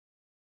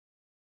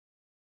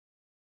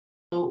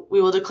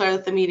we will declare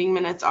that the meeting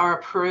minutes are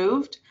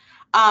approved.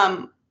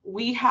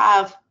 We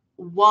have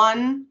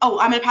I'm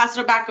going to pass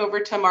it back over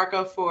to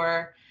Marco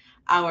for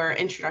our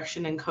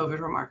introduction and COVID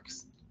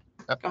remarks.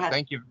 Go ahead.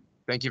 Thank you.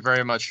 Thank you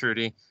very much,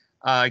 Trudy.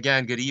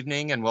 Again, good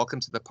evening and welcome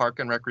to the Park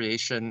and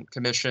Recreation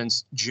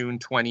Commission's June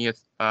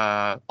 20th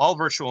all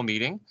virtual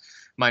meeting.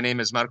 My name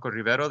is Marco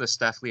Rivero, the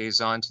staff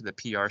liaison to the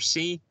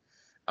PRC.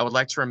 I would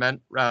like to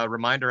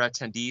remind our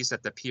attendees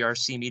that the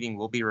PRC meeting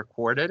will be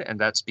recorded, and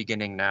that's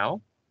beginning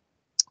now.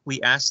 We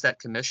ask that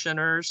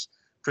commissioners,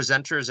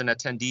 presenters, and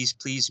attendees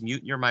please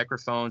mute your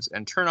microphones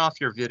and turn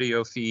off your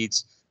video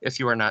feeds if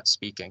you are not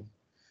speaking.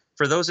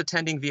 For those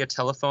attending via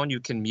telephone, you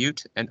can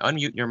mute and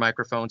unmute your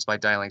microphones by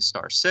dialing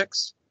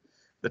 *6.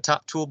 The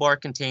top toolbar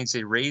contains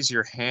a raise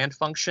your hand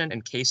function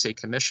in case a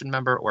commission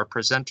member or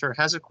presenter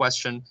has a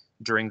question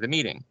during the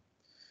meeting.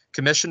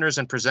 Commissioners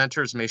and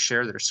presenters may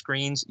share their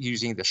screens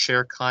using the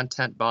share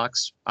content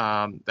box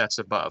that's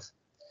above.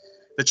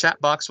 The chat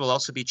box will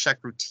also be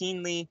checked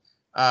routinely,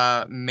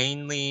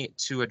 mainly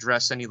to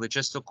address any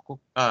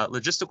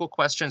logistical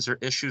questions or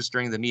issues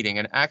during the meeting.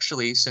 And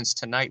actually, since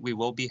tonight we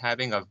will be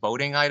having a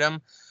voting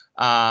item,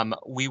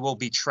 we will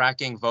be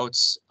tracking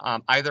votes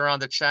either on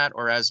the chat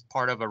or as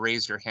part of a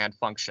raise your hand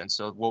function.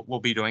 So we'll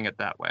be doing it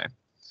that way.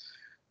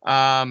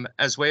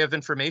 As way of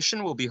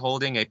information, we'll be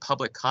holding a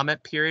public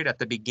comment period at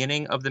the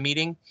beginning of the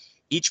meeting.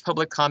 Each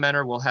public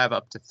commenter will have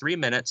up to 3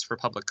 minutes for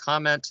public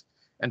comment,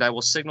 and I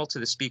will signal to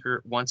the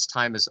speaker once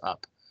time is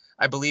up.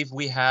 I believe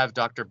we have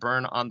Dr.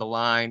 Byrne on the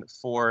line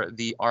for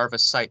the ARVA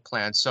site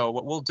plan. So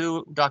what we'll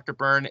do, Dr.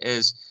 Byrne,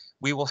 is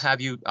we will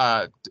have you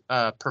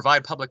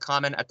provide public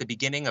comment at the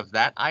beginning of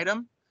that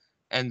item,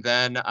 and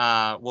then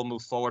we'll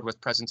move forward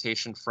with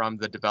presentation from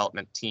the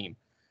development team.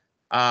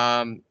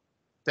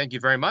 Thank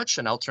you very much,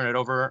 and I'll turn it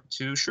over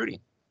to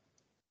Shruti.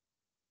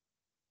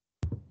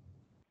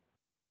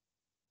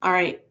 All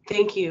right,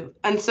 thank you.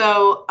 And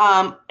so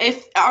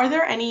are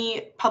there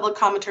any public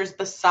commenters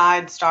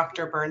besides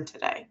Dr. Byrne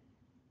today?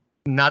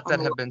 Not that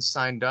have been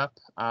signed up.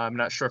 I'm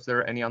not sure if there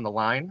are any on the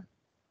line.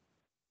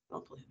 I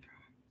don't believe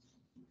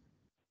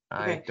there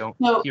are. Okay. I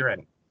don't hear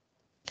any.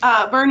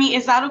 Bernie,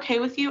 is that okay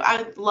with you?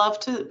 I'd love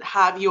to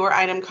have your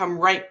item come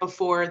right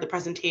before the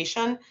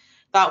presentation.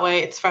 That way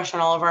it's fresh on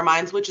all of our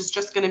minds, which is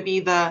just going to be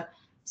the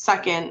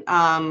second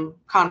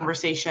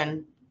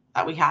conversation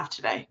that we have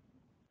today.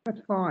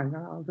 That's fine.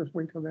 I'll just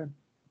wait till then.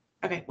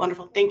 Okay,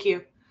 wonderful. Thank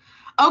you.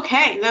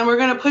 Okay, then we're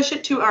going to push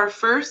it to our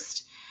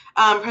first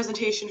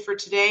presentation for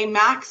today.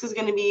 Max is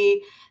going to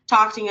be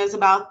talking to us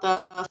about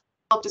the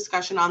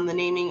discussion on the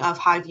naming of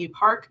Highview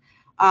Park.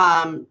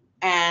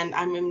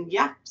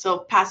 So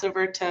pass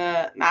over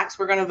to Max.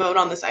 We're going to vote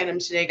on this item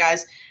today,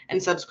 guys,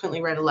 and subsequently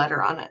write a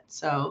letter on it.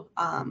 So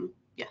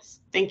yes,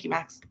 thank you,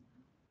 Max.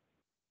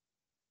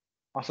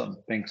 Awesome.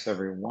 Thanks,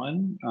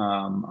 everyone.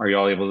 Are you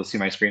all able to see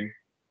my screen?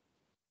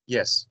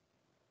 Yes.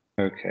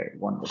 Okay,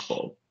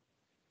 wonderful.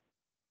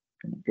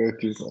 Go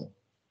through the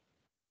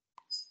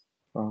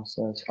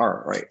process.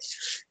 All right.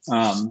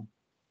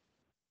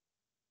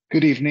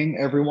 Good evening,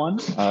 everyone.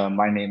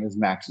 My name is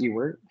Max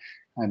Ewert.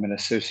 I'm an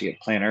associate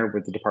planner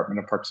with the Department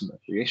of Parks and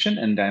Recreation,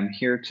 and I'm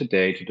here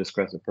today to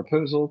discuss a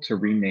proposal to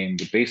rename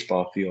the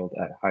baseball field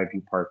at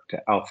Highview Park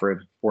to Alfred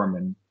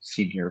Foreman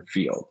Senior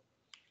Field.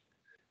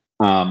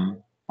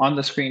 On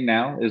the screen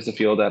now is the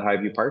field at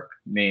Highview Park,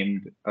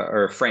 named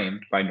or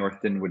framed by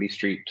North Dinwiddie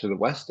Street to the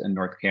west and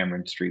North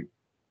Cameron Street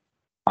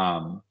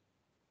to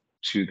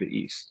the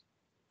east.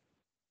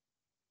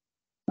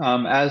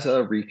 As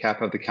a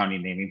recap of the county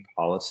naming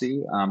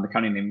policy, the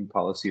county naming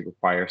policy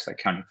requires that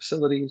county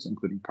facilities,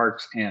 including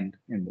parks and,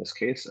 in this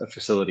case, a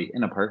facility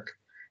in a park,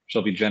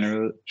 should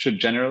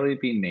generally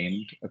be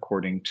named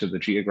according to the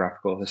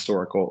geographical,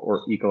 historical,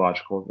 or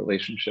ecological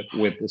relationship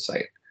with the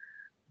site.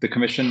 The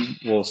commission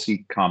will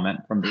seek comment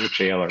from the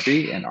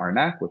HALRB and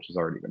RNAC, which has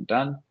already been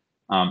done,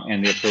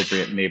 and the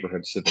appropriate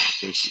neighborhood civic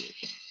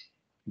association.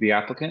 The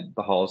applicant,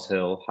 the Halls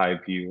Hill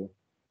Highview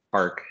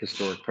Park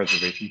Historic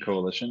Preservation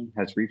Coalition,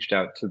 has reached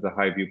out to the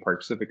Highview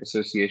Park Civic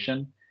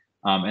Association,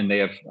 and they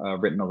have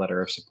written a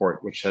letter of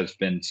support, which has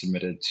been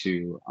submitted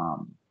to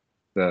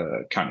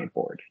the county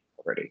board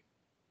already.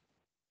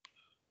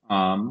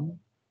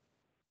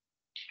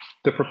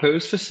 The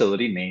proposed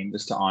facility name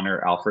is to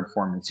honor Alfred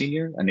Foreman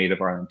Sr., a native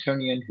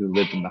Arlingtonian who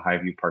lived in the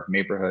Highview Park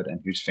neighborhood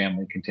and whose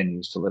family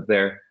continues to live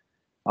there.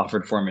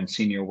 Alfred Foreman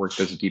Sr.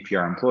 worked as a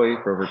DPR employee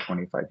for over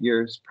 25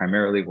 years,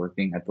 primarily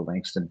working at the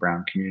Langston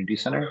Brown Community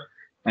Center,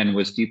 and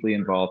was deeply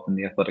involved in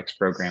the athletics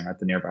program at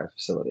the nearby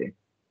facility.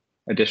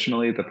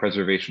 Additionally, the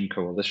Preservation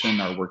Coalition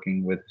are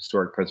working with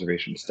historic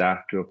preservation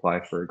staff to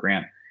apply for a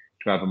grant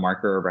to have a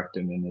marker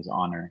erected in his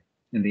honor.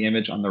 In the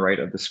image on the right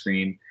of the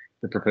screen,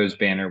 the proposed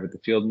banner with the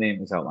field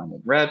name is outlined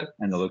in red,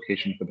 and the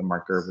location for the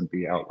marker would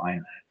be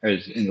outlined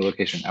as in the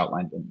location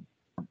outlined in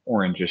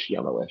orangish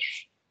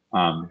yellowish.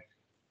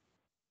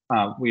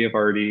 We've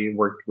already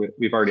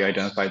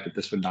identified that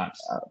this would not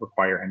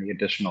require any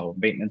additional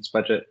maintenance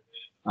budget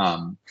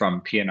from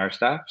PNR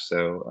staff,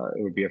 so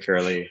it would be a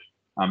fairly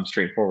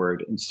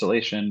straightforward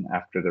installation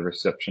after the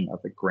reception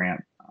of the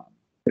grant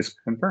is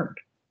confirmed.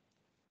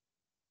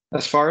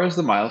 As far as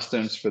the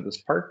milestones for this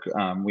park,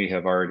 we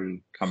have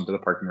already come to the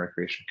Park and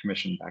Recreation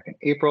Commission back in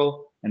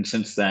April. And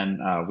since then,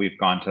 we've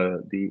gone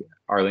to the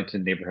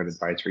Arlington Neighborhood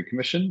Advisory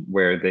Commission,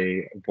 where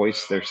they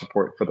voiced their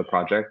support for the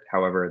project.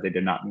 However, they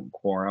did not meet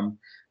quorum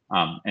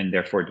and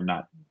therefore did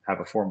not have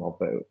a formal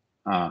vote.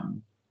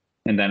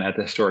 And then at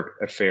the Historic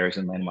Affairs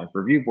and Landmark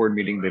Review Board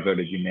meeting, they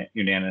voted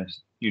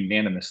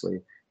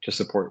unanimously to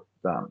support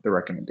the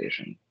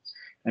recommendation.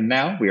 And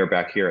now we are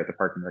back here at the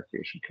Park and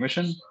Recreation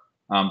Commission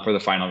for the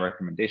final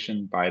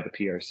recommendation by the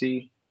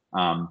PRC,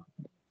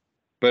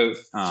 vote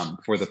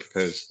for the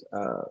proposed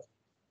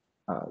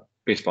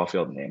baseball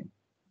field name.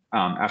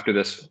 After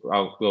this,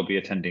 we'll be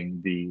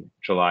attending the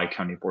July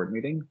County Board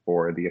meeting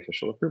for the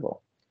official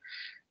approval.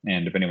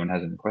 And if anyone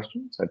has any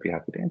questions, I'd be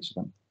happy to answer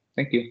them.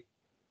 Thank you.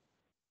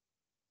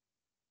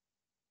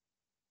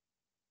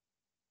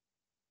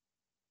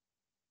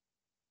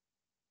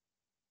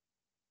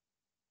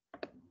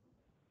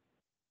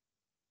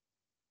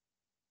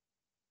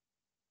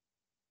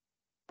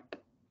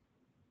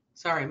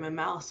 Sorry, my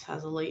mouse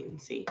has a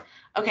latency.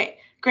 Okay,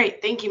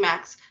 great. Thank you,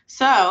 Max.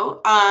 So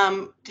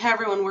to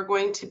everyone, we're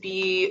going to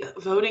be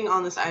voting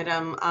on this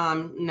item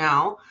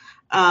now.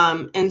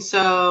 And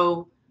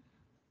so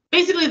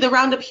basically the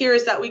roundup here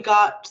is that we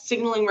got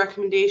signaling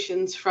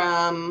recommendations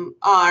from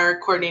our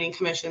coordinating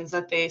commissions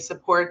that they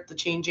support the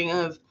changing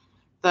of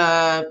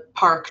the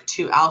park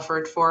to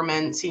Alfred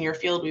Foreman Senior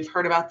Field. We've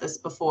heard about this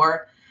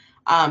before.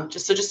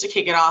 Just to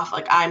kick it off,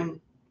 like I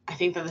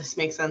think that this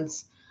makes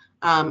sense.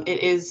 It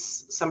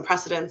is some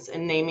precedence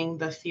in naming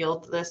the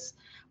field this,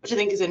 which I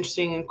think is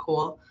interesting and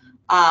cool.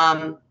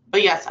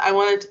 But yes, I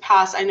wanted to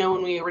pass. I know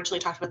when we originally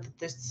talked about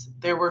this,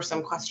 there were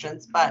some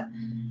questions, but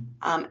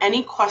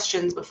any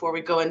questions before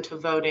we go into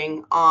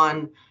voting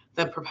on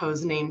the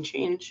proposed name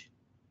change?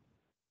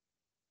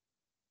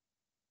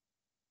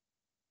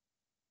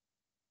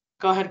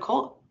 Go ahead,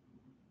 Cole.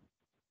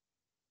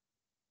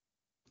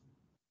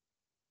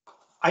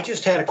 I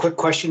just had a quick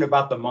question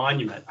about the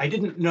monument. I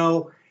didn't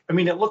know. I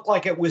mean, it looked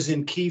like it was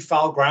in key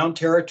foul ground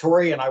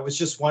territory, and I was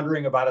just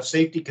wondering about a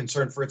safety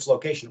concern for its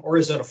location, or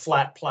is it a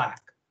flat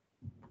plaque?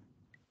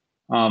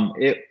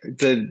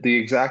 The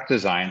exact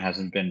design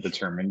hasn't been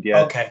determined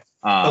yet. Okay.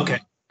 Okay.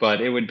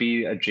 But it would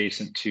be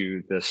adjacent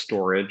to the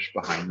storage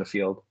behind the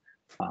field,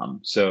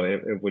 so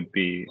it would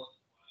be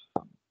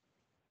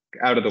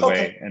out of the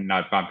way and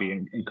not be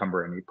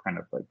encumber any kind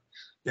of like.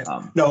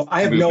 Yeah. No,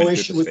 I have no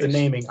issue with the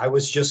naming. I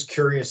was just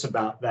curious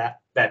about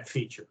that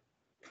feature.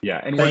 Yeah,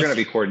 and we're going to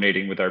be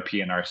coordinating with our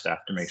P&R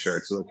staff to make sure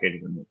it's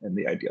located in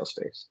the ideal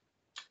space.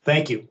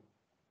 Thank you.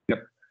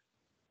 Yep.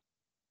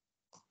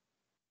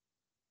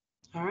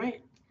 All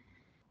right.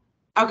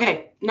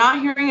 Okay, not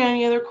hearing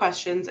any other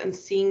questions and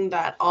seeing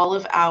that all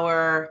of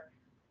our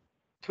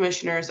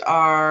commissioners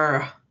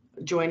are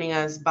joining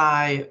us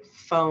by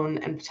phone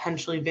and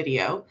potentially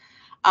video.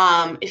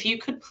 If you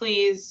could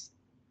please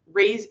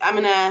I'm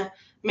going to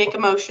make a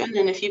motion,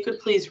 and if you could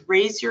please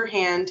raise your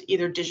hand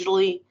either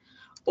digitally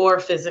or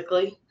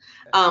physically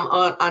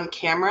on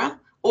camera,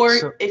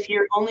 or if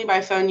you're only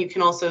by phone, you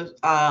can also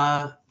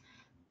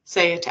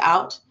say it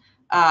out.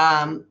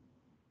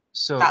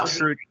 So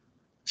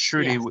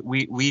Shruti,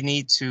 we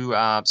need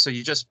to, so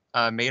you just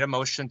made a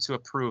motion to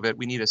approve it.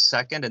 We need a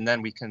second, and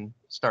then we can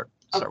start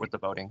with the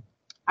voting.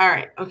 All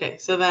right. Okay.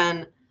 So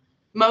then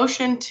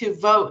motion to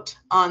vote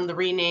on the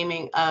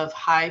renaming of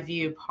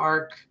Highview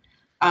Park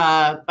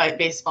by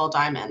Baseball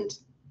Diamond.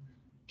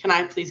 Can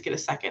I please get a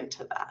second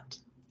to that?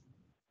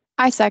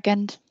 I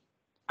second.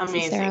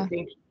 Amazing. Sarah.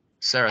 Thank you.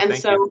 Sarah, and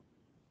thank so you.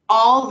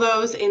 All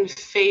those in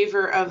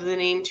favor of the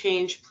name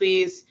change,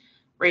 please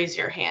raise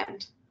your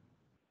hand.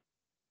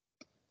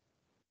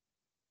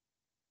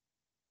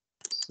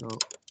 So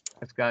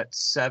I've got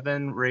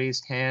 7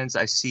 raised hands.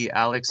 I see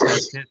Alex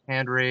has his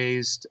hand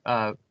raised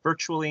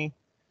virtually.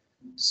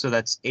 So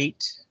that's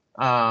 8.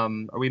 Are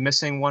we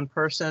missing one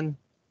person?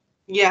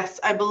 Yes,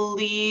 I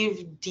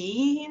believe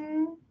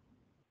Dean.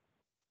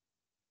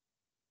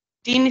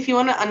 Dean, if you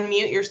want to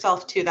unmute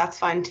yourself too, that's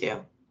fine too.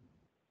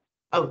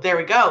 Oh, there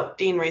we go.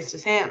 Dean raised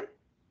his hand.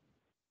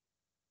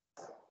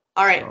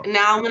 All right,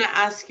 now I'm going to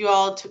ask you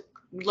all to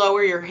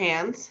lower your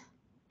hands.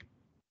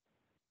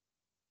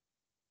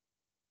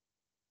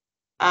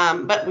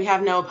 But we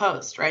have no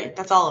opposed, right?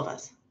 That's all of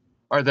us.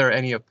 Are there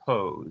any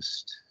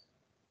opposed?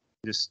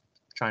 Just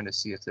trying to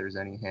see if there's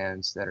any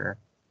hands that are.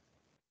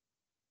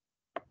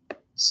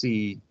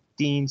 See,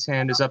 Dean's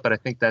hand is up, but I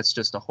think that's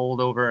just a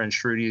holdover, and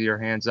Shruti, your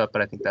hand's up,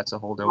 but I think that's a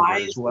holdover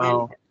as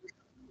well.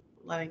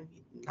 Letting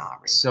me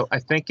not raise. So I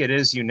think it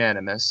is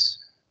unanimous.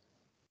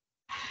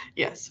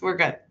 Yes, we're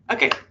good.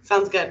 Okay,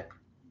 sounds good.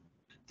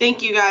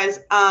 Thank you, guys.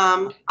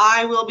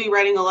 I will be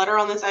writing a letter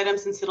on this item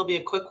since it'll be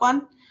a quick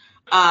one.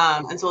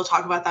 And so we'll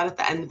talk about that at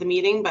the end of the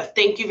meeting. But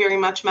thank you very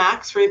much,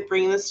 Max, for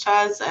bringing this to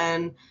us.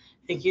 And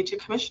thank you to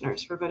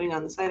commissioners for voting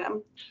on this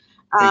item.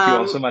 Thank you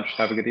all so much.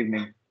 Have a good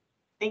evening.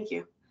 Thank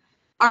you.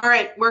 All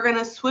right, we're going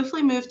to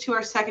swiftly move to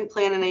our second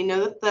plan. And I know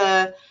that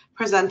the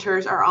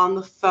presenters are on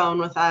the phone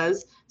with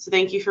us. So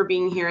thank you for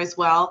being here as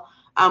well.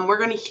 We're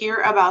going to hear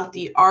about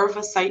the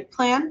ARVA site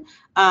plan.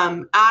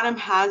 Adam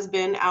has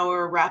been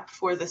our rep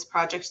for this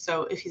project,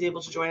 so if he's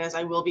able to join us,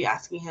 I will be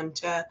asking him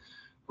to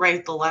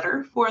write the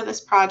letter for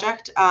this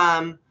project.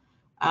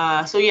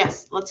 So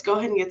yes, let's go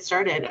ahead and get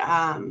started.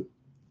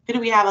 Who do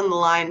we have on the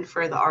line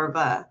for the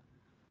ARVA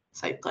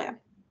site plan?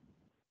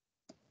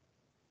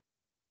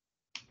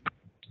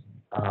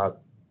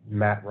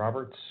 Matt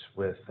Roberts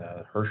with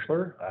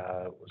Hirschler,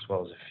 as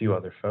well as a few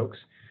other folks.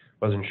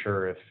 Wasn't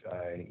sure if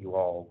you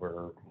all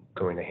were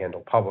going to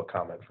handle public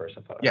comment first.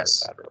 I thought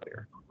Yes. I heard that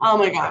earlier. Oh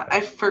my God,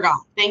 I forgot.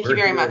 Thank you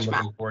very much,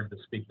 Matt. Looking forward to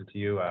speaking to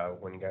you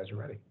when you guys are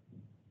ready.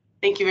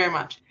 Thank you very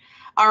much.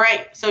 All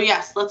right, so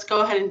yes, let's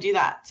go ahead and do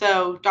that.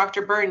 So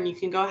Dr. Byrne, you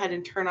can go ahead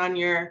and turn on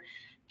your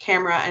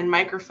camera and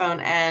microphone,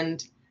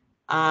 and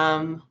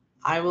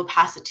I will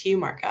pass it to you,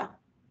 Marco.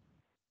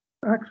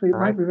 Actually, it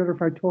might be better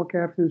if I talk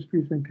after this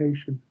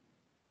presentation,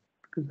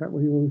 because that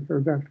way you'll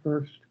hear that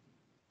first.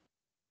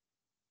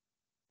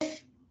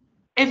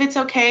 If it's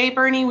okay,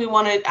 Bernie, we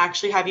want to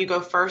actually have you go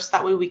first.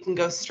 That way we can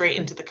go straight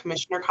into the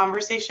commissioner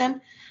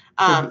conversation.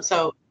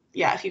 So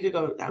yeah, if you could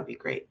go, that would be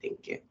great.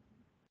 Thank you.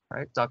 All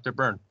right, Dr.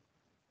 Byrne.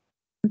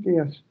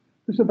 Yes,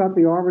 this is about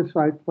the ARVA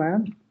site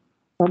plan.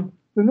 The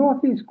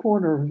northeast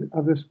corner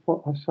of this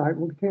site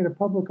will contain a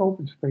public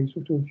open space,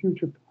 which is a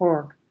future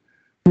park,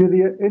 near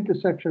the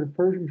intersection of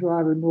Pershing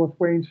Drive and North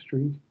Wayne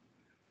Street.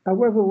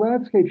 However, the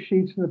landscape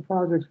sheets in the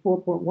project's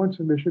 4.1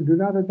 submission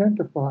do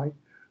identify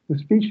the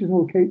species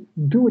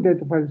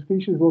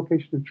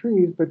location of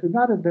trees, but do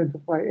not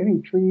identify any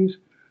trees,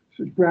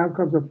 ground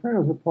covers, or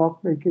perennials the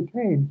park may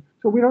contain.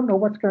 So we don't know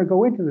what's going to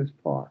go into this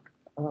park.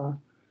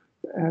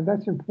 And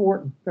that's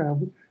important.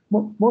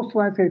 Most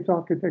landscape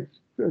architects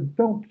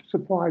don't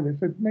supply this.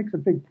 It makes a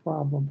big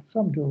problem.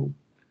 Some do.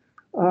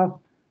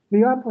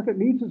 The applicant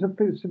needs to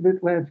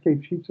submit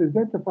landscape sheets to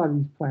identify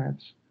these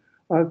plants.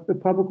 The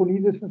public will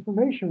need this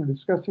information when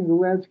discussing the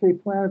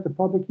landscape plan at the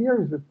public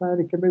hearings the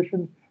Planning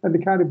Commission and the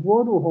County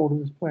Board will hold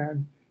this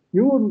plan.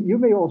 You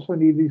may also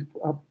need these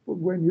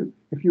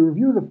if you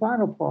review the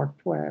final park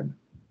plan.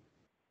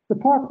 The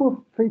park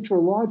will feature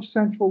a large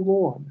central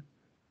lawn.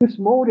 This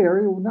mowed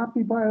area will not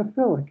be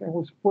biophilic and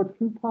will support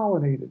few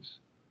pollinators.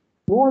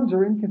 Lawns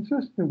are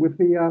inconsistent with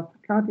the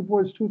County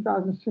Board's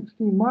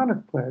 2016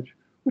 monarch pledge,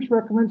 which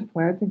recommends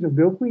plantings of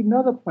milkweed and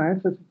other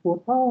plants that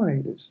support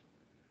pollinators,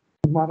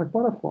 monarch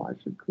butterflies,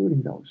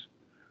 including those.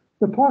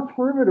 The park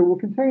perimeter will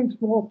contain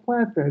small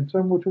plant beds,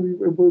 some which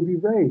will be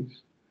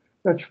raised.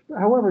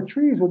 However,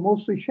 trees will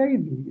mostly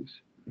shade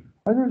these.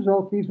 As a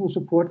result, these will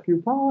support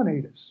few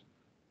pollinators.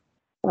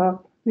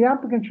 The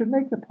applicant should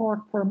make the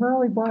park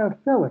primarily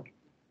biophilic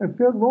and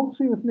filled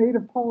mostly with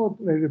native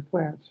pollinated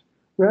plants,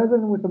 rather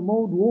than with a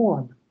mowed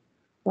lawn.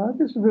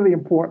 This is really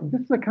important.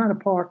 This is the kind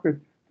of park that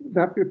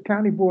the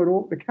county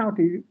board, the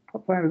county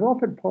planners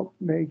often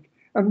make,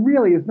 and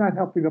really is not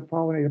helping the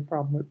pollinator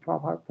problem at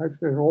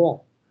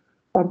all.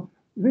 The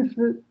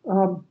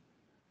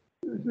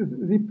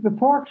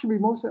park should be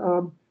most.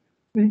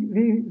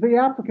 The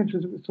applicant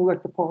should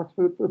select the parks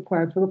for the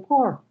plans for the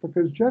park,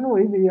 because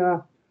generally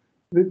the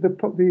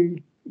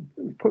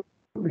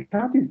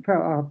county's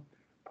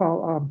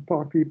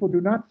park people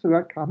do not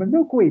select common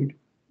milkweed.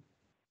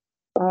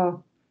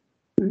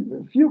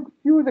 Few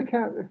of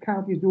the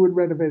counties doing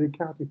renovated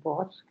county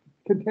parks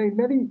contain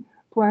many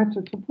plants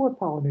that support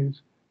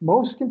pollinators.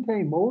 Most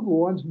contain mowed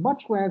lawns,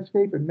 much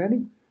landscape, and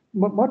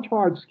much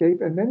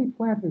hardscape, and many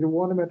plantings of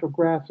ornamental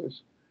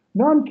grasses.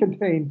 None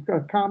contain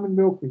common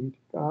milkweed,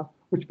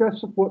 which best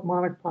support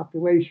monarch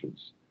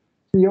populations.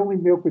 It's the only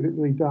milkweed that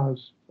really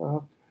does,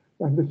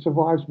 and that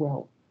survives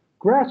well.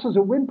 Grasses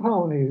are wind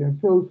pollinated and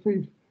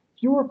feed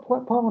fewer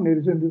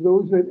pollinators into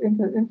those that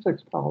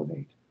insects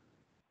pollinate.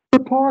 The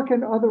park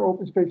and other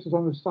open spaces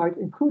on the site,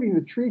 including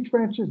the tree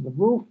trenches, the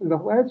roof, and the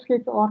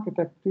landscape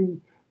architect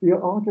between the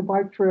Arlington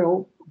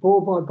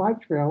Boulevard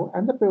Bike Trail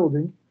and the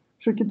building,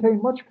 should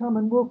contain much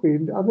common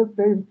milkweed and other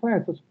native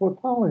plants that support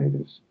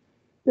pollinators.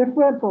 If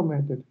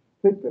implemented,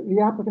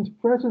 the applicant's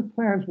present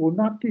plans will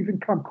not even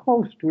come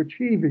close to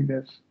achieving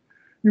this.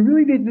 You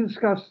really need to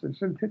discuss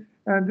this, and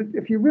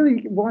if you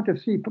really want to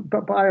see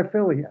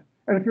biophilia,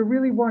 and if you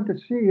really want to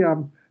see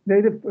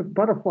native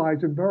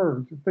butterflies and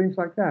birds and things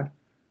like that,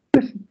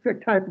 this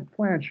type of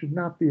plan should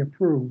not be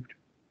approved,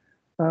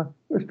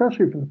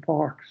 especially for the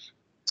parks.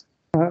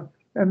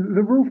 And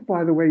the roof,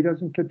 by the way,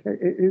 doesn't contain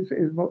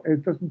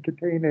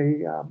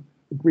a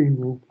green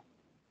roof.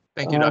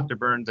 Thank you, Dr.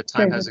 Byrne. The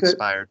time has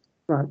expired.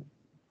 Right.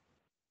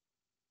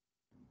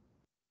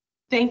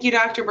 Thank you,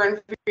 Dr. Byrne,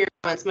 for your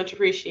comments. Much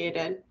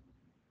appreciated.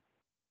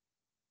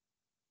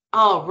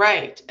 All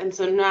right, and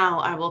so now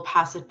I will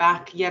pass it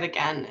back yet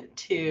again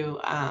to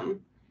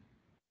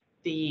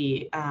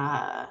the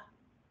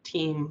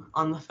team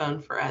on the phone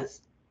for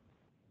us.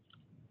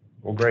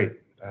 Well, great.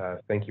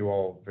 Thank you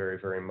all very,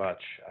 very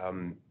much.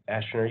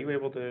 Ashton, are you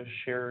able to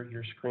share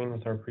your screen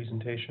with our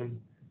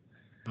presentation?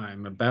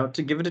 I'm about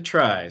to give it a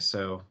try,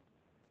 so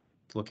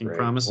it's looking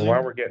promising. Well,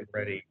 while we're getting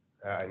ready,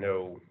 I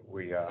know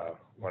we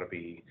want to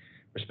be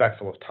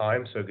respectful of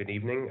time, so good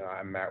evening.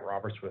 I'm Matt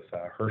Roberts with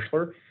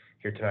Hirschler,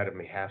 Here tonight on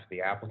behalf of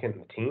the applicant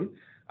and the team.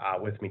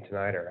 With me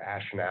tonight are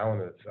Ashton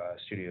Allen of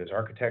Studios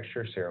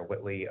Architecture, Sarah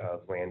Whitley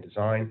of Land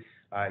Design,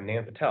 and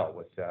Nan Patel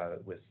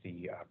with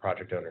the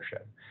project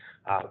ownership.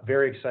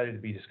 Very excited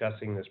to be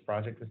discussing this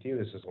project with you.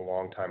 This is a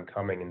long time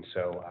coming, and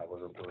so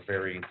we're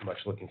very much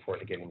looking forward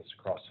to getting this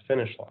across the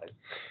finish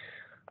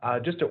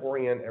line. Just to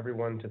orient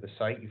everyone to the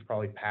site, you've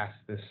probably passed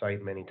this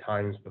site many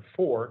times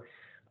before.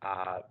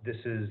 This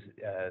is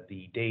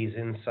the Days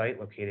Inn site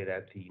located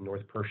at the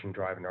North Pershing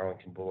Drive and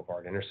Arlington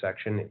Boulevard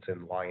intersection. It's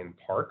in Lyon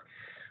Park,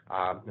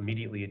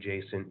 immediately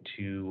adjacent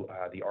to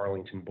the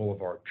Arlington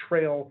Boulevard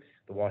Trail,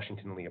 the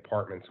Washington Lee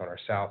Apartments on our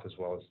south, as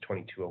well as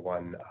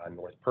 2201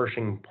 North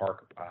Pershing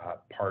Park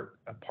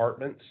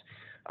Apartments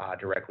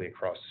directly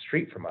across the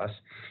street from us.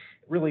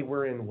 Really,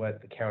 we're in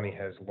what the county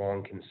has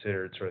long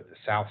considered sort of the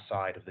south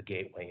side of the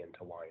gateway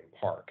into Lyon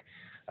Park.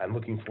 I'm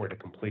looking forward to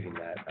completing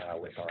that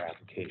with our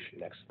application.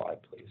 Next slide,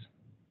 please.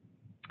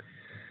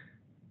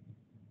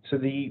 So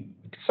the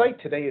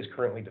site today is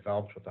currently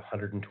developed with a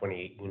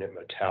 128-unit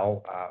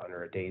motel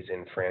under a Days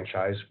Inn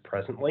franchise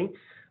presently,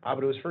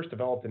 but it was first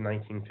developed in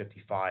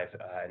 1955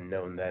 and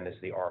known then as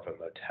the Arva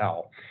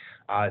Motel.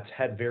 It's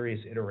had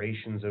various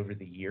iterations over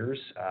the years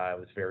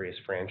with various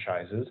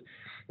franchises,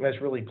 and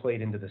that's really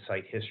played into the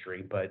site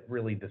history, but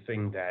really the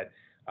thing that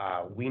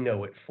we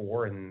know it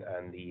for and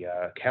the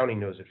county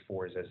knows it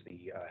for is as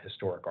the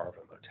historic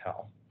Arva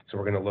Motel. So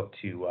we're going to look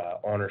to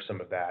honor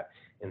some of that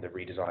in the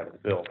redesign of the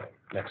building.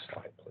 Next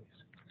slide, please.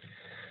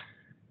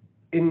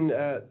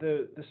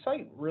 The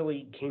site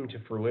really came to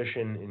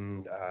fruition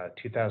in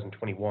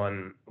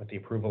 2021 with the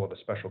approval of a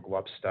special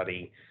GLUB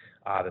study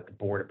that the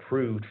board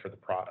approved for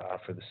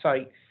the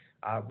site,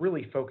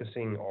 really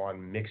focusing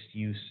on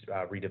mixed-use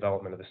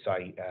redevelopment of the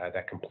site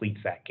that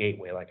completes that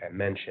gateway, like I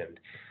mentioned.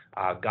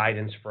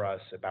 Guidance for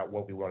us about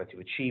what we wanted to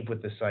achieve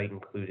with the site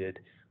included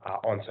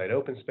on-site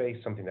open space,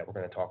 something that we're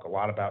going to talk a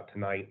lot about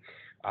tonight,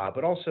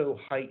 but also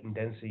height and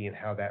density and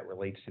how that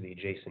relates to the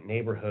adjacent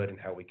neighborhood and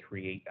how we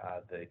create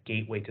the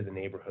gateway to the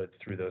neighborhood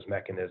through those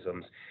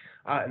mechanisms.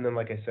 And then,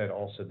 like I said,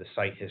 also the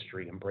site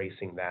history,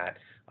 embracing that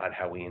on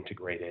how we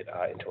integrate it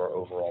into our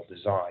overall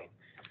design.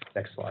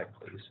 Next slide,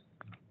 please.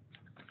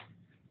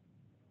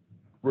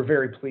 We're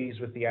very pleased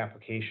with the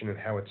application and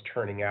how it's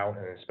turning out,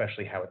 and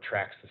especially how it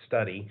tracks the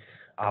study.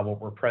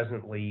 What we're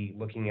presently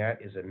looking at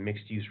is a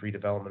mixed-use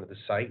redevelopment of the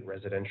site,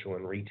 residential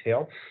and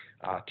retail,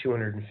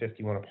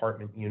 251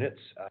 apartment units,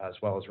 as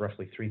well as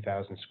roughly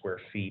 3,000 square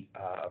feet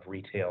of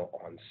retail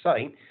on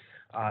site,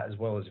 as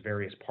well as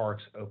various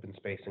parks, open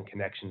space, and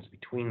connections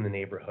between the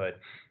neighborhood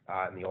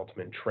and the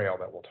ultimate trail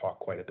that we'll talk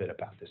quite a bit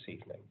about this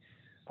evening.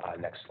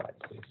 Next slide,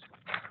 please.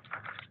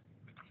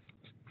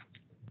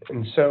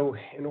 And so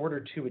in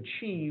order to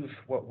achieve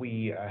what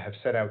we have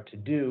set out to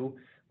do,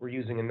 we're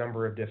using a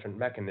number of different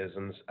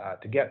mechanisms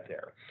to get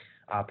there,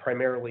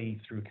 primarily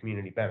through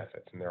community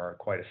benefits, and there are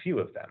quite a few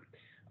of them.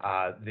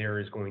 There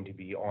is going to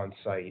be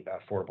on-site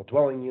affordable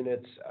dwelling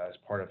units as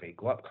part of a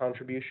GLUP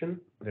contribution.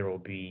 There will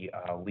be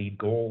LEED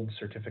Gold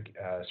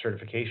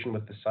certification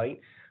with the site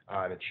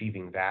and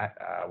achieving that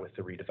with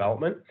the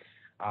redevelopment.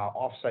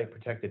 Off-site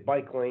protected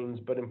bike lanes,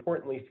 but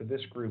importantly for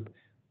this group,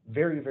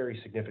 very, very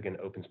significant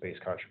open space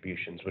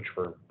contributions, which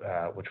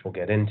we'll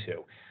get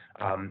into.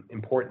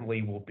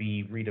 Importantly, we'll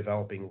be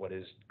redeveloping what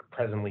is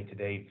presently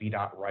today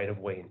VDOT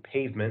right-of-way and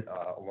pavement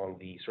along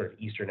the sort of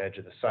eastern edge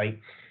of the site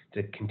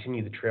to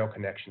continue the trail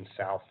connection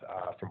south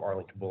from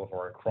Arlington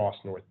Boulevard across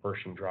North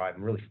Pershing Drive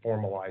and really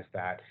formalize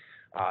that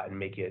and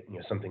make it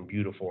something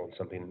beautiful and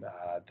something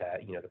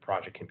that the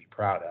project can be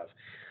proud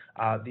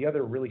of. The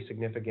other really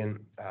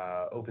significant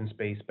open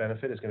space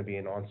benefit is going to be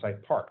an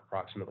on-site park,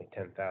 approximately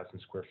 10,000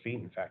 square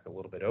feet, in fact, a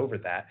little bit over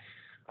that.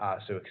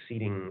 So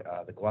exceeding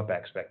the GLUB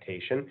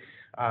expectation.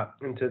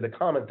 And to the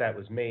comment that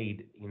was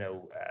made,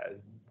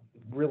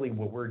 really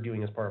what we're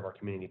doing as part of our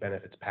community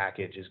benefits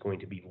package is going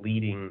to be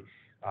leading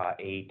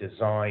a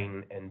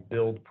design and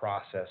build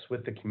process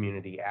with the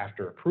community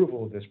after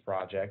approval of this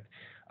project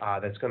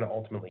that's going to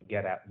ultimately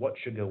get at what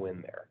should go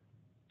in there.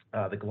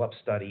 The GLUB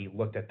study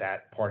looked at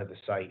that part of the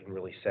site and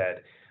really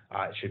said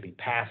it should be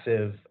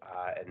passive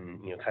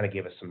and kind of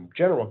gave us some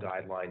general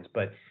guidelines,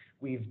 but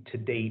we've to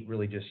date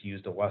really just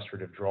used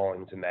illustrative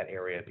drawings in that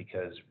area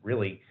because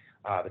really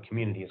the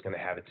community is going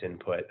to have its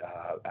input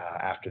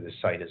after the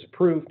site is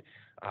approved,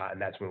 and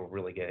that's when we'll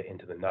really get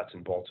into the nuts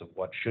and bolts of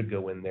what should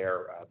go in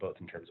there, both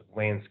in terms of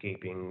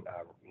landscaping,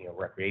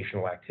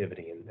 recreational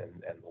activity, and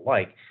the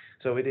like.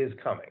 So it is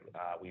coming.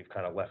 We've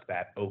kind of left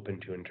that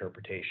open to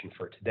interpretation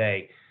for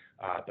today,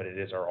 but it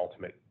is our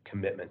ultimate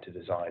commitment to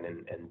design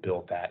and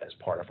build that as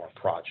part of our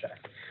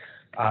project.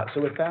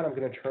 So with that, I'm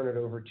going to turn it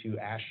over to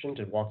Ashton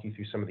to walk you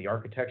through some of the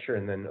architecture,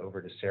 and then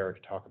over to Sarah to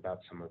talk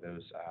about some of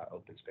those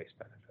open space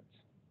benefits.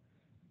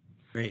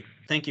 Great.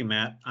 Thank you,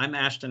 Matt. I'm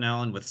Ashton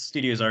Allen with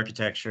Studios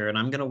Architecture, and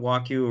I'm going to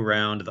walk you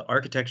around the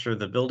architecture of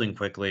the building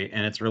quickly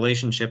and its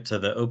relationship to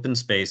the open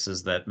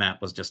spaces that Matt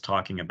was just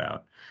talking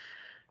about.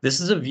 This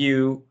is a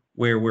view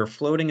where we're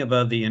floating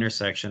above the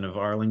intersection of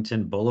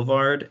Arlington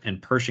Boulevard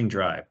and Pershing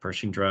Drive.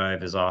 Pershing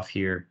Drive is off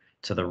here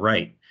to the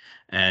right.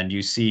 And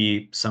you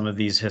see some of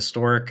these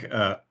historic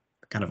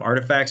kind of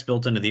artifacts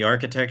built into the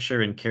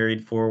architecture and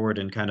carried forward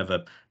in kind of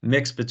a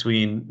mix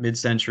between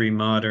mid-century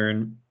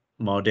modern,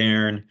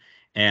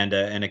 and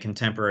a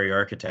contemporary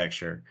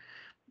architecture.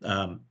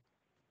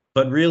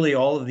 But really,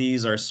 all of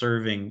these are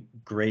serving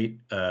great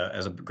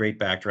as a great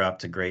backdrop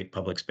to great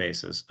public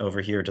spaces.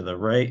 Over here to the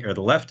right or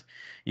the left,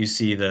 you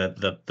see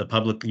the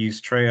public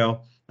use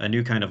trail, a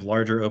new kind of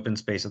larger open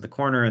space at the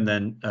corner, and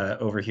then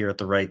over here at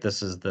the right,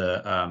 this is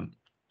the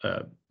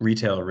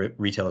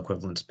retail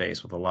equivalent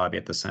space with a lobby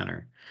at the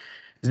center.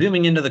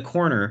 Zooming into the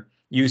corner,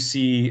 you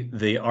see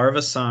the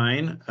Arva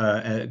sign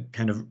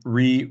kind of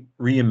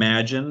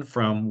reimagined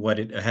from what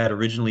it had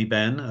originally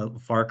been, a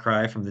far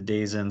cry from the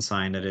Days Inn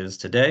sign it is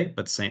today,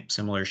 but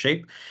similar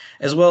shape,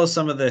 as well as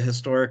some of the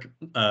historic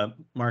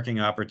marking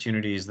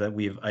opportunities that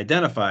we've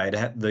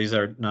identified. These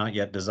are not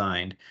yet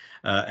designed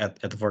at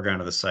the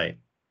foreground of the site.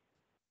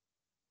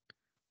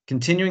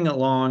 Continuing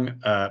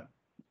along,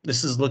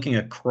 this is looking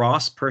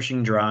across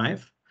Pershing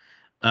Drive.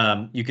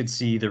 You can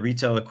see the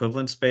retail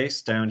equivalent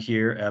space down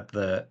here at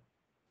the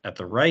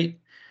right,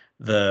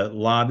 the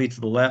lobby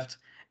to the left,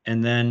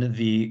 and then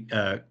the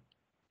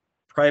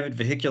private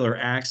vehicular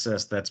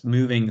access that's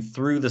moving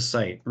through the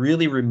site,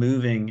 really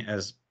removing,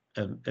 as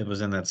it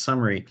was in that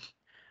summary,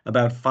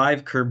 about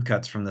 5 curb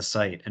cuts from the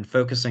site and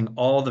focusing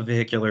all the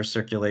vehicular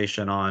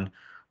circulation on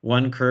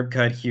one curb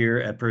cut here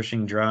at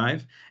Pershing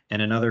Drive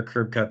and another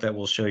curb cut that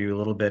we'll show you a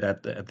little bit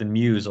at the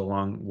Mews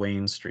along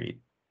Wayne Street.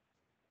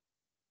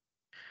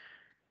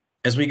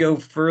 As we go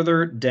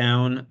further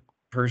down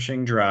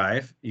Pershing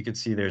Drive, you can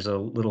see there's a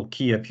little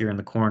key up here in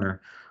the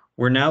corner.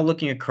 We're now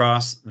looking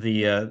across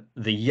the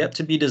yet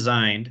to be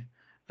designed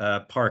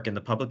park and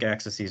the public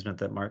access easement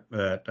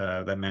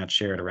that Matt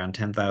shared, around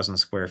 10,000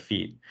 square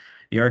feet.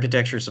 The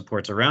architecture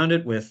supports around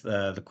it with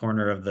the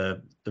corner of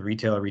the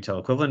retail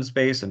equivalent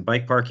space and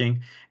bike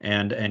parking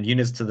and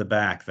units to the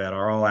back that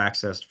are all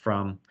accessed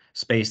from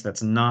space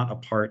that's not a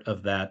part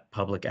of that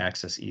public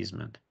access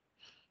easement.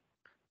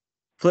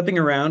 Flipping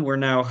around, we're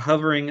now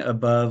hovering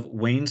above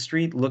Wayne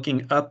Street,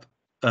 looking up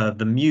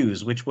the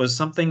Mews, which was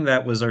something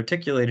that was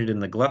articulated in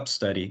the GLUP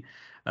study,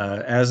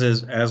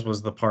 as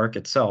was the park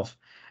itself,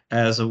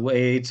 as a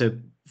way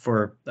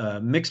for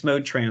mixed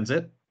mode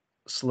transit,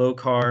 slow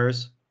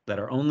cars that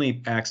are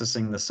only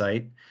accessing the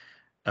site,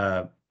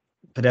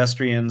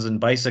 pedestrians and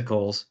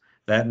bicycles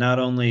that not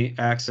only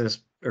access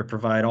or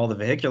provide all the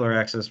vehicular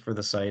access for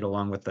the site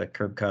along with the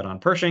curb cut on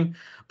Pershing,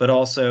 but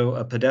also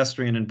a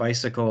pedestrian and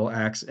bicycle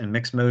and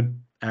mixed mode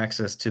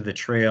access to the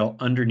trail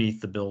underneath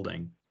the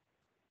building.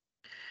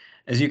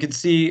 As you can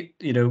see,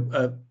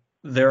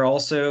 there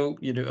also,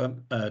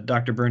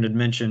 Dr. Byrne had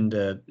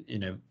mentioned,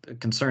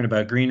 concern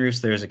about green roofs.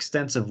 There's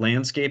extensive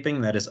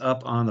landscaping that is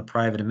up on the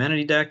private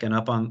amenity deck and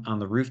up on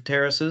the roof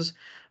terraces,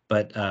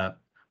 but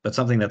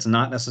something that's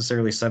not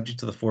necessarily subject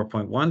to the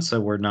 4.1, so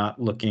we're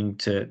not looking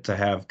to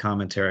have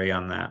commentary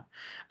on that.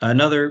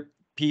 Another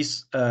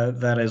piece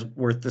that is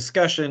worth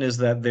discussion is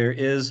that there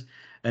is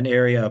an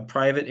area, a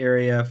private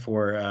area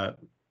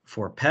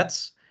for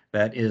pets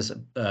that is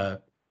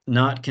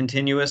not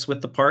continuous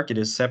with the park. It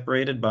is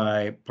separated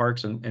by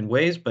parks and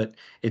ways, but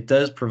it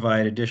does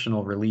provide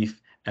additional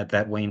relief at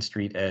that Wayne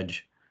Street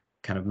edge,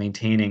 kind of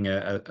maintaining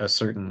a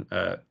certain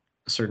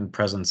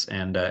presence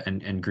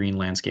and green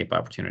landscape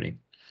opportunity.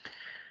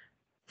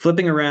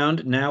 Flipping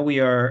around, now we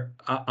are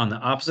on the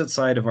opposite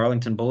side of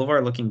Arlington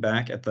Boulevard, looking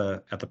back at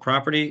the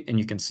property, and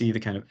you can see the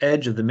kind of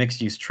edge of the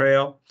mixed-use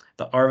trail,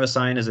 the Arva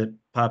sign as it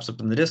pops up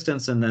in the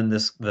distance, and then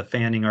the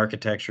fanning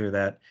architecture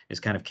that is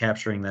kind of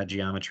capturing that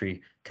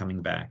geometry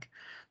coming back.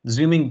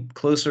 Zooming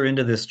closer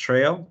into this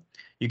trail,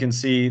 you can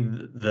see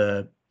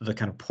the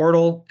kind of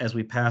portal as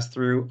we pass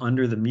through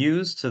under the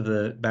Mews to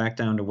the back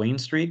down to Wayne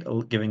Street,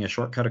 giving a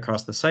shortcut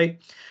across the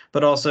site,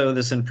 but also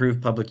this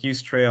improved public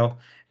use trail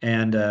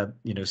and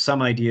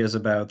some ideas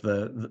about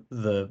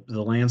the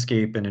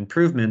landscape and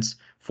improvements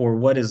for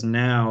what is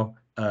now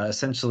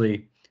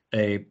essentially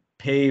a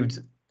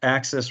paved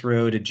access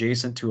road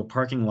adjacent to a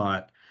parking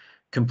lot,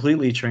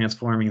 completely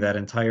transforming that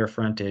entire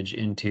frontage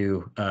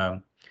into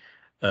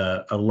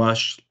a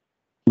lush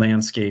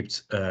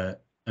landscaped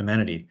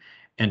amenity.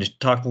 And to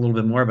talk a little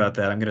bit more about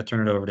that, I'm going to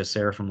turn it over to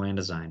Sarah from Land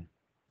Design.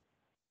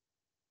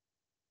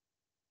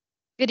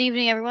 Good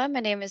evening, everyone. My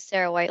name is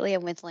Sarah Whiteley.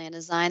 I'm with Land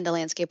Design, the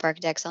landscape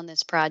architects on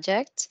this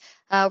project.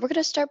 We're going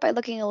to start by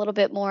looking a little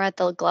bit more at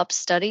the GLUP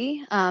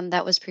study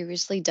that was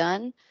previously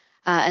done.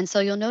 And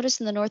so you'll notice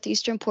in the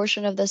northeastern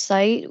portion of the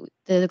site,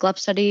 the GLUP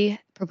study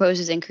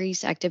proposes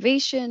increased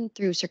activation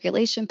through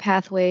circulation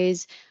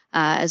pathways,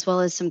 as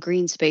well as some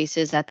green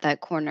spaces at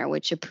that corner,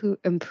 which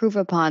improve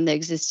upon the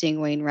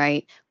existing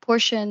Wainwright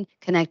portion,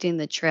 connecting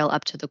the trail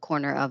up to the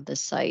corner of the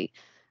site.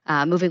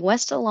 Moving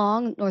west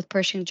along North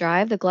Pershing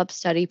Drive, the GLUP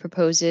study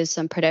proposes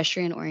some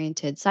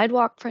pedestrian-oriented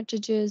sidewalk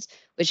frontages,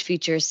 which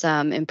features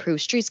some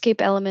improved streetscape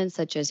elements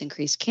such as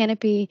increased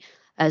canopy,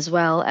 as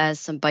well as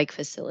some bike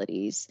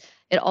facilities.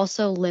 It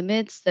also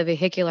limits the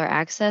vehicular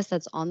access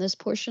that's on this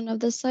portion of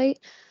the site,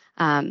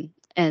 and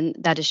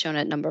that is shown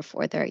at number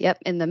 4 there. Yep,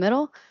 in the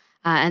middle.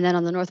 And then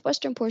on the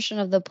northwestern portion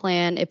of the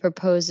plan, it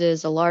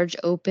proposes a large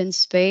open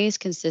space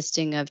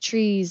consisting of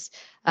trees,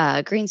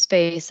 green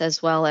space,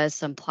 as well as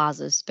some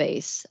plaza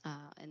space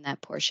in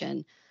that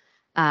portion.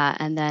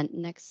 And then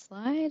next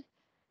slide.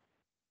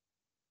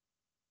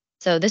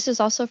 So this is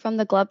also from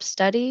the GLUB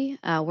study.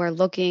 We're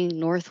looking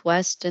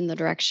northwest in the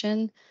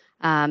direction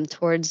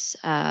towards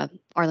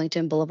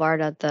Arlington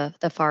Boulevard at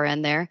the far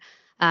end there.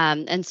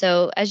 And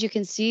so as you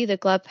can see, the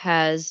GLUB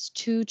has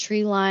two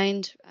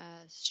tree-lined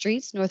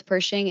streets, North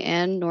Pershing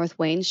and North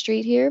Wayne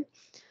Street here,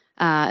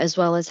 as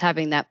well as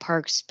having that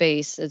park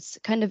space. It's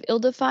kind of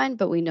ill-defined,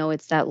 but we know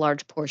it's that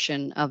large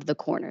portion of the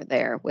corner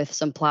there with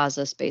some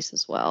plaza space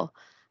as well.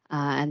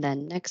 And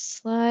then next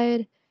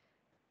slide.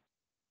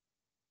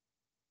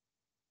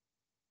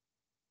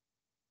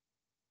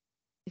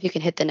 If you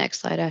can hit the next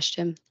slide,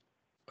 Ashton.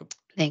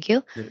 Thank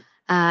you.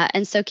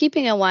 And so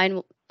keeping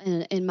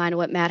in mind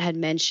what Matt had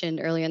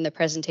mentioned earlier in the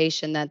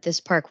presentation, that this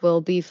park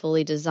will be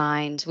fully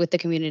designed with the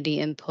community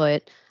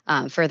input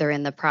further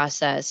in the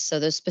process. So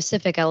the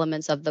specific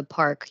elements of the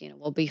park,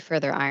 will be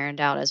further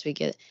ironed out as we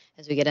get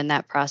in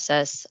that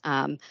process.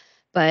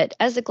 But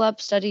as the GLUB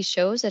study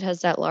shows, it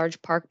has that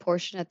large park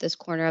portion at this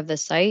corner of the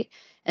site.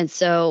 And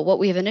so what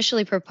we've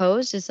initially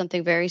proposed is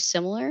something very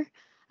similar.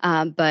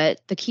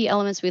 But the key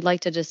elements we'd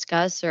like to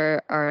discuss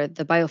are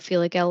the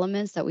biophilic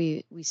elements that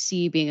we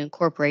see being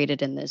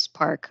incorporated in this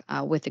park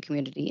with the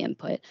community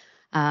input.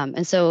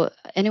 And so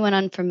anyone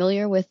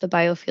unfamiliar with the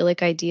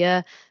biophilic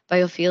idea,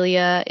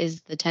 biophilia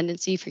is the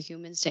tendency for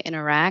humans to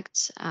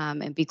interact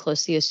and be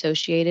closely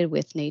associated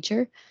with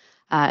nature.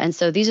 And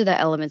so these are the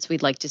elements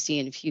we'd like to see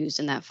infused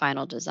in that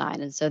final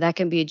design. And so that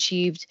can be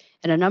achieved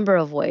in a number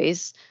of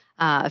ways,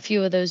 a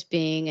few of those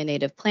being a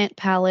native plant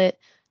palette,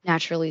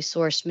 naturally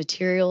sourced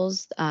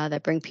materials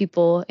that bring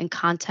people in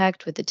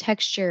contact with the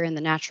texture and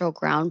the natural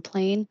ground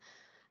plane.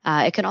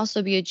 It can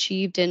also be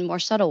achieved in more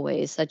subtle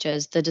ways, such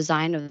as the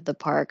design of the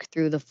park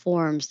through the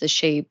forms, the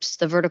shapes,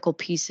 the vertical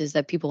pieces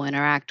that people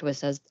interact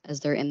with as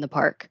they're in the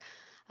park.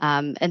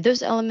 And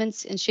those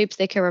elements and shapes,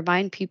 they can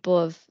remind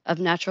people of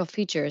natural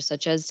features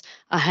such as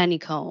a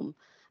honeycomb.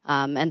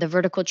 And the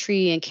vertical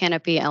tree and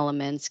canopy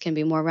elements can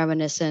be more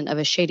reminiscent of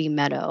a shady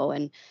meadow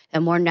and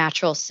more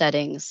natural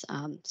settings,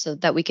 so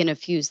that we can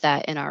infuse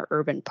that in our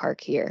urban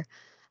park here.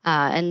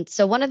 And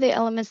so one of the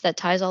elements that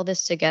ties all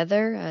this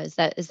together is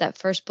that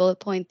first bullet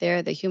point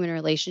there, the human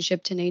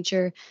relationship to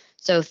nature.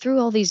 So through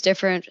all these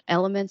different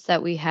elements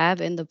that we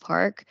have in the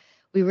park,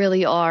 we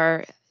really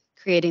are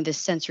creating this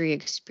sensory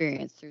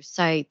experience through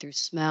sight, through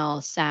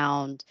smell,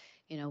 sound,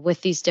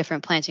 with these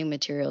different planting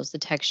materials, the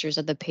textures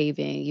of the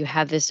paving. You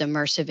have this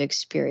immersive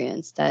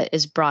experience that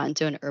is brought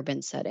into an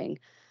urban setting.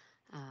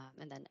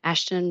 And then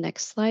Ashton,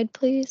 next slide,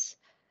 please.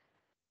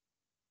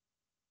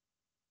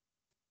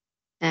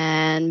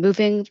 And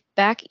moving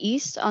back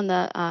east on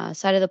the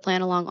side of the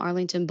plan along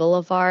Arlington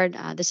Boulevard,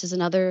 this is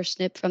another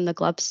snip from the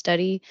GLUB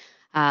study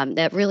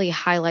that really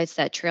highlights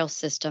that trail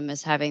system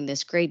as having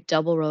this great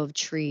double row of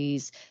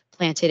trees,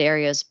 planted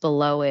areas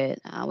below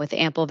it with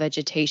ample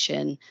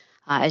vegetation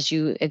as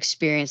you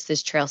experience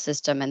this trail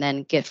system and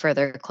then get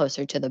further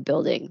closer to the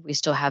building. We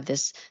still have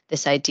this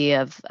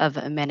idea of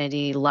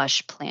amenity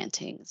lush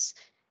plantings.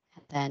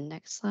 And then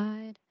next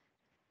slide.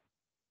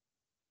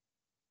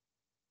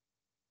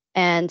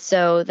 And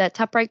so that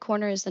top right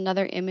corner is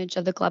another image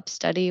of the GLUB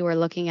study. We're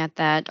looking at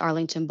that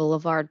Arlington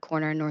Boulevard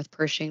corner, North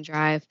Pershing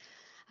Drive.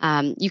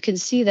 You can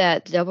see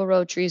that double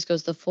row of trees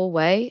goes the full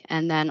way.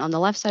 And then on the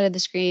left side of the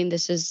screen,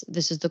 this is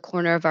the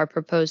corner of our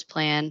proposed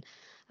plan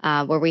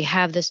where we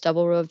have this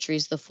double row of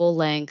trees, the full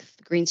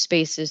length, green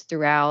spaces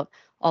throughout,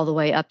 all the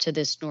way up to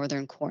this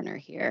northern corner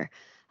here.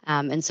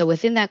 And so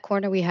within that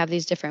corner, we have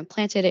these different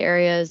planted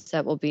areas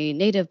that will be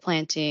native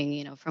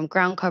planting, from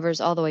ground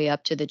covers all the way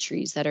up to the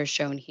trees that are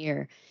shown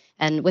here.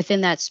 And within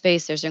that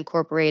space, there's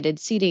incorporated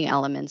seating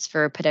elements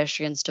for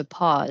pedestrians to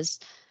pause.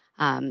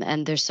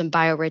 And there's some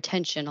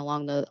bioretention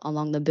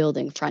along the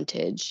building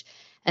frontage.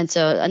 And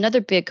so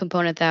another big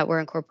component that we're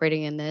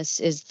incorporating in this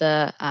is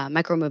the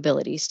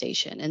micromobility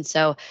station. And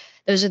so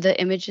those are the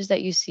images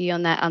that you see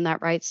on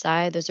that right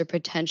side. Those are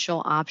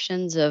potential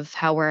options of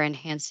how we're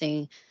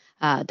enhancing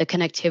the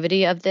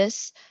connectivity of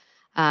this.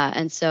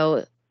 And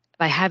so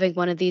by having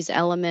one of these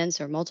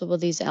elements or multiple of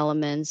these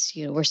elements,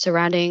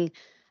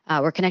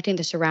 we're connecting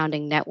the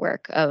surrounding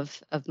network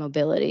of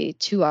mobility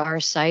to our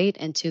site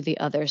and to the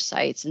other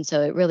sites. And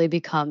so it really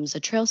becomes a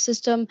trail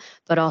system,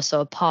 but also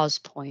a pause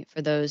point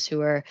for those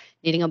who are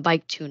needing a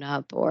bike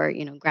tune-up or,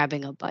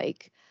 grabbing a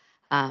bike.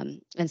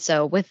 And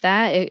so with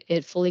that,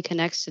 it fully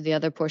connects to the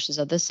other portions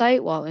of the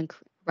site while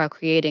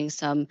creating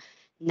some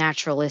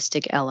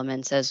naturalistic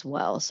elements as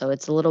well. So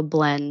it's a little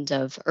blend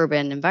of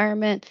urban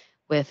environment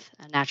with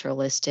a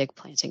naturalistic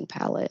planting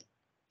palette.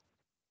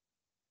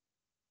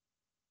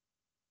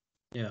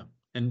 Yeah,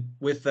 and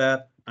with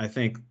that, I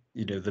think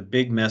the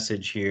big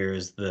message here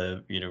is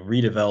the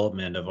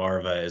redevelopment of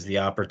ARVA as the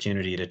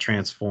opportunity to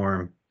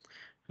transform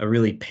a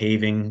really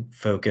paving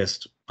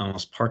focused,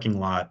 almost parking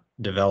lot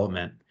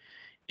development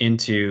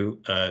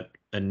into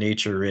a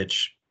nature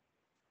rich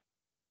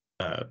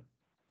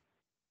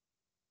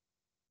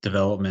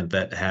development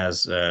that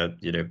has,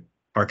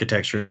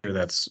 architecture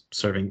that's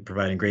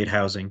providing great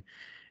housing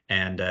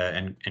and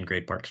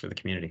great parks for the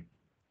community.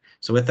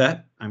 So with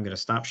that, I'm going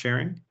to stop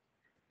sharing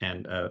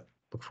and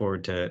look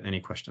forward to any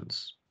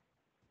questions.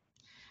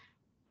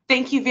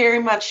 Thank you very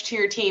much to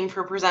your team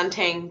for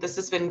presenting. This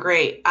has been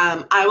great.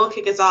 I will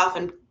kick us off,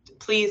 and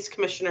please,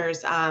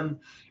 commissioners,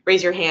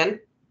 raise your hand.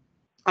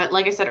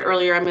 Like I said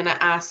earlier, I'm going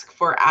to ask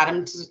for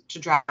Adam to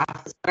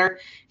draft this letter.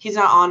 He's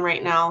not on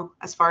right now,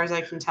 as far as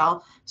I can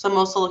tell. So I'm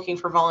also looking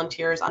for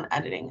volunteers on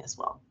editing as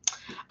well.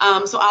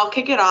 So I'll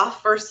kick it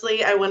off.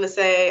 Firstly, I want to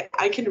say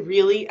I can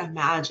really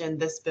imagine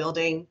this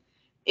building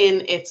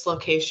in its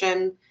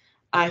location.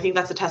 I think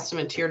that's a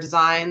testament to your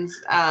designs,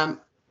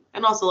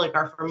 and also like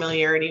our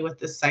familiarity with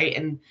this site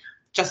and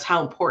just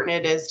how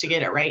important it is to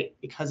get it right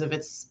because of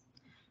its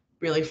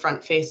really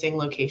front-facing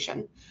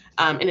location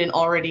in an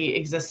already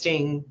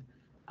existing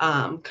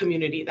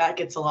community that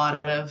gets a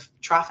lot of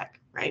traffic,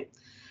 right?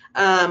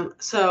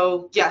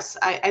 So yes,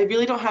 I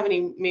really don't have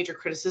any major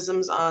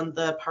criticisms on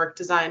the park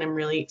design. I'm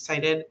really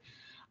excited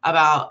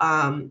about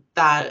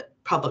that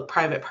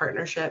public-private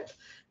partnership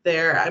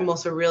there. I'm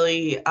also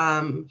really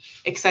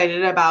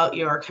excited about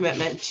your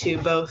commitment to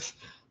both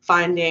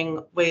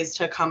finding ways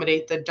to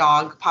accommodate the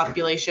dog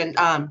population,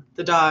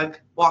 the dog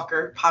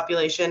walker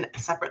population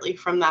separately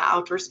from that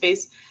outdoor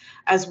space,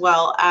 as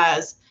well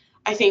as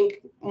I think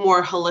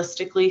more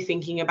holistically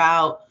thinking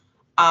about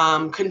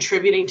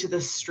contributing to the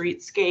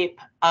streetscape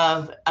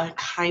of a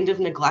kind of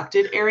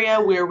neglected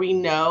area where we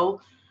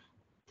know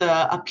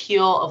the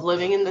appeal of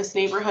living in this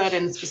neighborhood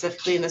and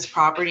specifically in this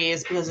property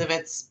is because of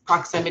its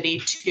proximity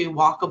to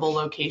walkable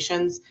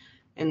locations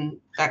in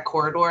that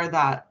corridor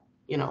that,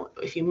 you know,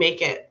 if you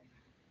make it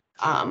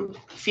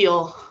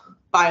feel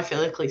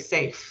biophysically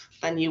safe,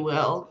 then you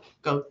will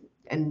go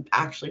and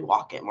actually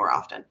walk it more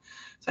often.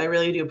 So I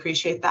really do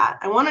appreciate that.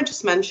 I want to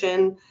just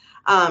mention,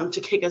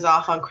 to kick us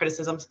off on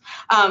criticisms,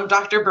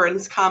 Dr.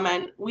 Burns'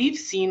 comment, we've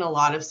seen a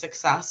lot of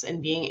success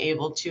in being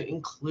able to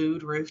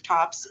include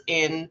rooftops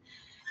in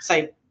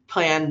site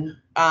plan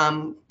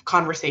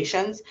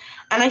conversations.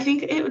 And I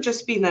think it would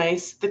just be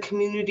nice for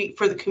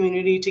the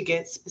community to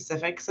get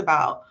specifics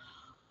about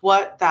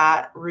what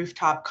that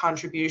rooftop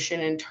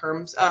contribution in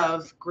terms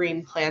of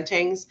green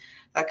plantings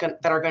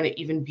that are going to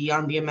even be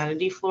on the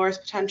amenity floors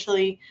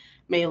potentially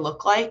may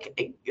look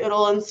like.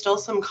 It'll instill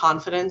some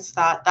confidence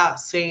that that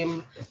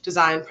same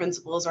design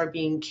principles are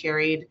being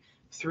carried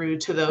through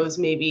to those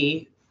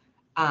maybe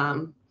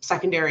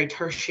secondary,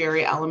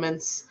 tertiary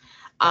elements.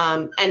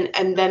 And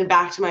then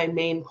back to my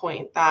main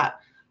point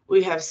that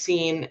we have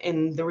seen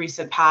in the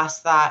recent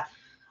past that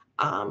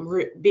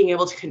being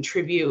able to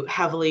contribute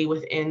heavily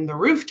within the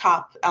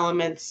rooftop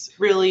elements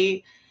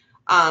really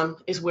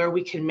is where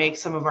we can make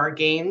some of our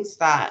gains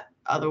that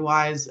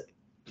otherwise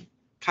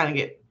kind of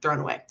get thrown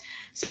away.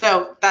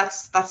 So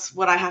that's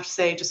what I have to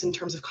say just in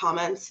terms of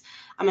comments.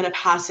 I'm going to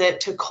pass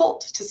it to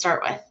Colt to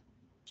start with.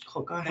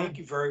 Colt, go ahead. Thank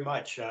you very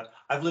much.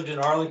 I've lived in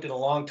Arlington a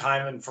long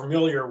time and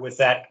familiar with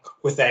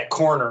that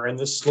corner, and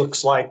this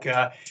looks like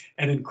an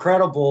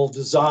incredible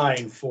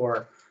design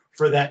for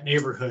that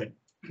neighborhood.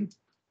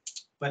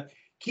 But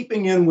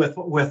keeping in with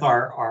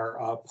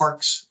our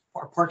parks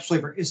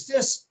flavor, is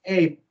this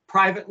a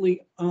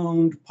privately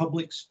owned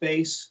public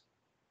space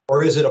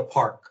or is it a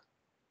park?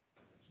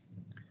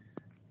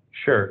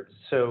 Sure.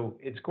 So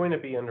it's going to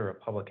be under a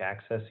public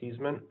access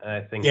easement.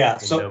 I think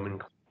the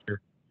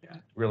nomenclature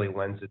really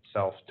lends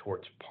itself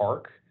towards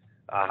park.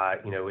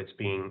 It's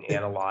being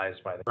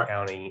analyzed by the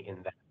county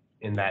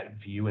in that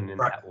view and in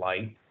that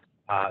light.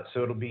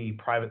 So it'll be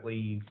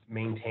privately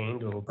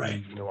maintained. It'll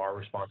be our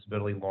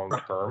responsibility long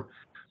term.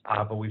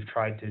 But we've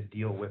tried to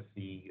deal with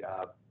the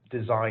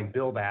design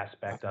build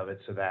aspect of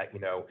it so that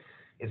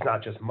it's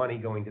not just money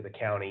going to the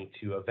county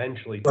to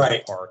eventually do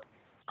the park.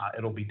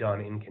 It'll be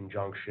done in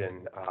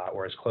conjunction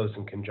or as close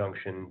in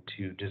conjunction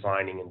to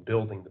designing and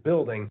building the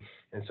building.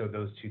 And so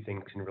those two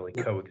things can really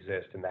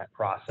coexist in that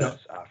process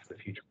for the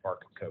future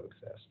park can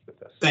coexist with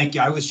this. Thank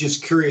you. I was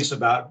just curious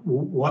about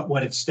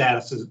what its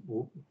status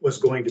was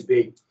going to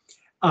be.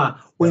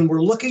 When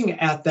we're looking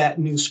at that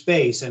new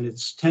space and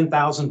it's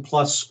 10,000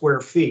 plus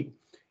square feet,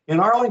 in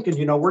Arlington,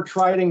 we're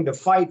trying to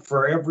fight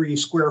for every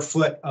square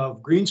foot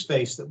of green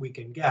space that we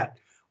can get.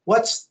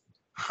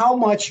 How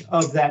much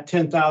of that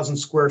 10,000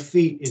 square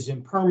feet is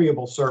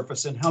impermeable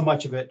surface and how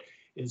much of it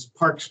is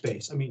park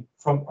space? I mean,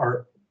 from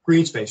our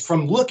green space.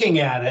 From looking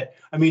at it,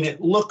 I mean, it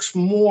looks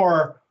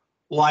more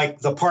like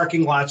the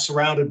parking lot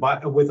surrounded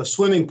with a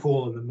swimming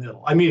pool in the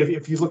middle. I mean,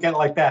 if you look at it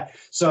like that.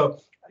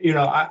 So,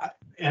 I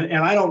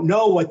don't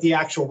know what the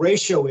actual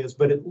ratio is,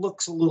 but it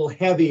looks a little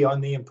heavy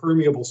on the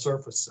impermeable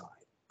surface side.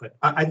 But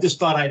I just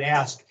thought I'd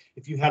ask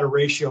if you had a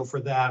ratio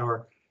for that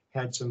or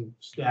had some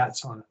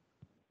stats on it.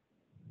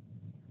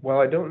 Well,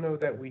 I don't know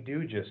that we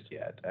do just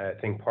yet. I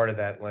think part of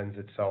that lends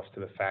itself to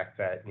the fact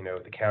that,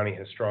 the county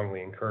has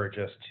strongly encouraged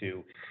us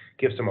to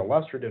give some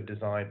illustrative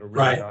design, but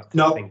really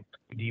not think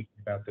deep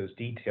about those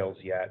details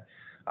yet.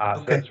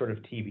 So that's sort of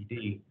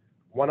TBD.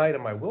 One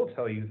item I will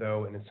tell you,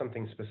 though, and it's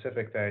something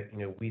specific that,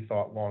 we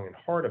thought long and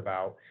hard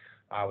about,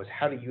 was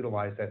how to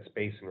utilize that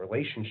space in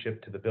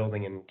relationship to the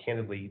building and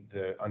candidly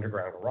the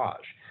underground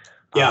garage.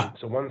 Yeah.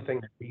 So one thing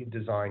that we've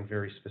designed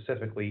very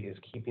specifically is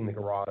keeping the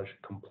garage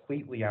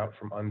completely out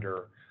from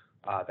under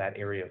that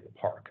area of the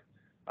park.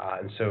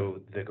 And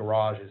so the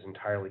garage is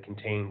entirely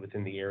contained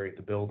within the area of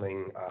the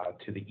building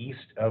to the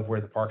east of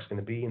where the park's going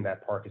to be, and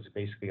that park is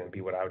basically going to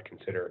be what I would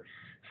consider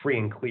free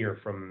and clear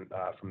from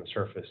the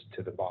surface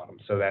to the bottom.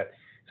 So that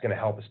is going to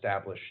help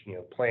establish,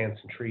 plants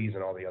and trees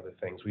and all the other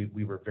things.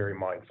 We were very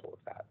mindful of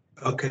that.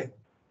 Okay.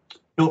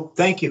 No,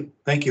 thank you.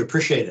 Thank you.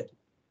 Appreciate it.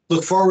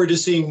 Look forward to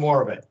seeing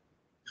more of it.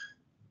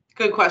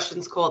 Good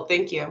questions, Colt.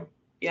 Thank you.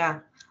 Yeah.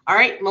 All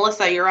right,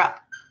 Melissa, you're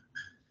up.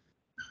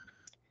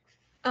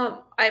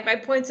 My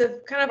points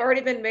have kind of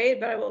already been made,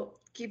 but I will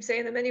keep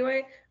saying them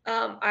anyway.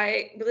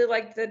 I really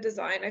like the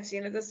design I've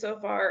seen of this so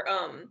far.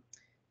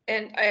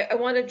 And I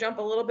want to jump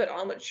a little bit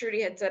on what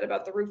Shruti had said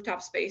about the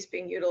rooftop space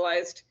being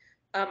utilized.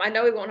 I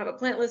know we won't have a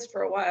plant list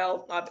for a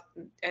while,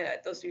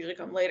 those usually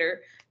come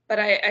later, but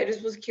I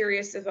just was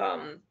curious if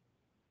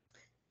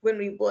when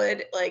we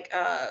would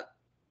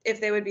if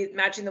they would be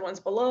matching the ones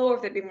below, or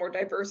if there'd be more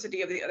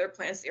diversity of the other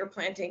plants that you're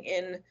planting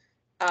in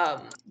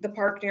the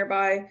park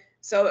nearby.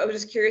 So I was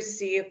just curious to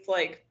see if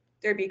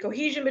there'd be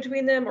cohesion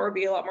between them or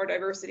be a lot more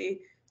diversity.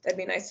 That'd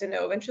be nice to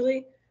know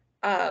eventually.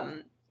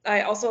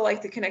 I also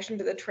like the connection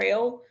to the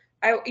trail.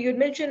 You had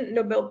mentioned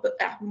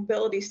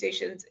mobility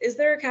stations. Is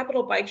there a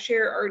capital bike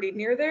share already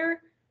near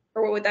there,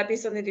 or would that be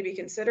something to be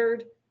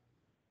considered?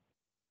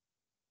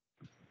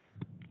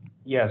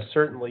 Yeah,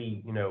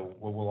 certainly,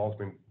 what we'll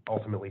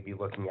ultimately be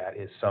looking at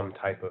is some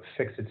type of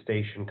fix-it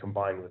station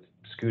combined with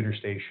scooter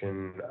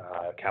station,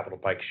 capital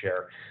bike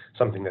share,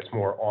 something that's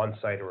more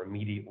on-site or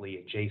immediately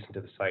adjacent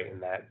to the site in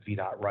that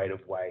VDOT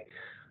right-of-way.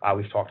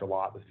 We've talked a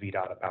lot with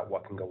VDOT about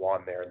what can go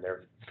on there, and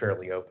they're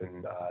fairly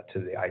open to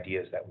the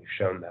ideas that we've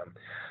shown them.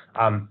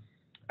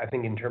 I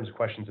think in terms of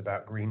questions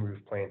about green roof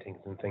plantings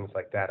and things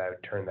like that, I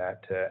would turn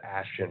that to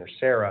Ashton or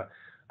Sarah.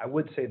 I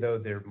would say, though,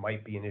 there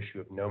might be an issue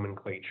of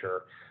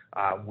nomenclature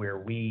where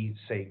we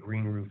say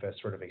green roof as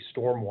sort of a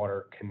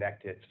stormwater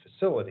connected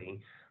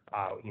facility,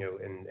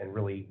 and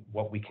really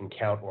what we can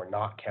count or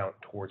not count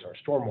towards our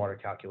stormwater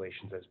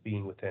calculations as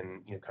being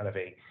within, kind of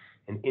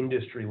an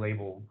industry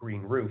label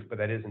green roof. But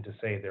that isn't to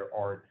say there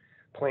aren't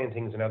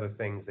plantings and other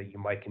things that you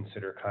might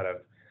consider kind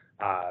of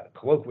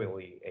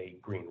colloquially a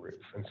green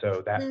roof. And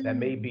so that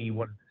may be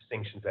one of the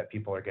distinctions that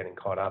people are getting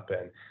caught up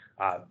in.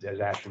 As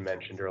Ashton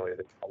mentioned earlier,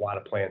 there's a lot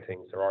of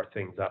plantings. There are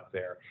things up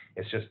there.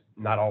 It's just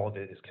not all of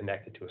it is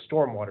connected to a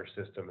stormwater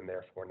system, and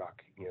therefore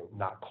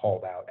not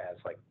called out as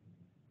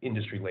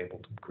industry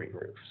labeled green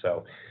roof.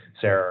 So,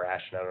 Sarah or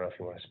Ashton, I don't know if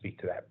you want to speak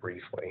to that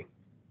briefly.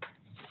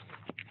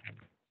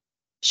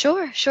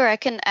 Sure. I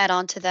can add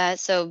on to that.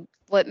 So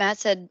what Matt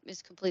said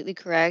is completely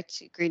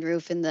correct. Green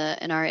roof in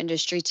our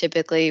industry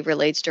typically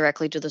relates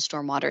directly to the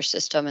stormwater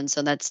system, and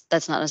so that's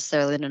not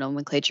necessarily the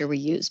nomenclature we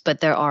use, but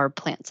there are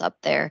plants up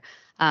there.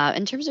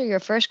 In terms of your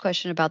first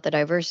question about the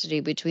diversity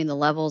between the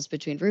levels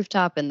between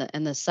rooftop and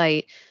the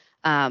site,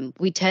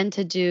 we tend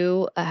to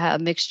do a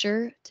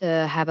mixture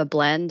to have a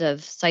blend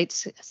of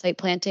site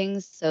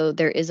plantings. So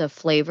there is a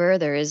flavor,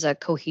 there is a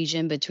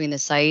cohesion between the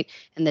site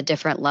and the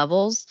different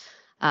levels.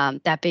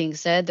 That being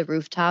said, the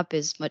rooftop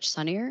is much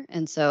sunnier,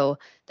 and so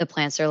the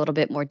plants are a little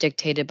bit more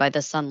dictated by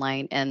the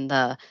sunlight and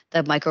the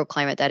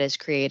microclimate that is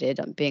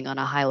created being on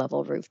a high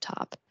level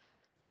rooftop.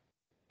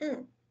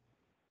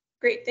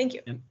 Great, thank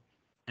you.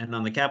 And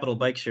on the capital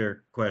bike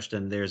share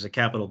question, there's a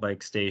capital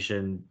bike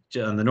station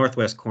on the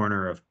northwest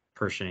corner of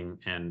Pershing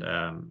and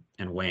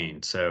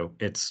Wayne. So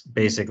it's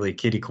basically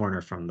kitty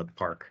corner from the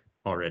park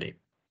already.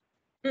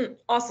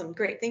 Awesome,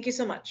 great, thank you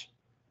so much.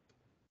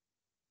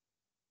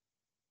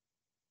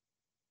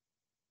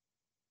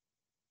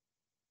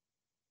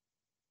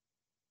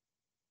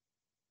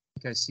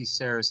 I see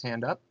Sarah's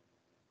hand up.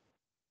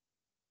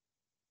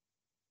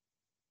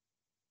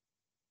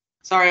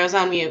 Sorry, I was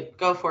on mute.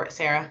 Go for it,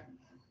 Sarah.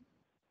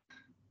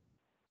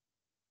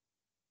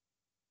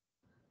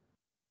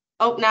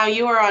 Oh, now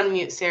you are on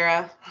mute,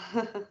 Sarah.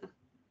 Sorry,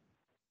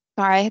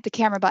 I hit the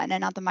camera button and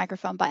not the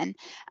microphone button.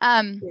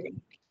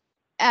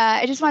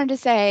 I just wanted to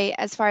say,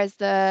 as far as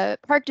the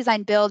park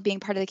design build being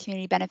part of the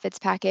community benefits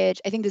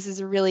package, I think this is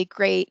a really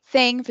great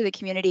thing for the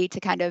community to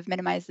kind of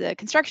minimize the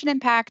construction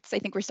impacts. I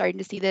think we're starting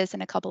to see this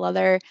in a couple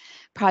other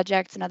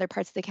projects in other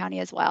parts of the county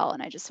as well.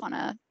 And I just want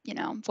to,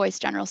 voice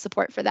general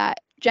support for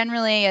that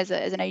generally as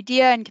an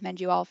idea, and commend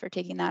you all for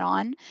taking that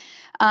on.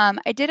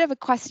 I did have a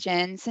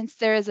question. Since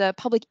there is a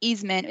public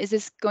easement, is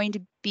this going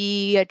to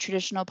be a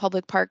traditional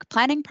public park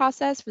planning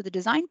process for the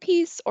design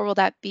piece, or will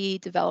that be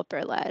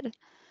developer led?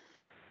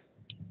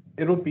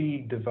 It'll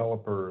be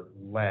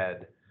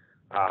developer-led,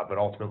 but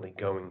ultimately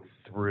going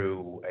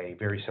through a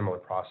very similar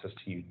process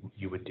to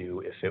you would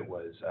do if it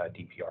was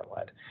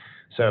DPR-led.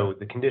 So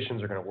the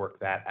conditions are going to work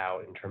that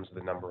out in terms of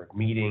the number of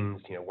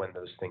meetings, when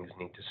those things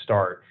need to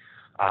start.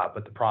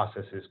 but the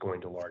process is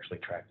going to largely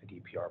track the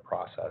DPR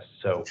process.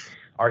 So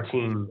our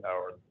team,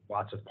 or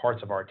lots of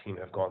parts of our team,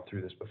 have gone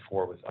through this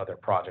before with other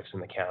projects in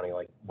the county,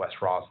 like West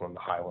Roslyn, the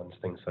Highlands,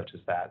 things such as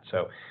that.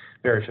 So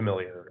very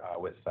familiar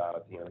with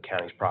the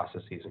county's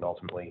processes, and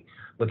ultimately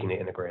looking to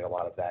integrate a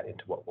lot of that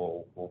into what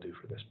we'll do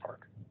for this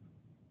park.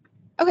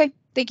 Okay,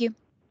 thank you.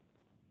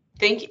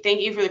 Thank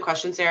you for the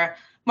question, Sarah.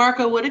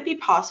 Marco, would it be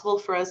possible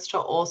for us to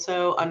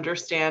also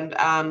understand,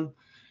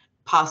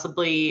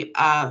 possibly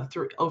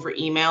through over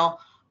email,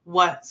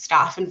 what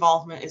staff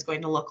involvement is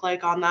going to look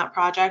like on that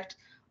project?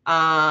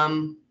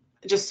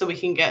 Just so we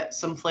can get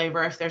some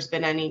flavor if there's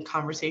been any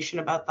conversation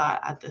about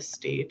that at this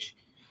stage.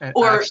 And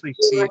Or actually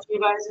see, if you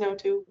guys know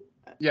too.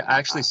 yeah, I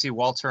actually see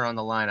Walter on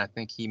the line. I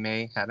think he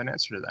may have an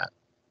answer to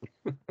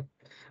that.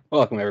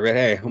 Welcome, everybody.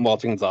 Hey, I'm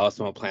Walter Gonzalez.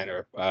 I'm a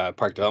planner,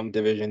 Park Development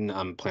Division.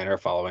 I'm a planner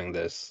following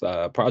this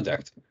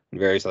project and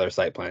various other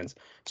site plans.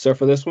 So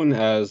for this one,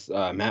 as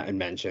Matt had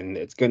mentioned,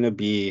 it's going to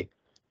be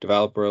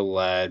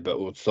developer-led, but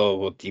we'll still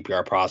with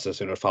DPR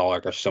process, and it'll follow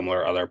like a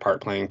similar other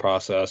park planning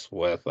process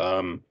with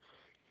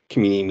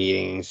community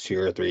meetings, 2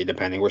 or 3,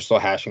 depending. We're still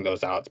hashing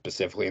those out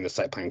specifically in the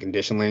site plan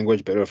condition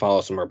language, but it'll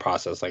follow similar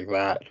process like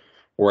that.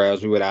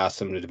 Whereas we would ask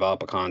them to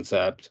develop a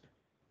concept,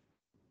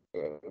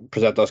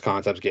 present those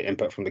concepts, get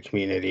input from the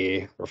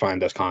community, refine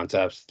those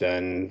concepts,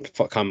 then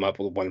come up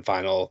with one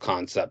final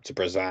concept to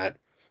present,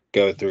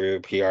 go through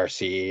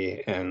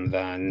PRC, and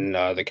then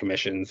the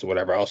commissions,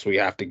 whatever else we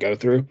have to go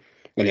through,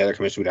 any other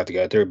commission we'd have to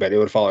go through. But it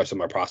would follow a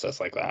similar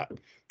process like that,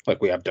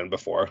 like we have done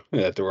before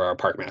through our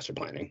park master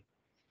planning.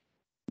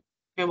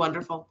 Okay,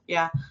 wonderful.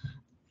 Yeah.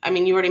 I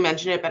mean, you already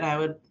mentioned it, but I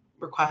would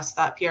request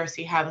that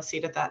PRC have a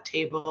seat at that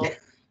table.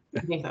 I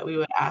think that we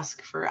would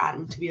ask for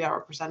Adam to be that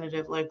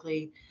representative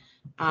likely.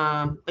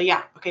 But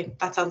yeah, okay,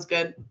 that sounds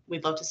good.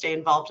 We'd love to stay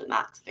involved in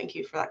that. So thank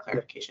you for that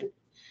clarification.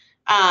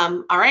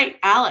 All right,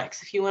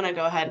 Alex, if you want to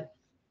go ahead.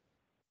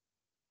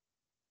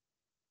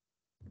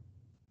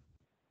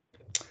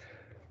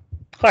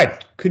 Hi,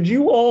 could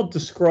you all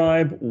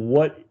describe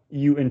what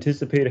you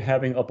anticipate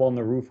having up on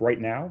the roof right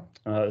now,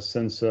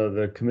 since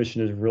the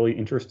commission is really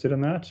interested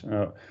in that?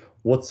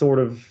 What sort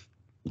of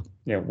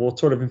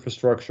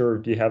infrastructure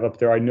do you have up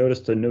there? I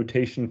noticed a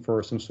notation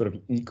for some sort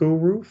of eco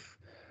roof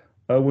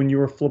when you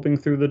were flipping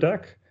through the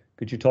deck.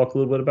 Could you talk a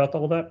little bit about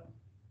all that?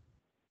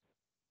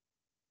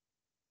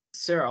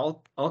 Sarah,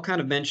 I'll kind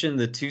of mention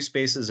the 2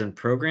 spaces in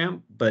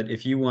program, but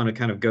if you want to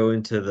kind of go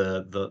into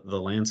the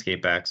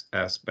landscape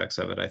aspects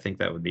of it, I think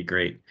that would be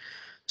great.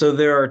 So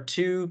there are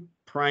 2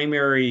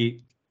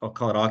 primary, I'll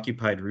call it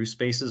occupied roof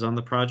spaces on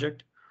the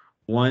project.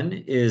 One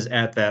is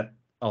at that,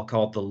 I'll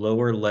call it the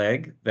lower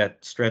leg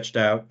that stretched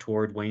out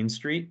toward Wayne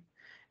Street.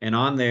 And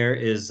on there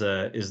is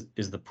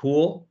the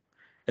pool,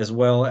 as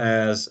well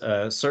as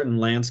certain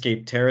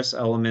landscape terrace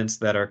elements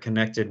that are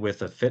connected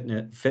with a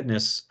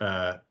fitness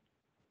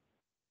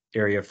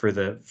area for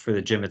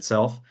the gym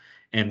itself.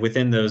 And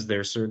within those,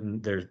 there's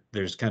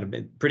kind of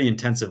pretty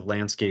intensive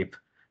landscape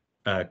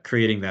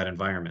creating that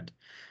environment.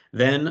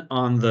 Then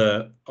on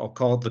the, I'll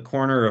call it the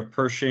corner of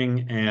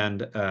Pershing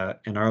and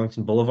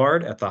Arlington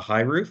Boulevard at the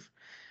high roof,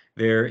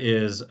 there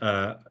is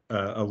a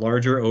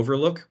larger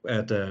overlook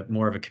at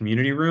more of a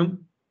community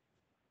room.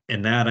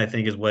 And that, I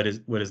think, is what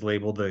is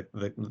labeled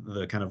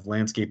the kind of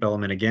landscape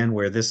element again,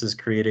 where this is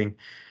creating,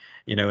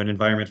 an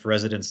environment for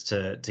residents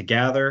to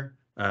gather,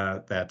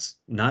 that's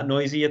not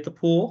noisy at the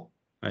pool.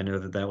 I know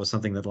that was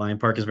something that Lion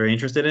Park is very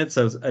interested in.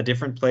 So it's a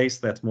different place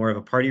that's more of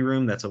a party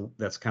room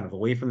that's kind of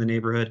away from the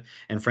neighborhood,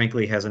 and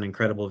frankly has an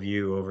incredible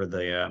view over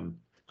the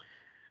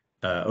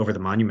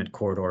monument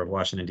corridor of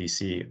Washington,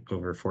 D.C.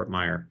 over Fort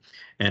Myer.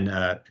 And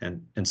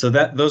so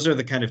those are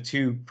the kind of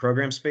 2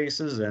 program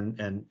spaces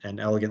and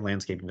elegant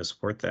landscaping to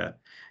support that.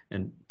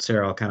 And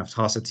Sarah, I'll kind of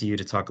toss it to you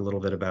to talk a little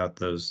bit about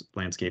those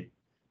landscape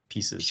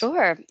pieces.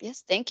 Sure.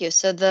 Yes, thank you.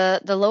 So the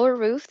lower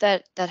roof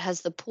that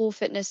has the pool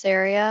fitness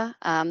area,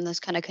 this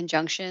kind of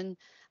conjunction,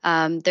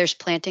 there's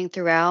planting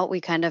throughout.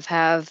 We kind of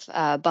have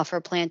buffer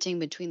planting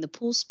between the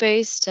pool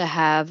space to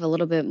have a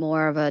little bit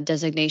more of a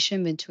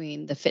designation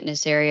between the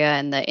fitness area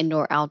and the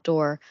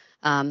indoor-outdoor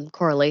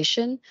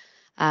correlation.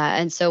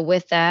 And so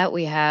with that,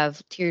 we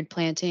have tiered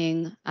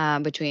planting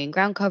between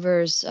ground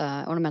covers,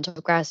 ornamental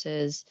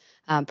grasses,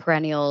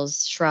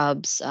 perennials,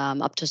 shrubs,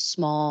 up to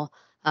small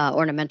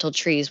ornamental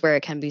trees where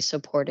it can be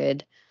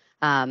supported.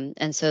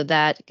 And so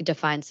that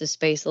defines the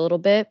space a little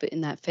bit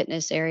in that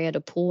fitness area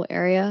to pool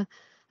area.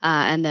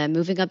 And then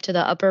moving up to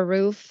the upper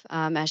roof,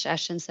 as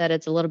Ashton said,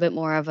 it's a little bit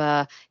more of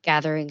a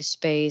gathering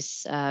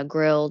space,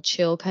 grill,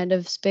 chill kind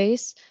of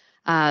space.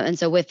 And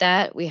so with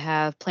that, we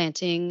have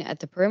planting at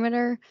the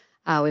perimeter.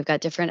 We've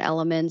got different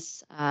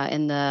elements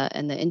in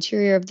the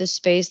interior of this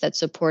space that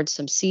supports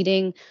some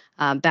seating,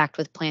 backed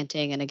with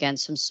planting, and again,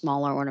 some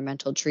smaller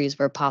ornamental trees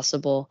where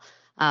possible.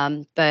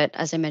 But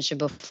as I mentioned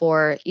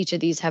before, each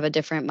of these have a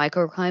different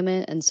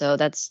microclimate, and so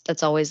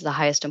that's always the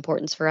highest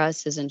importance for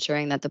us, is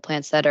ensuring that the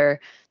plants that are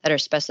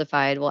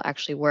specified will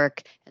actually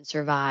work and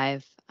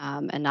survive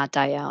and not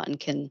die out,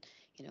 and can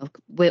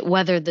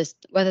weather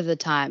the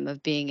time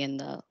of being in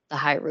the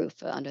high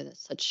roof under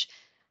such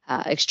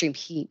extreme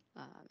heat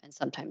and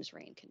sometimes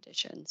rain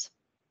conditions.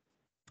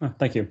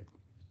 Thank you.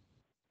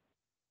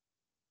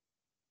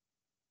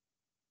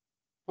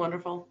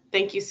 Wonderful.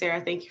 Thank you,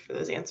 Sarah. Thank you for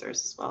those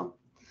answers as well.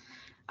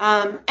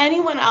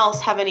 Anyone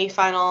else have any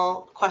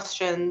final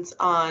questions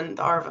on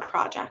the ARVA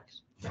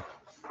project?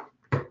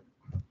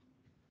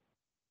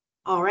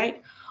 All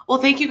right. Well,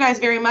 thank you guys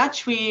very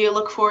much. We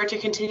look forward to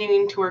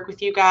continuing to work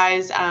with you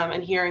guys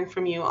and hearing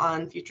from you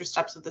on future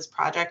steps of this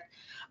project.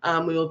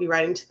 We will be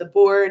writing to the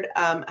board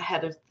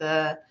ahead of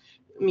the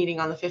meeting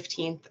on the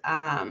 15th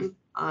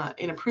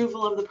in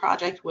approval of the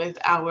project with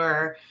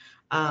our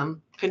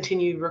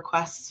continued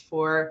requests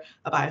for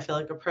a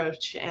biophilic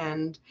approach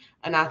and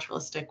a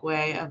naturalistic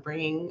way of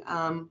bringing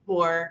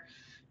more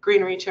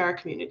greenery to our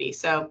community.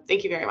 So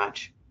thank you very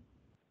much.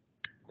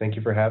 Thank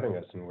you for having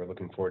us, and we're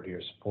looking forward to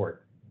your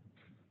support.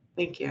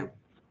 Thank you.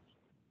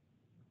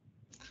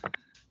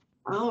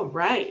 All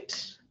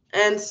right.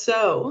 And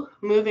so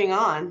moving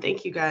on,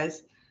 thank you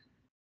guys.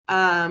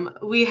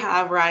 We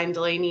have Ryan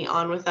Delaney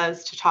on with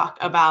us to talk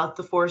about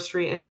the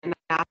Forestry and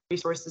Natural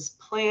Resources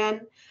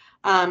Plan.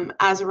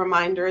 As a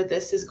reminder,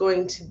 this is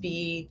going to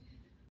be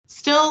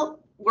still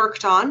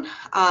worked on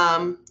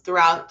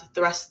throughout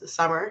the rest of the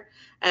summer.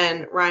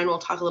 And Ryan will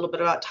talk a little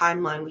bit about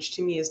timeline, which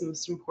to me is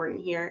most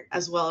important here,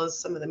 as well as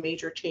some of the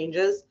major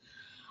changes.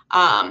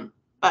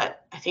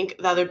 But I think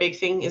the other big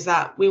thing is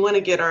that we want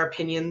to get our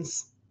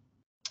opinions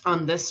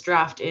on this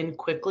draft in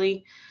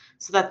quickly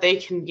so that they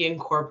can be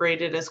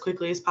incorporated as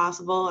quickly as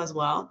possible as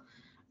well,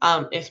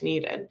 if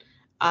needed.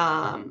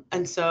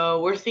 And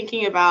so we're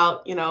thinking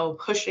about,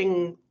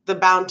 pushing the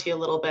bounty a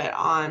little bit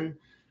on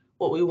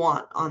what we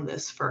want on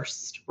this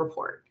first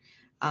report.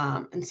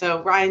 And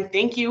so Ryan,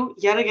 thank you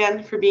yet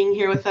again for being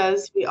here with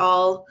us. We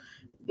all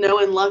know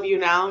and love you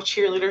now,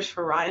 cheerleaders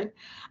for Ryan.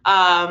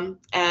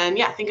 And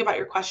yeah, think about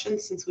your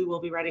questions since we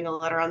will be writing a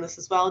letter on this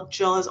as well.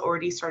 Jill has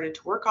already started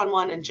to work on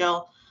one, and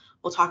Jill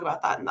will talk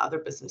about that in the other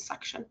business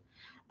section.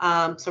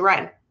 So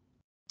Ryan,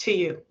 to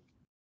you.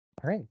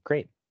 All right,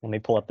 great. Let me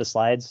pull up the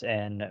slides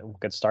and we'll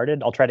get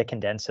started. I'll try to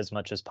condense as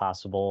much as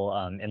possible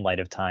in light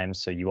of time,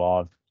 so you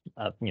all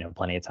have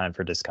plenty of time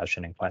for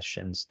discussion and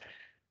questions.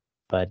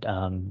 But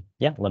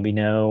yeah, let me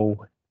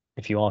know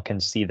if you all can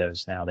see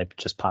those now. They've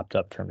just popped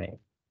up for me.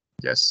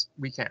 Yes,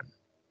 we can.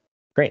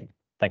 Great.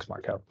 Thanks,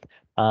 Marco.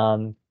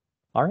 All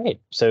right.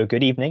 So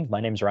good evening. My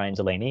name is Ryan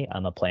Delaney.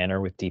 I'm a planner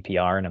with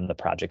DPR, and I'm the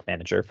project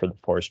manager for the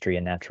Forestry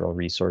and Natural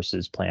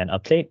Resources Plan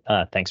update.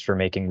 Thanks for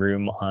making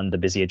room on the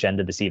busy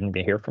agenda this evening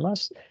to hear from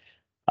us.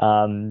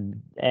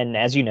 And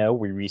as you know,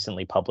 we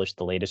recently published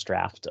the latest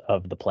draft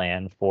of the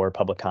plan for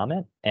public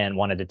comment and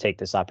wanted to take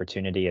this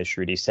opportunity, as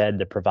Shruti said,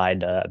 to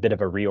provide a bit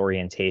of a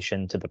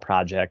reorientation to the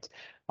project,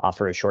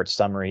 offer a short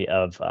summary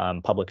of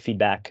public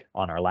feedback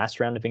on our last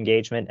round of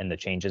engagement and the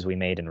changes we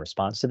made in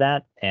response to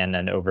that, and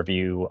an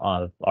overview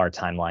of our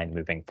timeline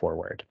moving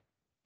forward.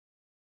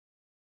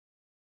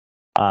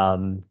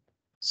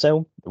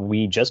 So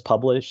we just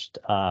published,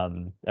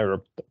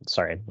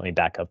 sorry, let me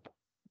back up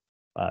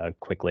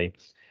quickly.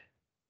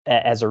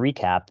 As a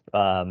recap,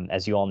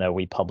 as you all know,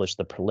 we published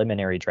the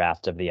preliminary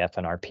draft of the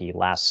FNRP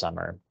last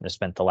summer. I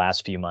spent the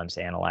last few months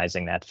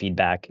analyzing that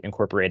feedback,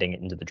 incorporating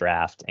it into the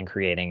draft, and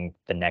creating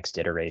the next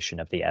iteration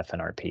of the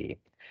FNRP.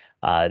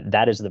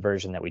 That is the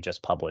version that we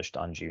just published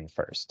on June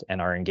 1st, and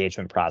our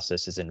engagement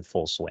process is in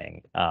full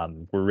swing.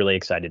 We're really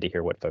excited to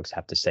hear what folks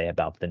have to say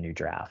about the new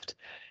draft.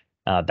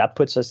 That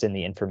puts us in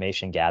the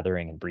information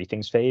gathering and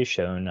briefings phase,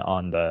 shown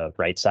on the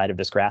right side of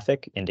this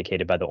graphic,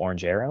 indicated by the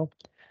orange arrow.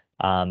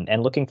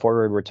 And looking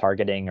forward, we're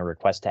targeting a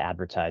request to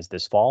advertise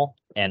this fall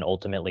and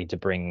ultimately to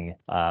bring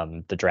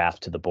the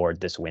draft to the board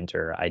this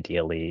winter,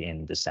 ideally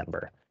in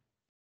December.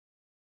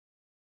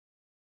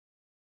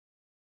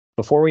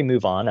 Before we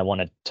move on, I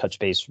want to touch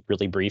base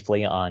really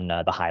briefly on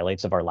the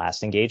highlights of our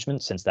last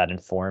engagement, since that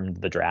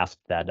informed the draft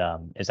that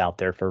is out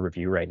there for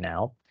review right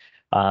now.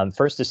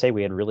 First, to say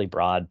we had really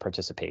broad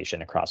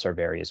participation across our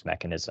various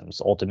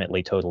mechanisms,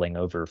 ultimately totaling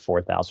over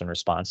 4,000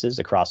 responses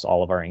across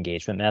all of our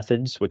engagement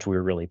methods, which we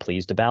were really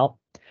pleased about.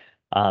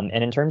 And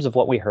in terms of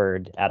what we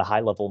heard, at a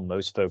high level,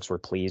 most folks were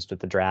pleased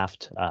with the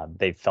draft.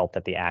 They felt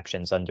that the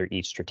actions under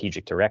each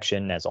strategic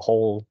direction as a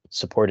whole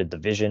supported the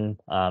vision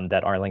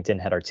that Arlington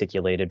had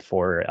articulated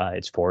for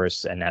its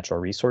forests and natural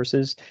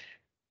resources,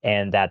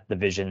 and that the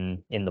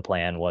vision in the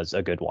plan was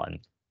a good one.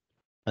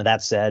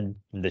 That said,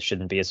 this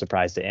shouldn't be a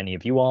surprise to any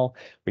of you all.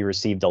 We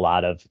received a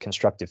lot of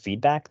constructive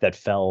feedback that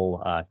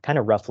fell kind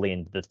of roughly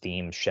into the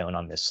themes shown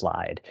on this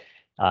slide,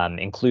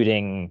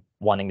 including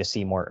wanting to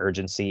see more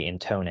urgency in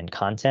tone and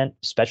content,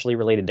 especially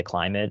related to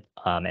climate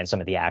and some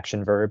of the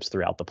action verbs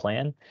throughout the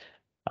plan,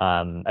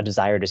 a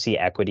desire to see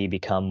equity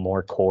become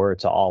more core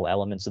to all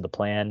elements of the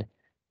plan,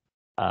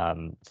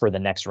 for the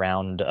next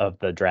round of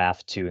the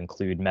draft to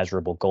include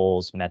measurable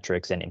goals,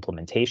 metrics, and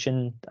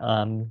implementation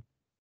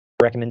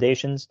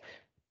recommendations,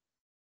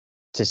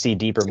 to see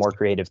deeper, more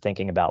creative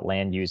thinking about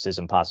land uses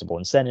and possible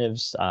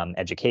incentives,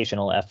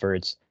 educational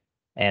efforts,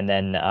 And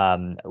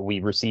then we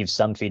received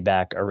some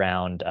feedback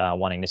around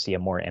wanting to see a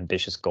more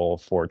ambitious goal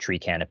for tree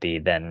canopy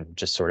than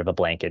just sort of a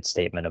blanket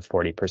statement of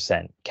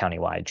 40%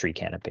 countywide tree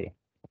canopy.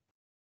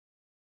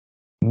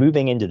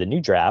 Moving into the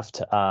new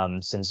draft,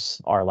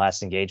 since our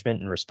last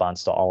engagement in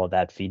response to all of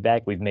that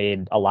feedback, we've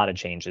made a lot of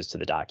changes to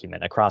the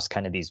document across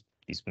kind of these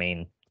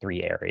main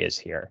 3 areas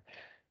here.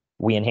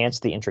 We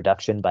enhanced the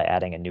introduction by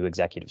adding a new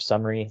executive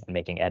summary and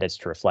making edits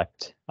to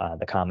reflect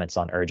the comments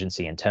on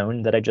urgency and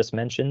tone that I just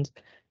mentioned.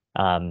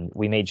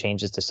 We made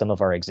changes to some of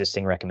our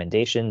existing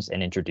recommendations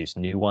and introduced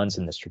new ones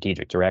in the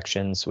strategic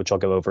directions, which I'll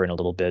go over in a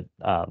little bit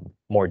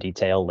more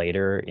detail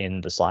later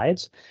in the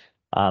slides.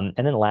 And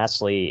then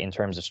lastly, in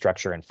terms of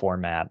structure and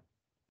format,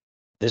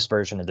 this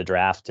version of the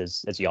draft,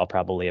 as you all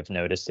probably have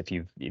noticed if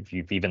you've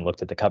even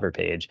looked at the cover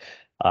page,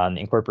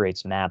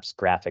 incorporates maps,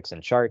 graphics,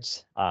 and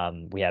charts.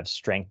 We have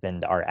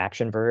strengthened our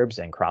action verbs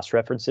and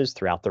cross-references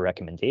throughout the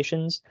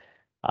recommendations,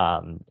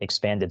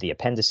 expanded the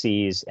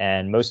appendices,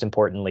 and most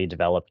importantly,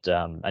 developed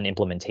an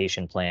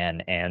implementation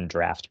plan and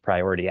draft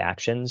priority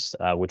actions,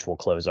 which we'll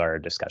close our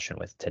discussion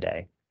with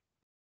today.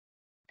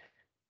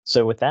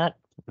 So with that,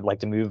 I'd like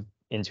to move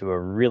into a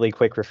really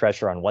quick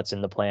refresher on what's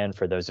in the plan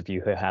for those of you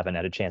who haven't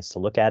had a chance to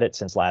look at it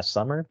since last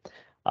summer.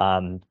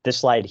 This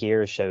slide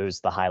here shows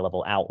the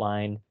high-level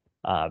outline,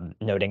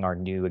 noting our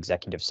new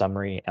executive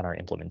summary and our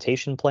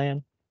implementation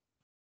plan.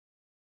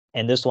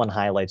 And this one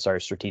highlights our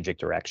strategic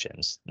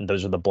directions.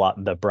 Those are the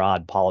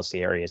broad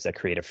policy areas that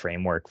create a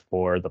framework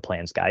for the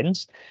plan's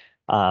guidance.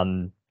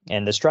 And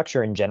the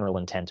structure and general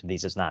intent of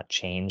these has not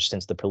changed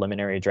since the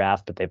preliminary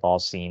draft, but they've all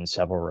seen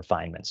several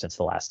refinements since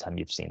the last time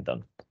you've seen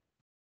them.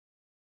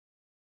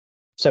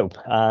 So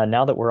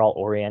now that we're all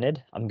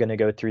oriented, I'm going to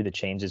go through the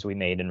changes we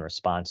made in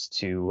response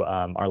to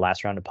our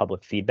last round of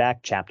public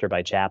feedback, chapter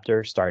by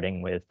chapter,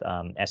 starting with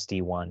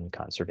SD1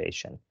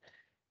 conservation.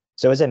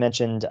 So as I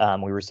mentioned,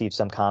 we received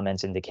some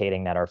comments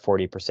indicating that our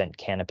 40%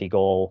 canopy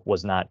goal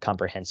was not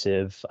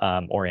comprehensive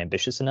or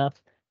ambitious enough.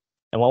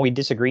 And while we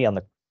disagree on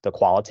the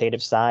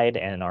qualitative side,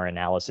 and our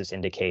analysis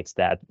indicates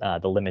that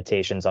the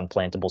limitations on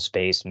plantable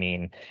space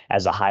mean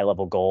as a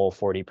high-level goal,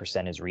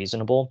 40% is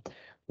reasonable,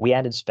 we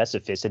added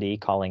specificity,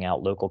 calling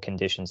out local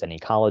conditions and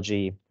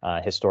ecology,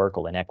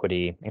 historical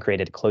inequity, and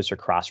created a closer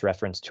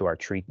cross-reference to our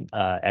tree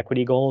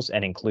equity goals,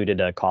 and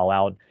included a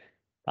call-out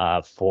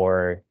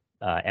for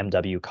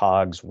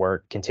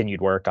MWCOG's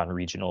continued work on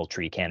regional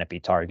tree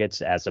canopy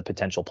targets as a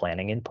potential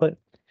planning input.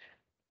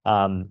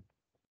 And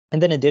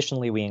then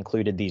additionally, we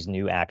included these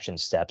new action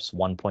steps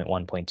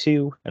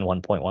 1.1.2 and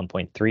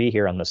 1.1.3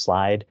 here on the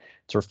slide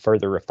to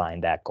further refine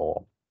that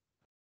goal.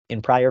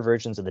 In prior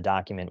versions of the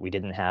document, we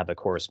didn't have a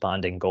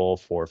corresponding goal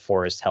for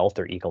forest health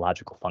or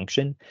ecological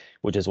function,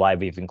 which is why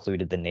we've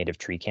included the native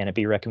tree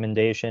canopy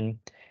recommendation.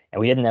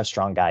 And we didn't have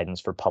strong guidance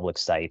for public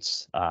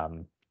sites,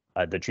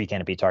 the tree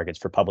canopy targets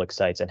for public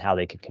sites and how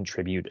they could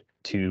contribute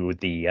to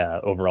the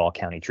overall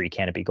county tree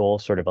canopy goal,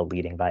 sort of a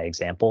leading by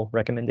example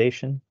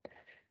recommendation.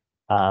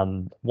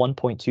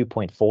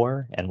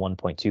 1.2.4 and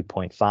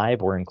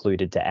 1.2.5 were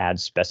included to add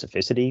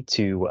specificity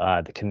to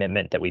the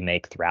commitment that we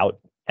make throughout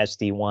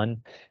SD1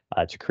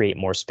 to create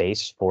more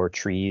space for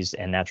trees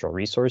and natural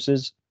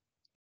resources.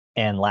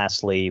 And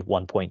lastly,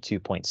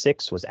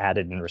 1.2.6 was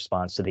added in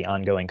response to the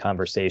ongoing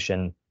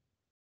conversation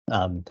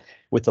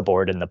with the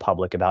board and the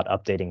public about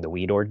updating the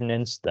weed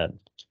ordinance,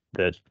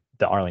 the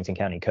Arlington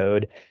County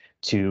Code,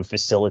 to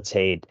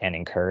facilitate and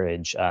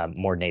encourage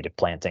more native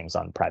plantings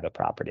on private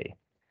property.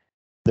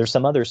 There's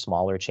some other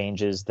smaller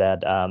changes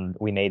that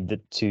we made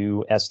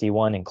to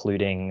SD1,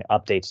 including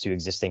updates to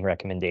existing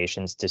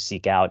recommendations to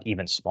seek out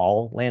even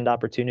small land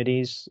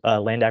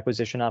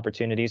acquisition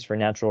opportunities for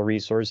natural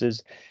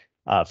resources.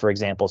 For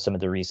example, some of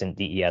the recent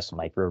DES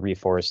micro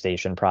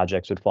reforestation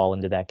projects would fall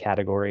into that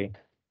category.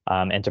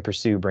 And to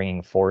pursue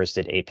bringing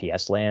forested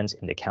APS lands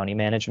into county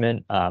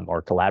management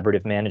or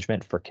collaborative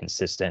management for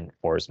consistent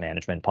forest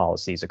management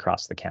policies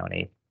across the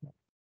county.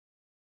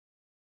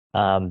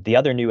 The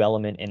other new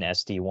element in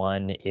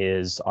SD1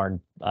 is our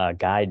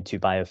guide to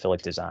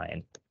biophilic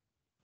design.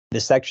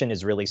 This section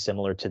is really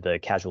similar to the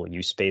casual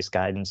use space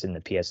guidance in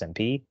the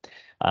PSMP.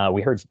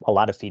 We heard a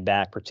lot of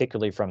feedback,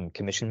 particularly from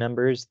commission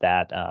members,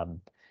 that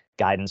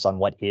guidance on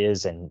what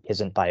is and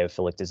isn't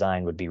biophilic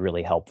design would be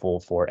really helpful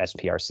for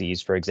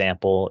SPRCs, for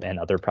example, and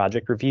other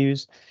project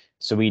reviews.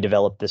 So we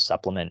developed this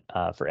supplement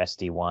for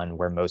SD1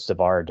 where most of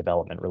our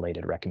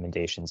development-related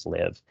recommendations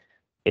live.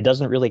 It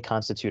doesn't really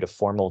constitute a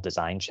formal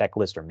design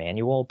checklist or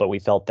manual, but we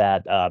felt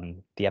that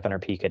the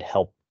FNRP could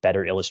help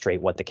better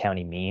illustrate what the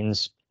county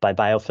means by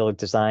biophilic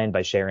design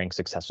by sharing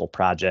successful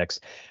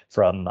projects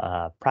from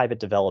private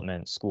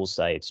development, school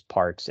sites,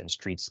 parks, and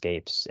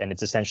streetscapes. And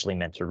it's essentially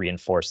meant to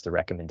reinforce the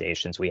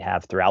recommendations we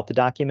have throughout the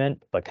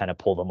document, but kind of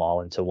pull them all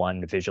into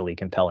one visually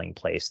compelling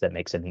place that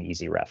makes it an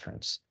easy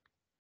reference.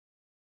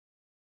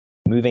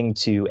 Moving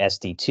to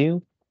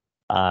SD2.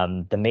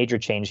 The major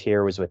change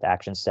here was with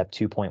action step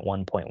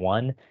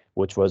 2.1.1,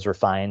 which was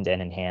refined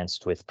and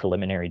enhanced with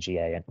preliminary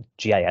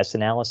GIS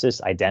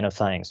analysis,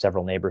 identifying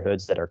several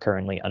neighborhoods that are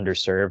currently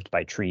underserved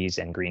by trees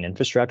and green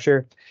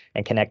infrastructure,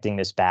 and connecting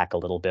this back a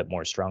little bit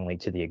more strongly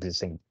to the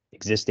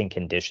existing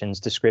conditions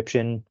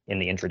description in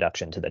the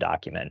introduction to the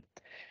document.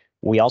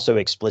 We also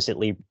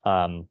explicitly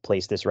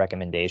placed this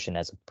recommendation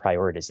as a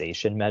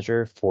prioritization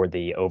measure for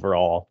the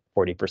overall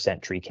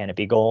 40% tree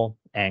canopy goal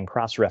and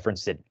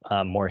cross-referenced it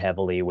more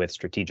heavily with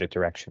strategic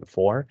direction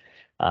 4,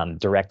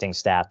 directing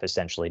staff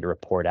essentially to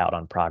report out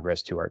on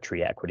progress to our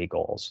tree equity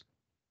goals.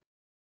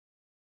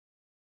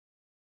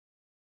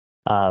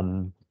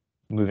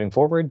 Moving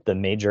forward, the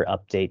major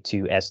update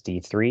to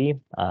SD3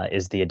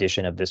 is the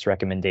addition of this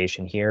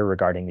recommendation here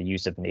regarding the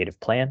use of native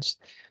plants.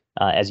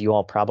 As you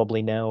all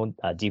probably know,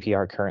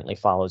 DPR currently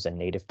follows a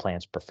native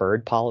plants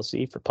preferred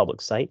policy for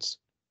public sites.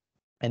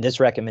 And this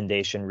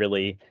recommendation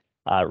really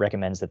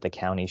recommends that the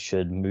county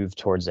should move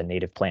towards a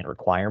native plant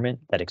requirement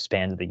that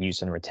expands the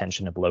use and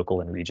retention of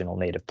local and regional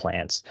native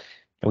plants.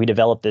 And we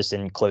developed this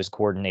in close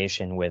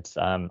coordination with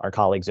our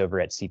colleagues over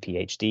at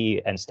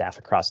CPHD and staff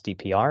across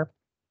DPR.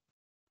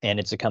 And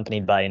it's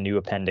accompanied by a new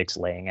appendix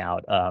laying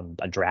out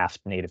a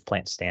draft native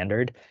plant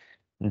standard.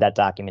 That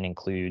document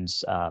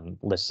includes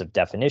lists of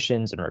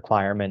definitions and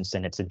requirements,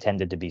 and it's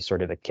intended to be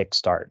sort of a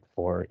kickstart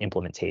for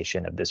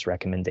implementation of this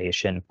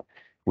recommendation.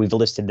 We've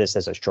listed this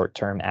as a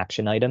short-term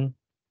action item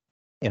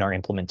in our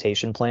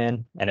implementation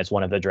plan, and it's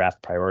one of the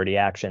draft priority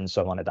actions,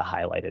 so I wanted to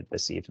highlight it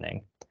this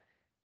evening.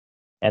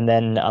 And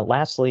then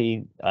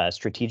lastly,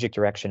 strategic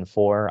direction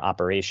 4,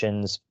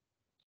 operations,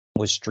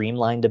 was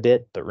streamlined a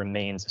bit, but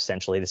remains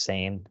essentially the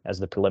same as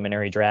the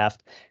preliminary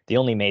draft. The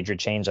only major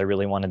change I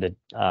really wanted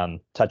to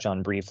touch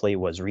on briefly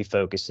was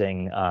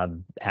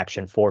refocusing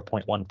action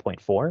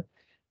 4.1.4,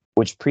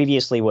 which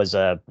previously was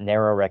a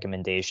narrow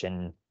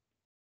recommendation,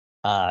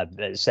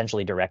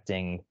 essentially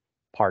directing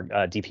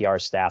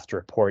DPR staff to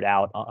report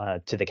out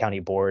to the county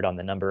board on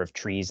the number of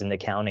trees in the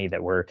county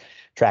that were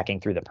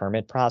tracking through the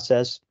permit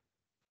process.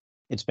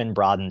 It's been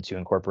broadened to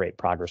incorporate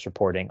progress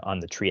reporting on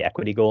the tree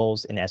equity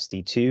goals in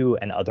SD2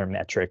 and other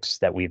metrics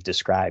that we've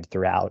described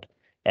throughout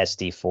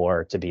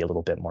SD4 to be a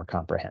little bit more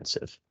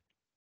comprehensive.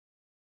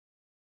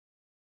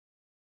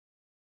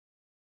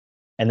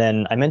 And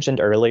then I mentioned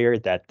earlier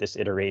that this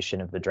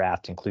iteration of the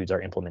draft includes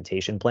our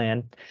implementation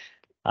plan.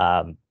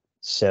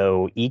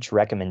 So each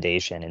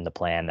recommendation in the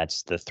plan,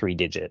 that's the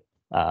 3-digit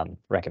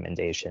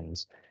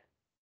recommendations,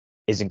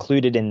 is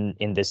included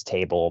in this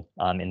table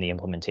in the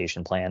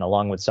implementation plan,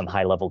 along with some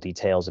high-level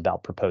details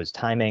about proposed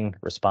timing,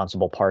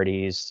 responsible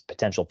parties,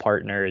 potential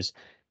partners,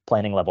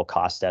 planning level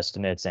cost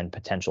estimates, and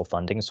potential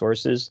funding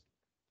sources.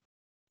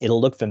 It'll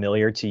look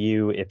familiar to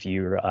you if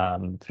you're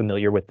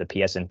familiar with the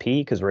PSNP,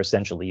 because we're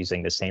essentially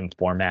using the same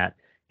format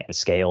and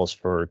scales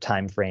for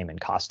time frame and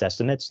cost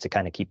estimates to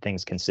kind of keep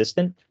things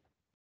consistent.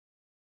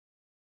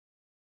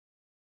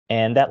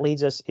 And that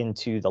leads us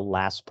into the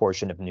last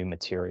portion of new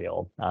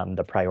material,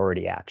 the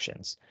priority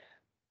actions.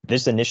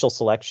 This initial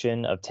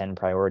selection of 10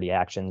 priority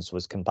actions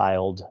was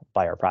compiled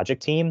by our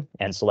project team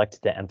and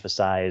selected to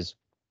emphasize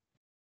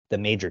the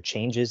major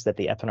changes that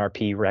the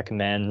FNRP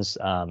recommends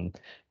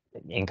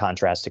in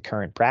contrast to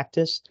current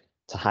practice,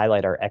 to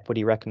highlight our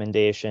equity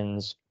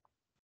recommendations,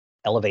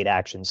 elevate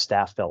actions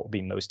staff felt will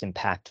be most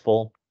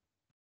impactful,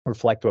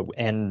 reflect what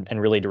and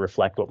really to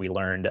reflect what we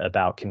learned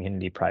about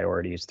community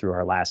priorities through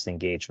our last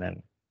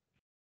engagement.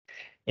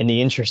 In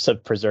the interest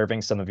of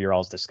preserving some of your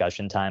all's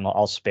discussion time,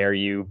 I'll spare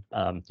you,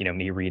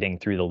 me reading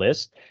through the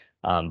list,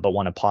 but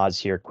want to pause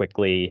here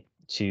quickly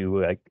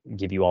to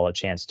give you all a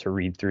chance to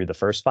read through the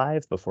first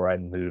 5 before I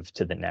move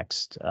to the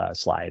next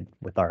slide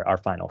with our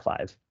final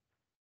 5.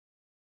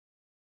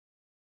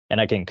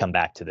 And I can come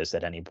back to this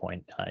at any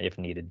point if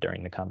needed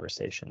during the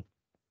conversation.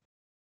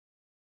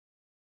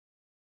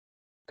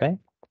 Okay.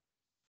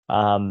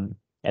 And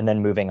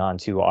then moving on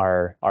to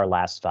our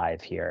last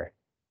 5 here.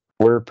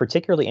 We're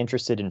particularly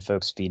interested in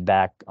folks'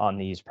 feedback on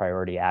these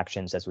priority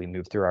actions as we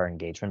move through our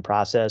engagement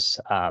process.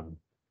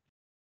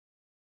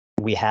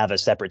 We have a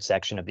separate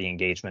section of the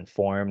engagement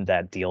form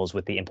that deals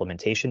with the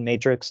implementation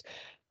matrix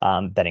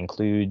that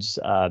includes,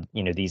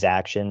 these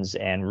actions,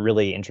 and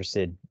really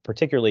interested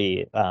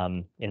particularly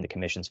in the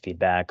Commission's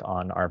feedback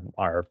on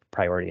our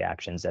priority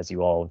actions as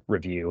you all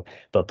review.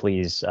 But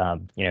please,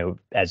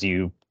 as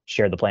you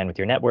share the plan with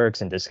your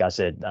networks and discuss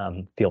it,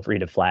 feel free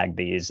to flag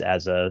these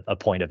as a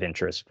point of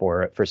interest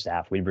for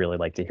staff. We'd really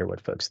like to hear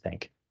what folks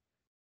think.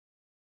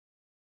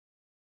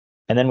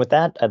 And then with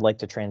that, I'd like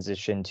to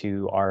transition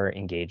to our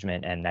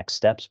engagement and next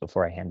steps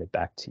before I hand it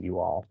back to you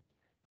all.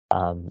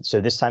 So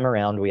this time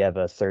around, we have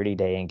a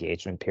 30-day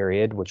engagement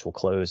period, which will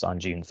close on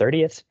June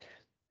 30th.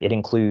 It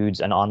includes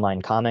an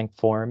online comment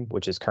form,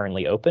 which is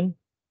currently open,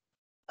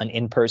 an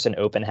in-person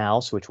open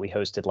house, which we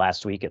hosted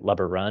last week at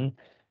Lubber Run,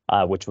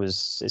 which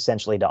was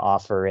essentially to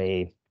offer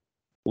a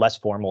less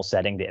formal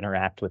setting to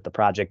interact with the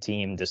project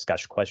team,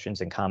 discuss questions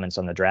and comments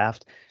on the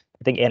draft.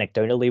 I think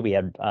anecdotally, we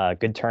had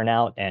good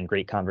turnout and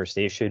great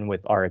conversation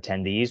with our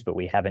attendees, but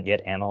we haven't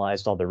yet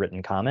analyzed all the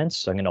written comments.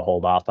 So I'm going to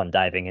hold off on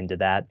diving into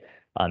that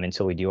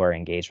until we do our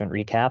engagement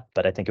recap.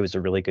 But I think it was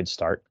a really good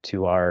start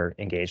to our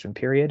engagement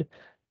period.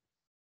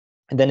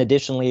 And then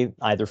additionally,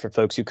 either for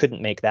folks who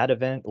couldn't make that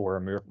event or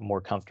are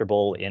more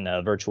comfortable in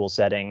a virtual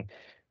setting,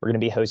 we're going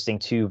to be hosting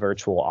 2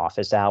 virtual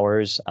office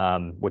hours,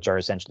 which are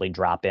essentially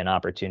drop-in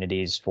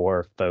opportunities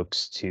for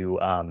folks to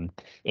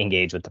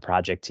engage with the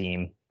project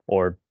team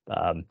or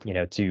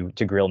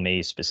to grill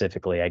me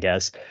specifically, I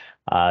guess.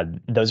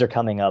 Those are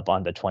coming up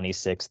on the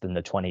 26th and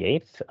the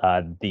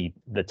 28th.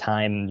 The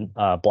time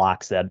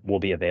blocks that will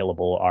be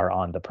available are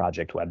on the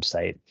project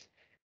website.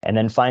 And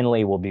then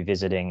finally, we'll be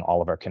visiting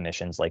all of our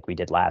commissions like we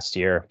did last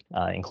year,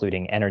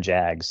 including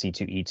Enerjag,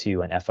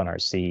 C2E2, and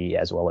FNRC,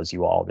 as well as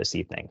you all this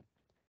evening.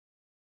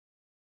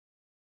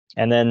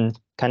 And then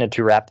kind of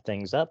to wrap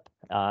things up,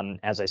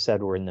 as I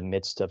said, we're in the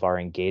midst of our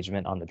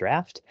engagement on the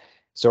draft.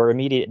 So our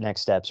immediate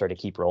next steps are to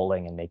keep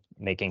rolling and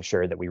making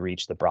sure that we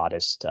reach the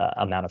broadest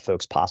amount of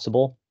folks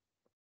possible.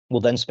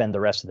 We'll then spend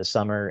the rest of the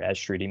summer, as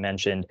Shruti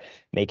mentioned,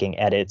 making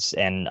edits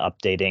and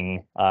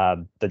updating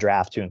the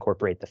draft to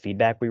incorporate the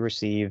feedback we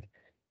receive.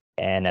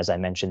 And as I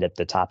mentioned at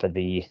the top of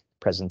the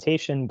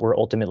presentation, we're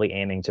ultimately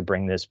aiming to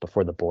bring this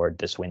before the board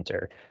this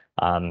winter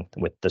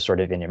with the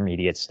sort of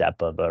intermediate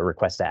step of a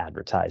request to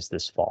advertise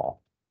this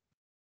fall.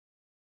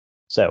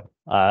 So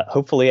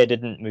hopefully I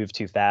didn't move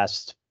too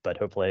fast, but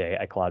hopefully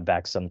I clawed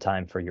back some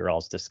time for your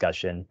all's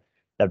discussion.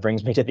 That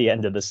brings me to the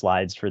end of the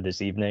slides for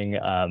this evening,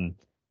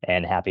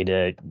 and happy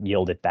to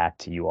yield it back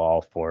to you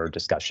all for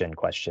discussion,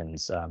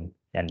 questions,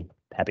 and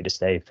happy to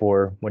stay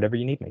for whatever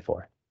you need me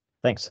for.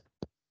 Thanks.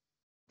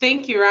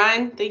 Thank you,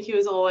 Ryan. Thank you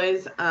as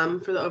always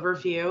for the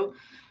overview.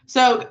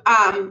 So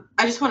I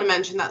just want to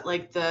mention that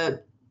like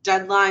the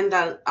deadline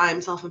that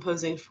I'm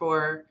self-imposing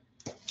for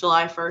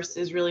July 1st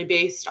is really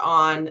based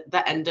on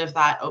the end of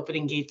that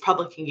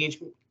public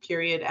engagement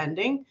period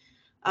ending.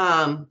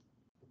 I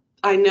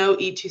know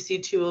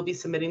E2C2 will be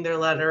submitting their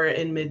letter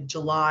in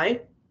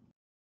mid-July,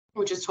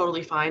 which is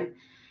totally fine.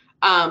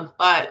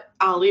 But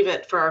I'll leave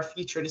it for our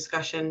future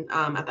discussion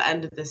at the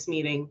end of this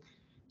meeting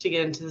to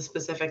get into the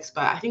specifics.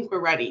 But I think we're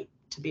ready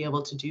to be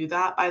able to do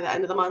that by the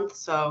end of the month.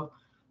 So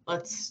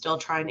let's still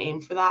try and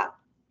aim for that.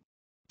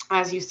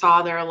 As you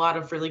saw, there are a lot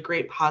of really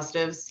great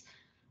positives,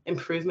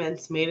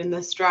 improvements made in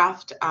this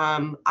draft.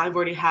 I've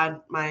already had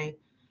my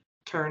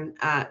turn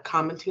at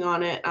commenting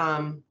on it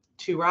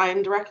to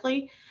Ryan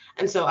directly.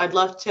 And so I'd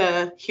love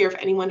to hear if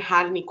anyone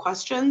had any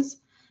questions.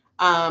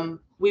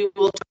 We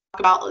will talk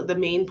about the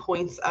main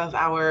points of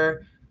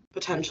our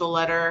potential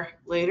letter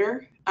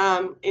later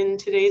in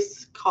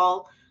today's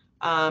call.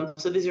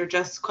 So these are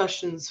just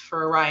questions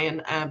for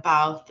Ryan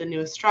about the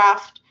newest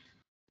draft,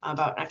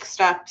 about next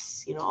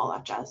steps, all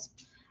that jazz.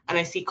 And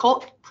I see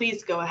Colt,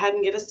 please go ahead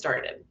and get us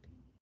started.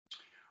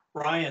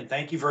 Ryan,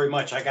 thank you very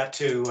much. I got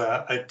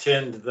to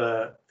attend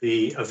the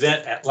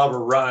event at Lover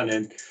Run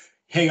and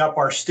hang up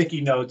our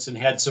sticky notes and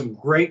had some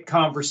great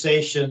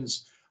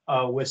conversations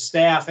with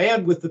staff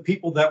and with the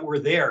people that were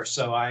there.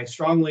 So I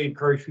strongly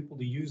encourage people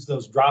to use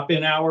those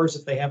drop-in hours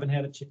if they haven't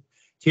had a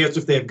chance,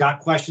 if they've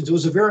got questions. It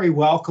was a very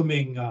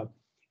welcoming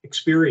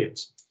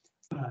experience.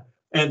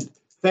 And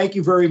thank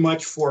you very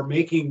much for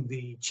making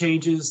the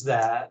changes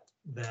that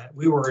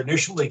we were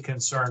initially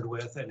concerned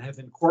with and have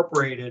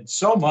incorporated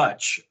so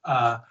much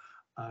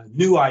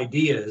new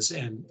ideas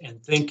and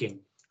thinking.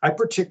 I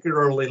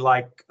particularly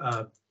like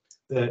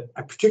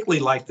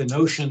the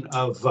notion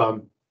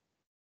of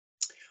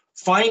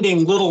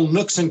finding little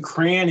nooks and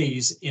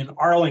crannies in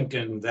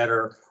Arlington that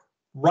are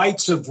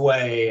rights of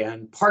way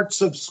and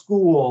parts of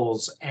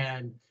schools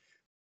and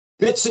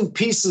bits and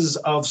pieces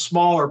of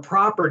smaller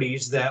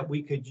properties that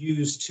we could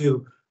use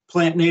to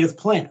plant native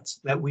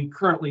plants that we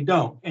currently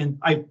don't. And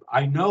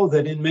I know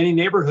that in many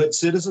neighborhoods,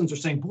 citizens are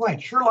saying, boy,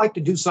 I'd sure like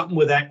to do something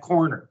with that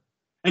corner.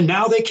 And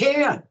now they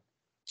can.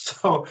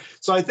 So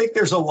I think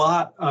there's a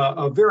lot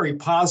of very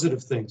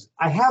positive things.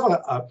 I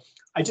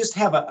just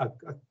have a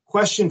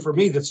question for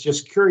me that's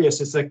just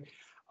curious. It's like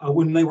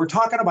when they were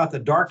talking about the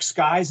Dark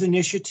Skies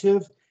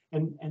Initiative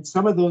and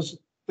some of those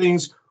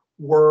things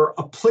were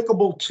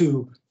applicable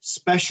to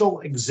special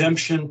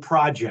exemption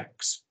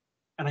projects.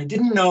 And I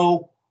didn't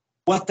know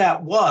what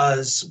that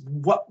was.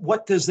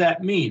 What does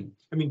that mean?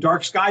 I mean,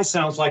 Dark Sky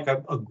sounds like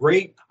a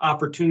great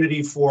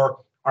opportunity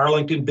for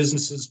Arlington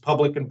businesses,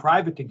 public and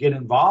private, to get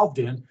involved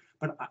in,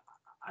 but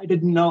I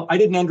didn't know, I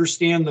didn't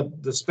understand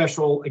the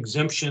special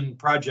exemption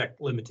project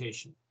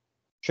limitation.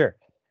 Sure.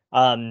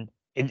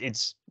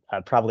 It's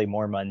probably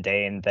more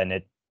mundane than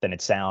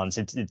it sounds.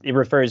 It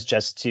refers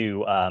just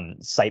to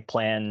site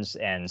plans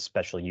and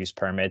special use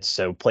permits.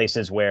 So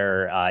places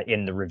where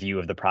in the review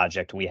of the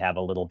project, we have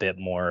a little bit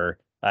more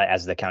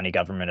as the county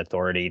government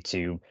authority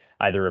to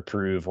either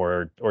approve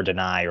or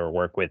deny or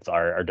work with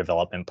our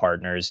development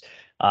partners.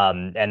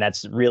 And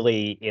that's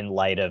really in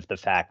light of the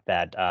fact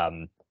that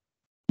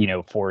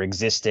for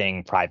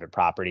existing private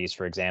properties,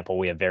 for example,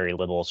 we have very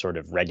little sort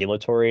of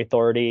regulatory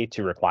authority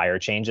to require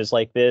changes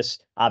like this.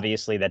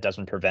 Obviously, that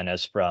doesn't prevent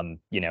us from,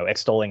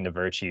 extolling the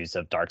virtues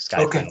of dark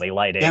sky friendly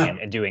lighting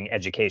and doing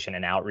education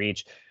and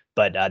outreach.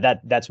 But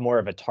that's more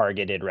of a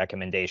targeted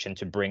recommendation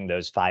to bring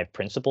those 5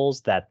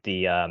 principles that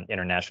the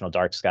International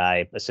Dark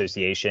Sky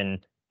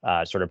Association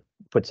sort of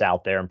puts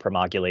out there and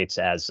promulgates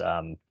as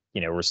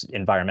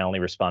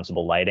environmentally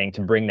responsible lighting,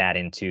 to bring that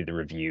into the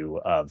review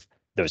of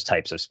those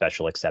types of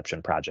special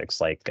exception projects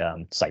like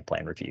site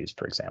plan reviews,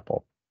 for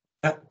example.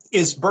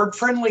 Is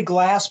bird-friendly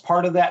glass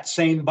part of that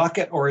same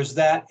bucket, or is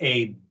that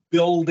a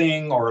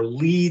building or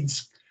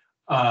LEEDs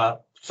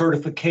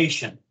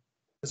certification?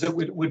 Because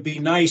it would be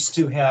nice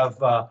to have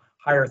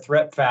higher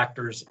threat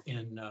factors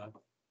in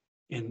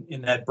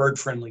that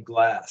bird-friendly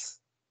glass.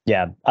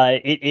 Yeah,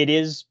 it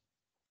is.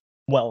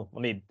 Well,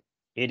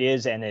 it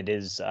is, and it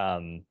is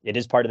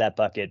part of that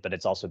bucket, but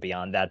it's also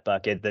beyond that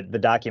bucket. The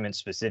document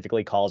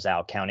specifically calls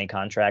out county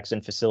contracts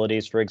and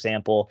facilities, for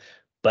example,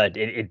 but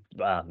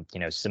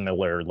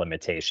similar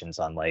limitations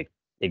on like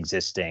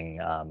existing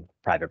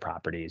private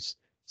properties.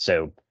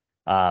 So,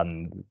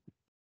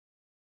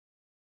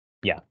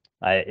 yeah.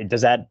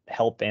 Does that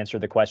help answer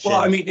the question?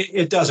 Well, I mean,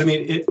 it does. I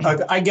mean,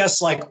 I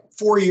guess like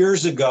 4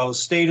 years ago,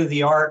 state of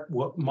the art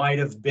might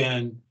have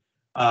been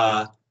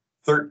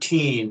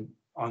 13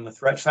 on the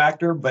threat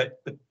factor,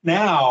 but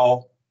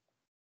now,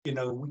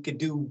 we could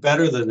do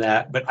better than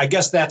that. But I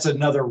guess that's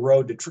another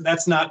road to.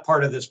 That's not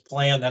part of this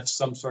plan. That's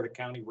some sort of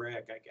county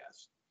reg, I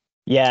guess.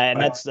 Yeah, and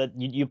that's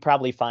you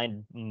probably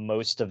find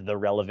most of the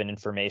relevant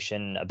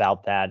information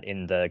about that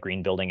in the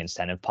green building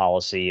incentive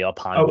policy,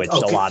 upon which a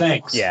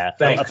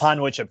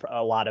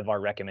lot of our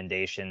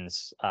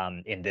recommendations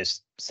in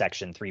this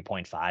section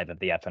 3.5 of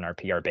the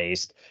FNRP are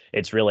based.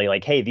 It's really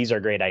like, hey, these are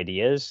great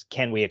ideas.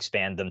 Can we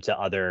expand them to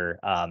other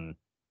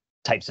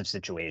types of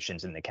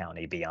situations in the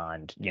county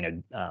beyond,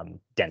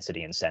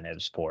 density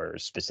incentives for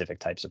specific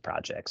types of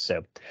projects?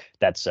 So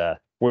that's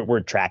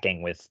we're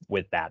tracking with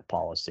that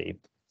policy.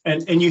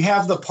 And you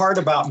have the part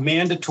about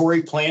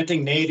mandatory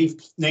planting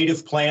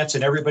native plants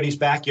in everybody's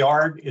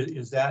backyard.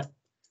 Is that?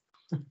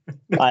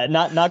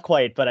 Not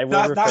quite, but I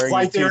will refer not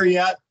quite you to there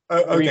yet.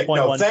 Okay,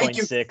 no, thank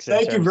you. 3.1.6.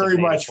 Thank you very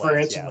much for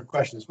plants, answering my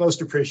questions.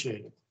 Most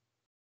appreciated.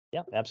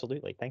 Yeah,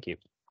 absolutely. Thank you.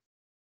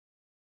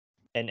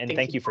 And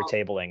thank you for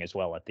tabling as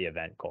well at the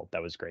event, Colt.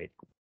 That was great.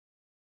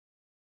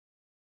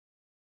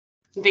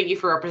 Thank you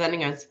for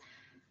representing us.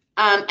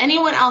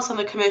 Anyone else on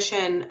the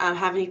commission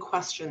have any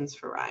questions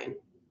for Ryan?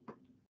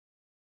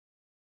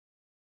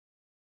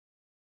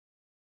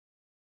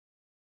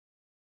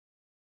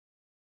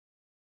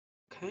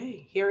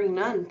 Okay, hearing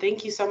none.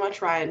 Thank you so much,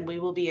 Ryan.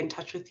 We will be in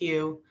touch with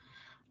you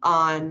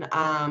on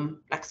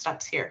next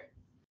steps here.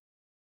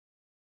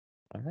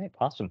 All right,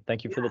 awesome.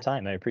 Thank you for the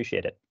time. I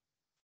appreciate it.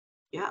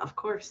 Yeah, of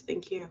course.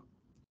 Thank you.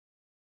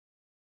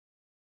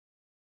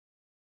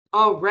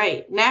 All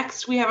right,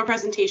 next we have a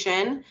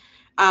presentation.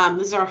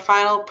 This is our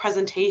final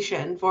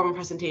formal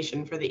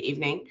presentation for the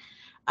evening.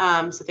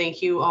 So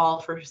thank you all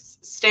for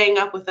staying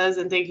up with us,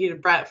 and thank you to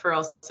Brett for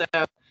also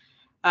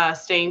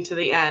staying to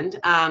the end.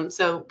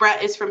 So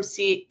Brett is from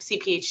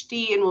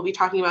CPHD, and we'll be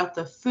talking about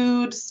the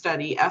food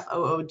study,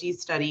 FOOD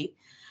study,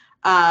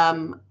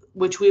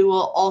 which we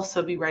will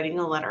also be writing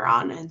a letter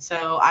on. And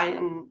so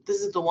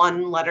this is the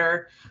one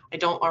letter I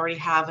don't already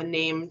have a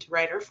named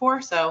writer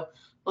for, so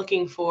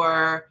looking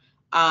for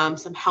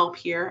some help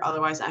here.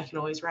 Otherwise, I can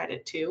always write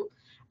it too.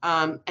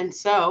 And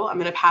so I'm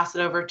going to pass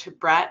it over to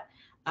Brett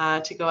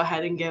to go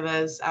ahead and give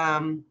us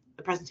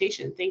the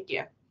presentation. Thank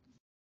you.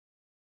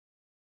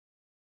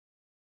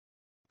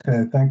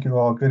 Okay, thank you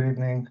all. Good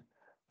evening.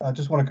 I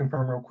just want to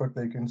confirm real quick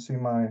that you can see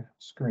my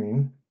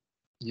screen.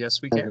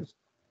 Yes, we can.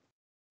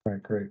 All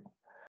right, great.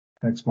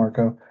 Thanks,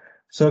 Marco.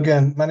 So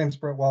again, my name is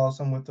Brett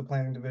Wallace. I'm with the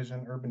Planning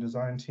Division Urban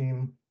Design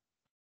Team,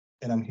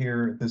 and I'm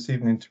here this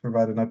evening to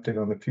provide an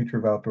update on the future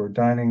of outdoor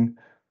dining,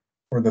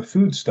 or the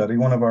food study,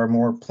 one of our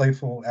more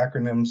playful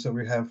acronyms that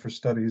we have for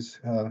studies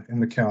in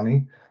the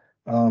county.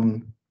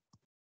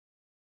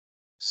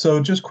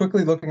 So just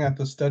quickly looking at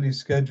the study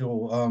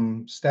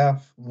schedule,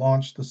 staff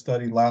launched the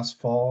study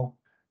last fall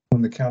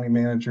when the county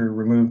manager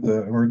removed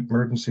the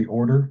emergency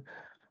order.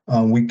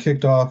 We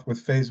kicked off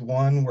with phase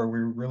 1, where we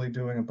were really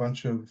doing a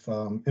bunch of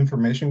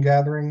information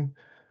gathering,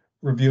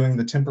 reviewing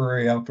the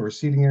temporary outdoor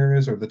seating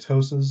areas, or the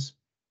TOSAs,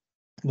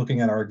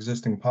 looking at our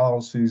existing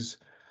policies,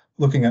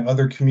 looking at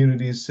other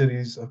communities,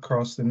 cities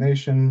across the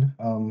nation,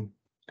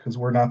 because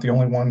we're not the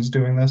only ones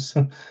doing this.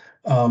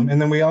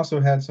 And then we also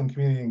had some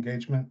community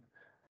engagement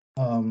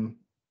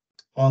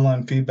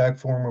online feedback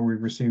form where we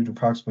received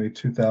approximately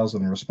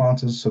 2,000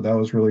 responses, so that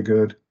was really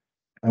good.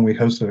 And we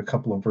hosted a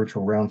couple of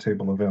virtual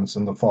roundtable events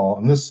in the fall.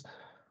 And this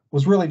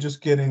was really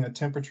just getting a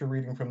temperature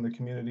reading from the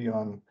community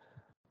on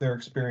their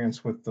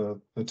experience with the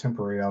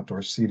temporary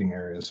outdoor seating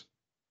areas.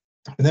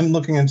 And then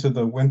looking into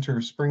the winter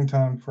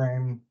springtime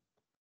frame,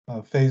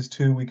 phase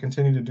 2, we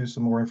continue to do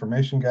some more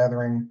information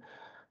gathering.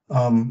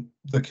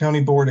 The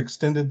county board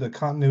extended the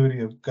continuity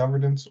of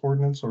governance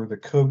ordinance, or the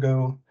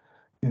COGO,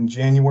 in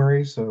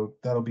January, so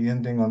that'll be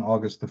ending on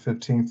August the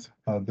 15th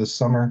this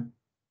summer.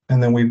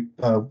 And then we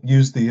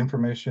used the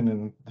information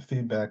and the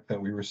feedback that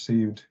we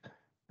received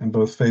in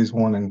both phase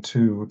 1 and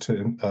 2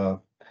 to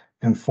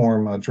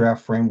inform a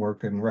draft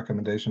framework and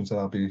recommendations that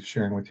I'll be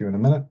sharing with you in a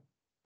minute.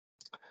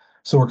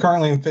 So we're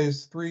currently in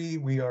phase 3.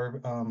 We are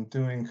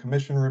doing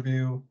commission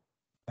review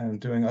and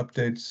doing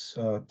updates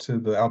to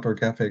the outdoor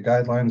cafe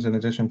guidelines in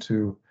addition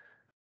to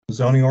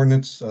zoning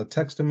ordinance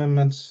text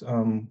amendments.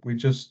 We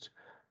just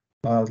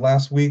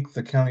last week,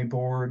 the county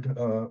board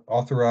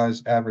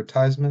authorized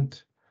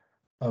advertisement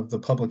of the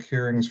public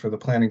hearings for the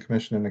Planning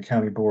Commission and the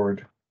county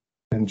board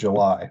in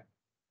July.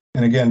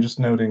 And again, just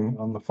noting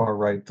on the far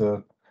right,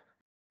 the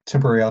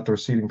temporary outdoor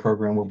seating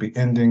program will be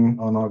ending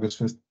on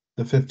August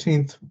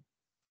 15th.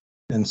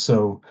 And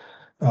so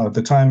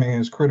the timing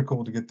is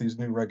critical to get these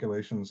new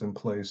regulations in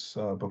place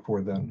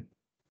before then.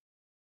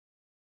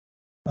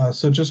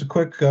 So just a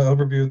quick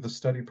overview of the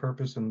study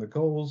purpose and the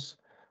goals.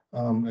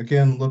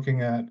 Again,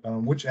 looking at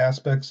which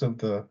aspects of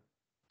the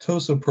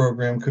TOSA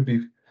program could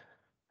be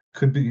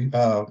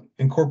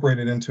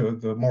incorporated into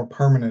the more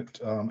permanent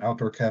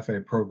outdoor cafe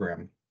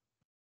program.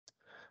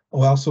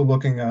 We're also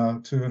looking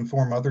to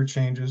inform other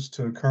changes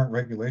to current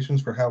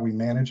regulations for how we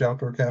manage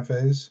outdoor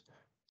cafes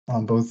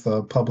on both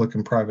public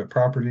and private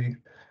property.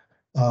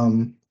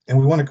 And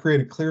we want to create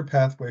a clear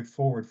pathway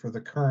forward for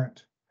the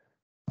current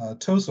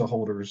TOSA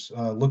holders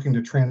looking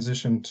to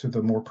transition to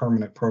the more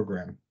permanent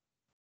program.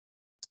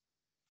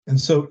 And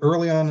so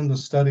early on in the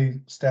study,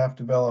 staff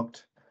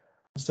developed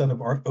a set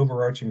of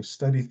overarching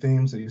study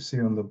themes that you see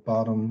on the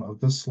bottom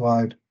of this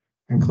slide,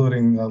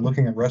 including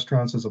looking at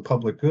restaurants as a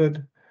public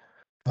good,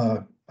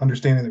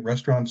 understanding that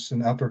restaurants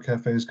and outdoor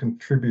cafes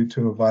contribute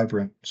to a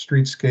vibrant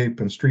streetscape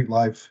and street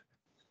life,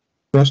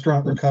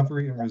 restaurant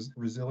recovery and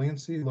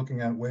resiliency,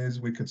 looking at ways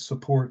we could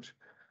support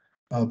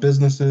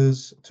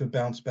businesses to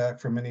bounce back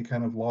from any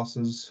kind of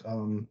losses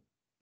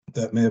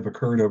that may have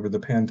occurred over the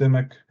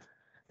pandemic.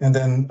 And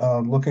then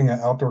looking at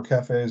outdoor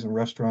cafes and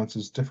restaurants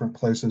as different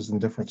places and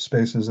different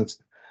spaces.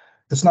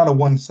 It's not a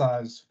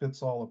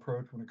one-size-fits-all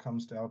approach when it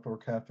comes to outdoor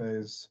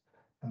cafes,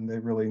 and they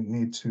really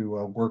need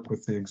to work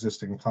with the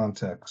existing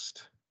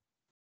context.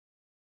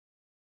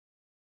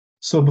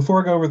 So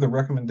before I go over the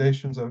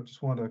recommendations, I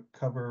just want to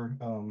cover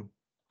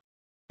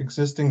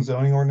existing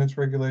zoning ordinance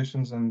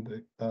regulations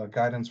and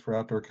guidance for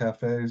outdoor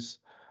cafes.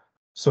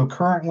 So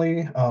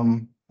currently,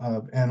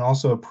 and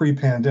also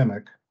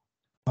pre-pandemic,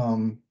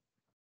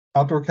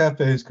 outdoor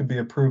cafes could be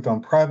approved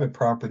on private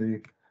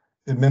property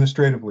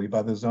administratively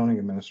by the zoning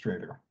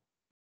administrator.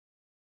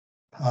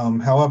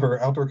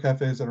 However, outdoor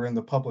cafes that are in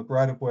the public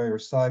right-of-way or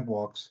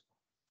sidewalks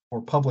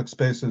or public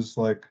spaces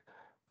like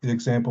the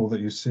example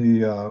that you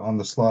see on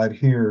the slide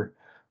here,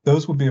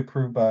 those would be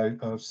approved by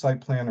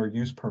site plan or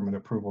use permit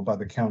approval by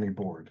the county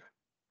board.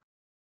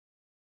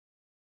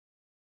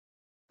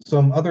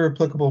 Some other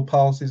applicable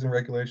policies and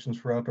regulations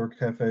for outdoor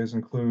cafes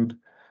include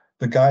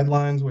the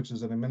guidelines, which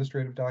is an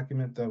administrative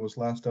document that was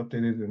last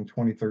updated in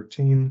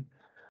 2013,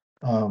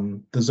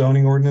 the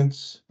zoning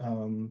ordinance,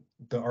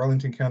 the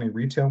Arlington County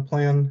retail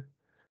plan.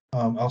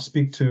 I'll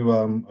speak to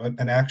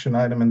an action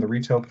item in the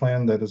retail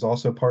plan that is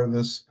also part of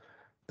this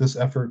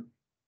effort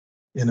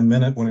in a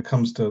minute when it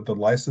comes to the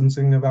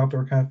licensing of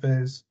outdoor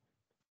cafes.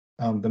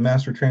 The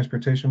master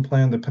transportation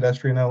plan, the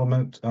pedestrian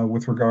element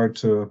with regard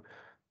to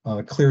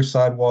clear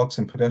sidewalks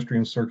and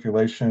pedestrian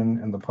circulation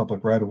in the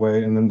public right of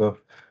way, and then the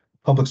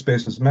public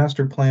spaces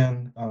master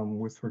plan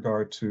with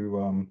regard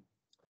to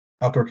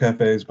outdoor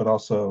cafes, but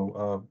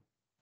also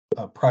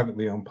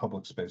privately owned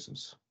public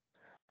spaces.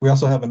 We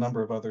also have a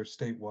number of other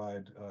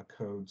statewide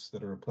codes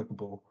that are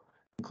applicable,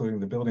 including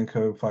the building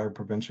code, fire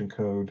prevention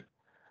code,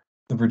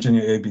 the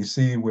Virginia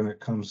ABC when it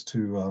comes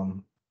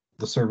to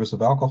the service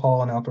of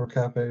alcohol in outdoor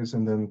cafes,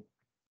 and then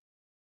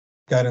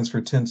guidance for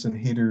tents and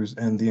heaters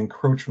and the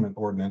encroachment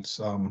ordinance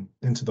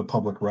into the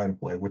public right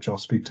of way, which I'll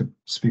speak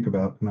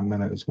about in a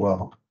minute as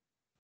well.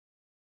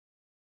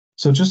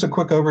 So just a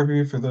quick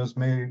overview for those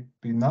may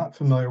be not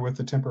familiar with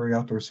the temporary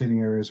outdoor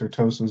seating areas or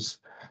TOSAs.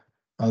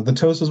 The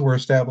TOSAs were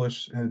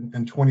established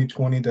in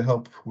 2020 to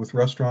help with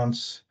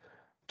restaurants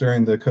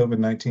during the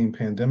COVID-19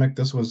 pandemic.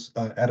 This was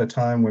at a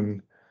time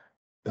when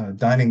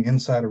dining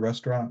inside a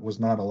restaurant was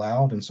not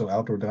allowed, and so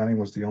outdoor dining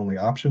was the only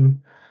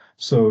option.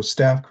 So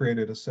staff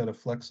created a set of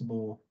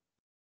flexible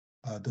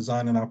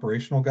design and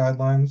operational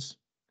guidelines,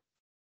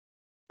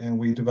 and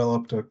we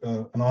developed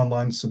an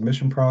online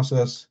submission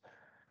process.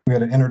 We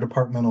had an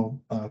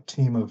interdepartmental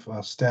team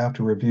of staff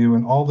to review,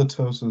 and all the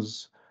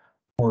TOSAs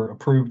were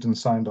approved and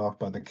signed off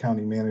by the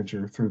county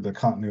manager through the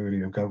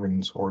continuity of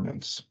governance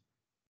ordinance.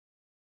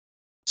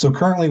 So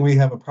currently we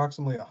have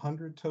approximately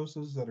 100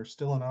 TOSAs that are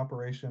still in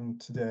operation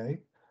today,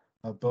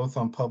 both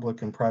on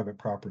public and private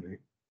property.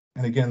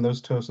 And again, those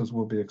TOSAs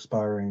will be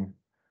expiring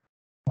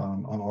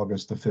on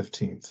August the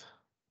 15th.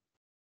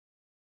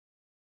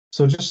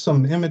 So just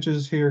some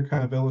images here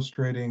kind of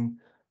illustrating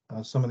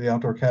some of the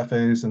outdoor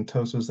cafes and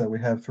TOSAs that we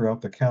have throughout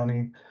the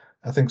county.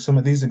 I think some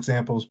of these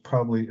examples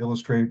probably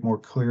illustrate more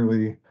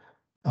clearly,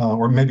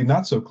 or maybe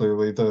not so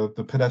clearly, the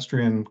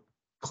pedestrian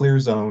clear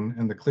zone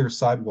and the clear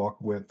sidewalk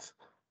width.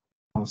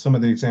 Some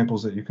of the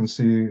examples that you can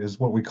see is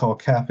what we call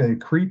cafe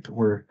creep,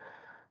 where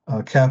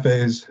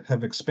cafes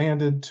have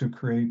expanded to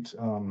create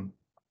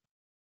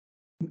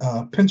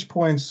pinch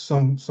points,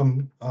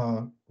 some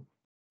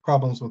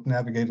problems with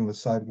navigating the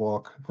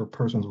sidewalk for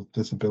persons with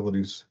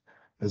disabilities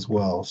as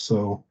well.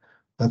 So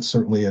that's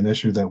certainly an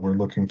issue that we're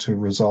looking to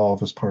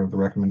resolve as part of the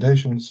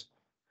recommendations.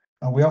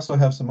 We also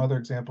have some other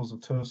examples of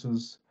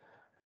TOSAs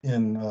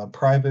in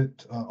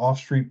private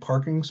off-street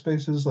parking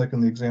spaces, like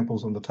in the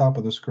examples on the top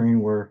of the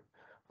screen where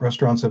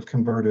restaurants have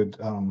converted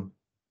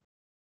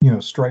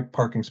striped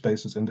parking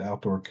spaces into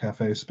outdoor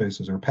cafe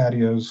spaces or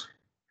patios.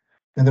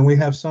 And then we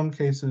have some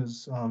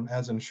cases,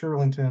 as in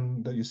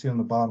Shirlington that you see on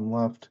the bottom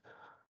left,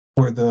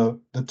 where the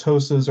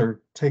TOSAs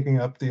are taking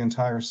up the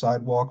entire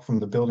sidewalk from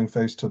the building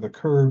face to the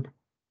curb,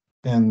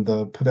 and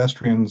the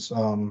pedestrians,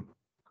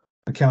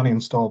 the county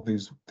installed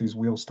these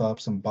wheel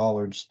stops and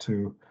bollards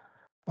to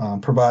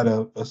provide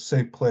a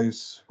safe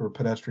place for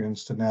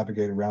pedestrians to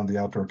navigate around the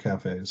outdoor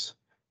cafes.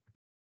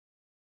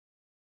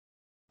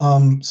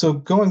 So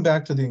going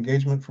back to the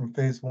engagement from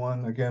phase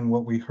one, again,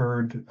 what we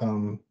heard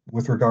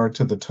with regard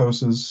to the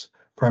TOSAs,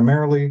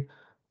 primarily,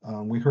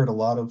 we heard a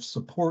lot of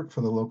support for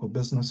the local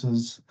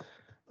businesses.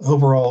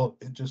 Overall,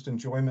 just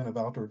enjoyment of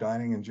outdoor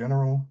dining in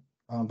general,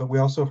 but we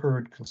also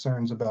heard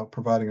concerns about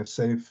providing a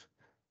safe,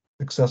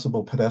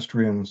 accessible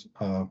pedestrian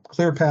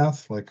clear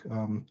path, like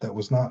that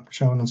was not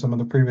shown in some of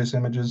the previous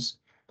images.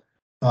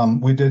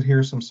 We did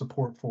hear some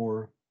support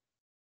for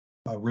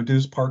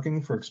reduced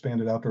parking for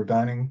expanded outdoor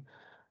dining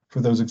for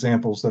those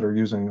examples that are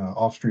using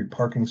off-street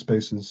parking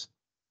spaces.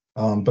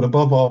 But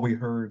above all, we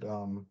heard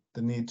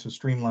the need to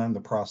streamline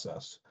the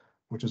process,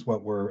 which is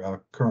what we're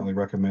currently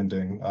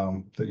recommending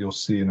that you'll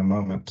see in a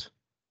moment.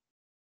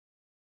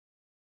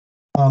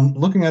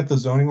 Looking at the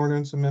zoning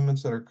ordinance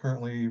amendments that are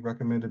currently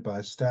recommended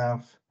by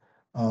staff,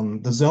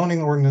 the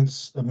zoning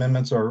ordinance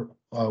amendments are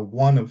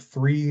one of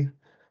three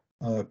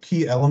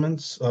key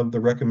elements of the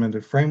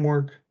recommended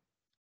framework.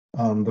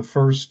 The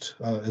first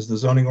is the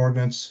zoning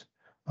ordinance,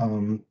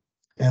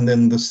 and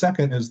then the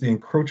second is the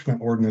encroachment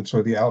ordinance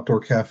or the outdoor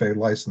cafe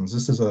license.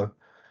 This is a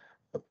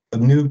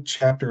new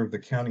chapter of the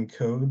county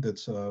code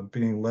that's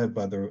being led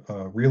by the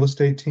real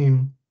estate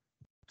team,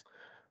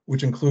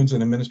 which includes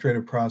an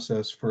administrative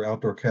process for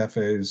outdoor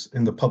cafes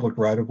in the public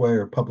right-of-way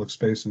or public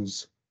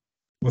spaces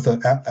with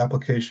an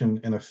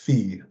application and a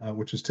fee,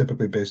 which is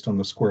typically based on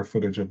the square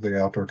footage of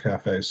the outdoor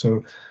cafe.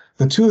 So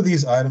the two of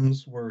these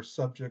items were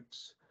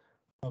subjects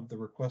of the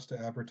request to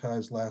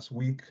advertise last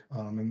week.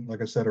 And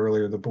like I said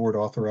earlier, the board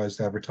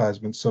authorized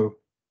advertisement. So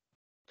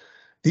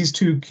these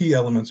two key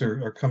elements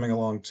are coming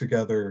along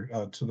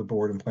together to the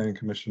board and planning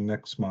commission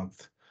next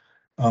month.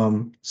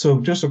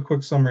 So just a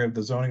quick summary of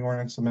the zoning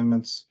ordinance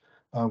amendments.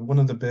 One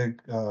of the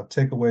big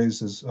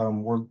takeaways is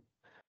we're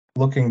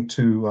looking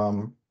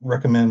to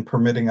recommend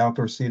permitting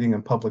outdoor seating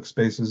in public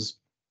spaces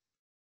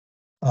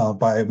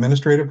by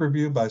administrative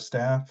review by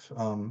staff,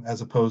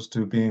 as opposed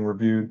to being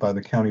reviewed by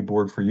the county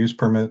board for use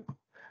permit.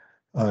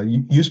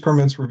 Use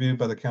permits reviewed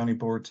by the county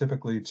board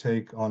typically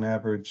take on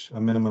average a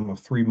minimum of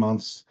 3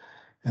 months,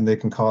 and they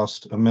can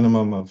cost a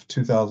minimum of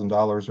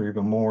 $2,000 or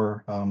even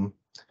more. And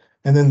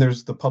then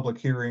there's the public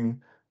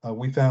hearing.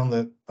 We found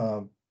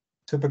that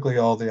typically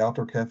all the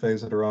outdoor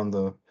cafes that are on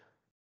the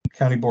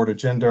county board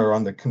agenda or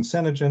on the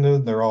consent agenda,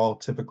 they're all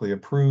typically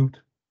approved.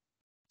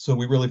 So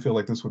we really feel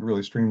like this would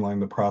really streamline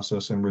the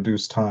process and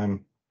reduce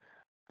time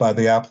by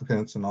the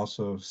applicants and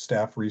also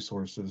staff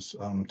resources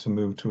to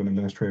move to an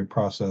administrative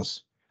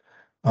process.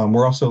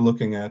 We're also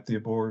looking at the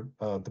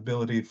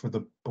ability for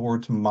the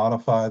board to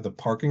modify the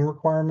parking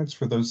requirements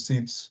for those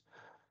seats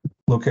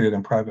located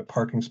in private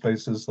parking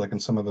spaces, like in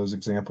some of those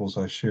examples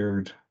I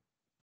shared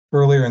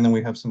earlier. And then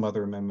we have some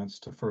other amendments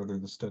to further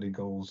the study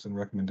goals and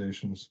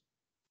recommendations.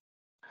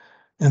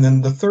 And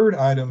then the third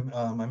item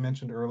I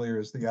mentioned earlier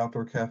is the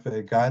outdoor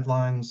cafe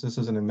guidelines. This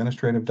is an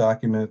administrative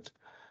document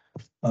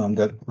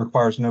that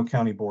requires no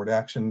county board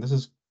action. This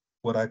is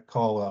what I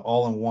call an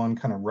all-in-one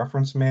kind of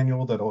reference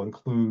manual that'll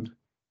include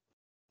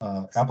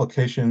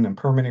application and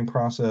permitting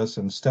process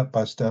and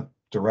step-by-step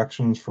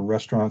directions for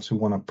restaurants who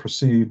want to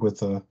proceed with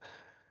the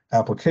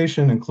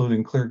application,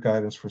 including clear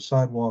guidance for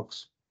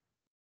sidewalks,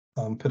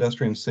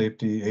 pedestrian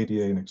safety,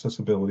 ADA, and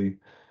accessibility,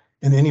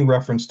 and any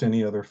reference to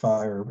any other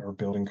fire or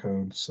building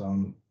codes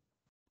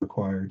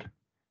required.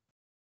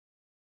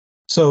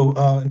 So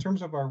in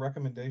terms of our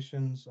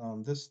recommendations,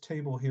 this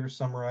table here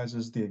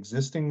summarizes the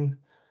existing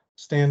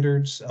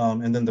standards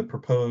and then the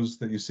proposed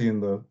that you see in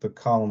the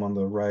column on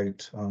the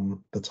right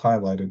that's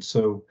highlighted.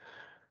 So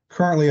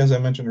currently, as I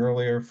mentioned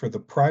earlier, for the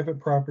private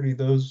property,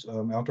 those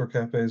outdoor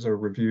cafes are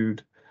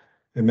reviewed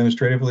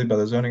administratively by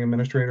the zoning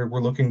administrator. We're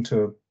looking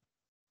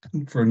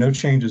for no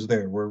changes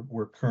there.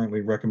 We're currently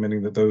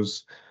recommending that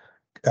those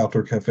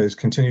outdoor cafes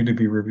continue to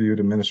be reviewed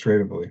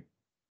administratively.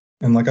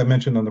 And like I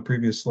mentioned on the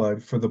previous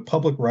slide, for the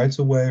public rights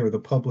of way or the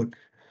public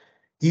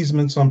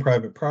easements on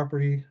private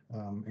property,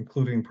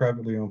 including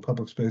privately owned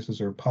public spaces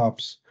or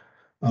POPs,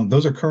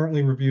 those are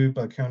currently reviewed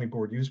by County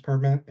Board Use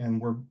Permit,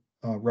 and we're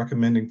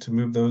recommending to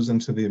move those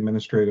into the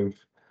administrative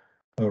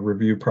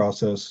review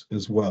process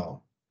as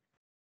well.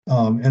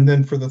 And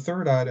then for the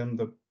third item,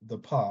 the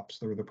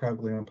POPs, or the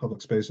privately owned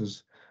public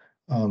spaces,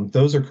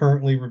 Those are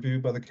currently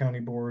reviewed by the county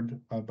board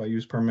by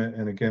use permit.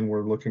 And again,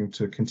 we're looking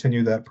to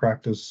continue that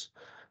practice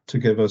to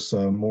give us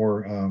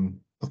more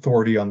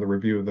authority on the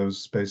review of those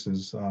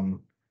spaces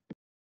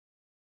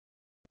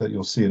that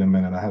you'll see in a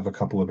minute. I have a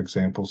couple of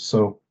examples.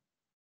 So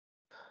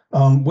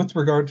with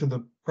regard to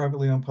the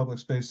privately owned public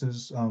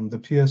spaces, the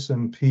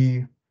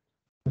PSMP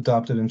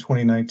adopted in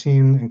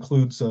 2019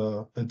 includes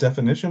a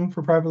definition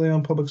for privately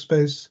owned public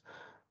space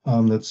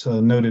that's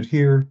noted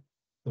here.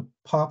 The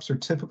POPs are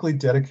typically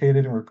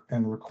dedicated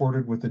and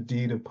recorded with a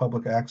deed of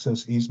public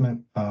access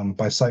easement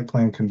by site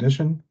plan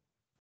condition.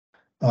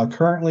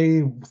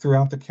 Currently,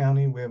 throughout the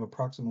county, we have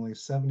approximately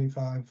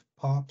 75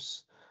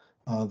 POPs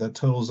that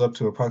totals up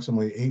to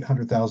approximately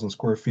 800,000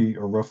 square feet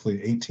or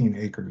roughly 18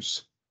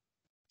 acres.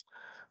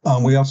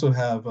 We also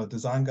have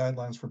design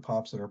guidelines for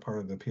POPs that are part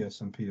of the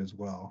PSMP as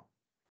well.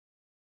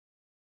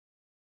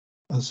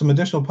 Some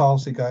additional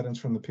policy guidance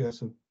from the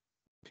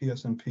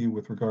PSMP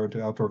with regard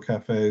to outdoor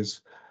cafes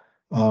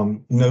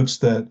notes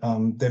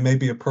that they may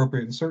be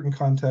appropriate in certain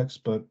contexts,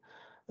 but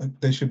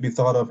they should be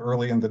thought of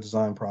early in the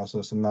design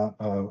process and not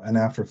an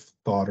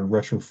afterthought or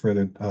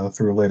retrofitted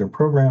through a later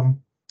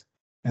program.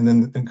 And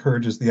then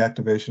encourages the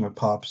activation of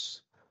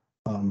POPs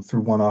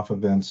through one-off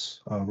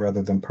events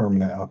rather than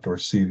permanent outdoor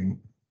seating.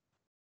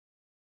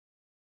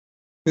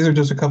 These are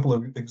just a couple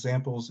of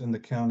examples in the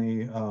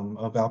county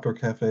of outdoor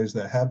cafes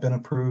that have been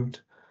approved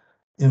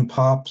in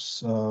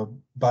POPs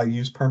by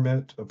use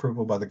permit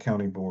approval by the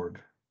county board.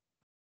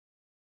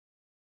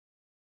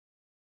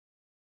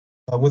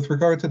 With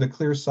regard to the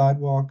clear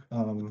sidewalk,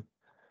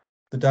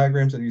 the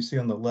diagrams that you see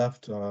on the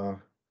left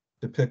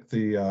depict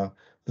the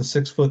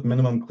 6-foot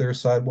minimum clear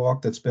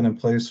sidewalk that's been in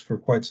place for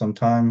quite some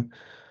time.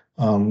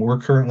 We're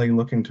currently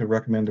looking to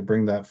recommend to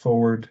bring that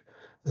forward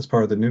as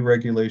part of the new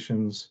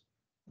regulations.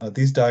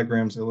 These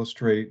diagrams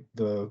illustrate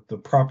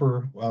the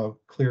proper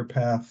clear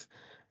path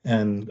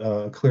and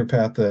a clear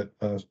path that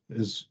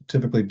is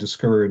typically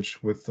discouraged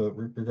with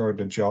regard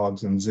to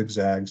jogs and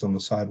zigzags on the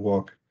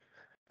sidewalk.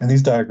 And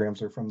these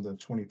diagrams are from the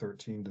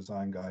 2013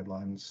 design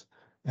guidelines.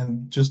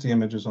 And just the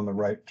images on the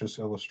right just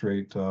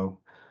illustrate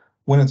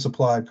when it's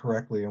applied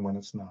correctly and when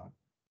it's not.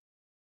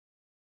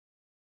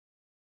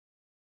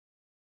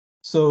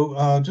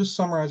 So just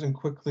summarizing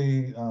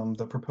quickly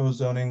the proposed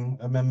zoning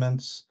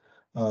amendments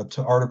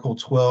to Article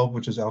 12,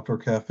 which is outdoor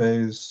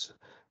cafes.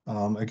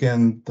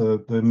 Again,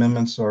 the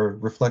amendments are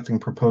reflecting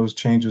proposed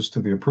changes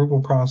to the approval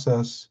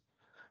process.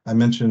 I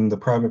mentioned the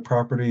private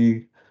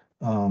property,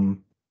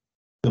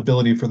 the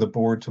ability for the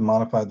board to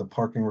modify the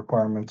parking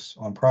requirements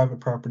on private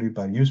property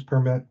by use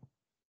permit.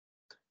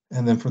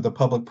 And then for the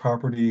public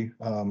property,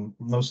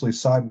 mostly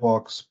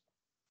sidewalks,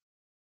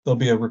 there'll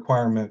be a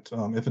requirement,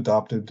 if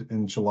adopted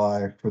in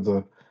July,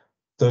 for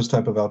those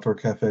type of outdoor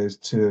cafes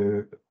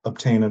to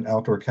obtain an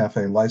outdoor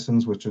cafe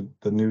license, which is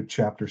the new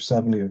Chapter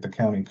 70 of the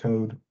county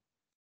code.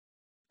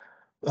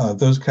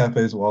 Those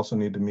cafes will also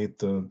need to meet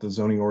the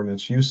zoning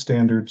ordinance use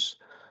standards,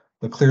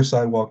 the clear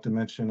sidewalk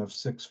dimension of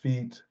 6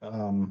 feet,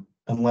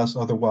 unless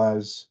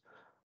otherwise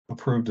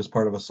approved as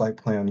part of a site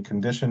plan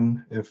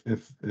condition,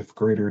 if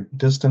greater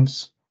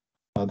distance,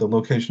 the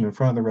location in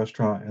front of the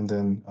restaurant, and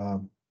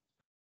then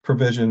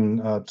provision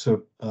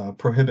to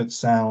prohibit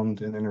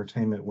sound and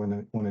entertainment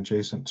when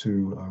adjacent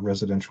to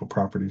residential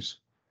properties.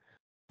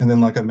 And then,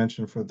 like I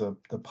mentioned, for the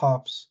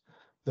POPs,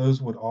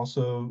 those would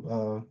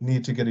also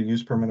need to get a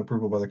use permit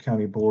approval by the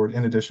county board,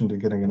 in addition to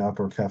getting an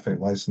outdoor cafe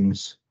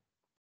license.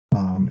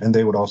 And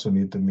they would also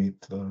need to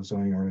meet the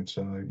zoning ordinance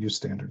use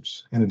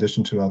standards, in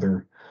addition to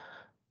other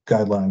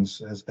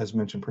guidelines, as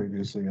mentioned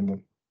previously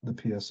in the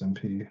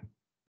PSMP.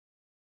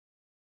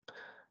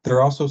 There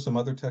are also some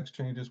other text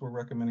changes we're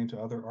recommending to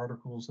other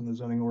articles in the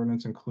zoning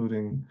ordinance,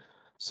 including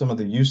some of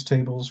the use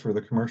tables for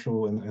the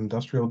commercial and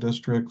industrial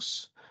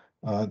districts.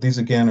 These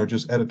again are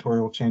just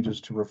editorial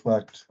changes to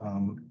reflect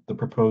the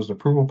proposed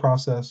approval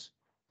process.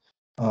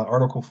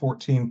 Article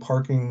 14,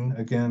 parking,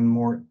 again,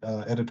 more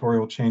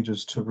editorial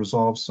changes to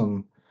resolve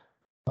some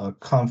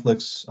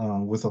conflicts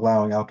with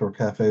allowing outdoor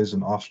cafes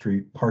and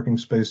off-street parking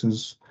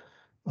spaces.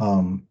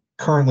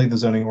 Currently, the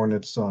zoning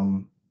ordinance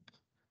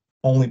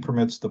only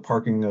permits the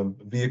parking of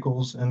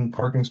vehicles in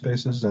parking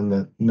spaces, and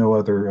that no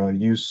other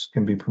use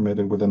can be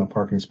permitted within a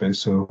parking space.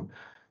 So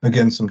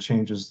again, some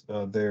changes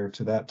there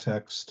to that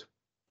text.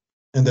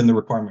 And then the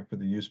requirement for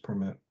the use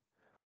permit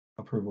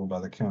approval by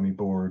the county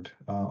board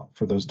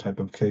for those type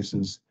of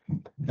cases.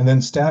 And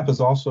then staff is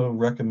also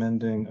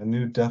recommending a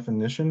new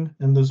definition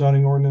in the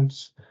zoning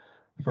ordinance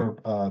for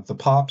the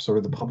POPs,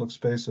 or the public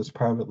space as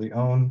privately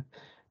owned.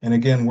 And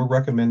again, we're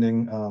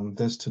recommending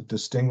this to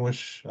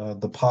distinguish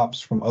the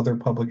POPs from other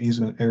public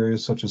easement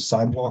areas such as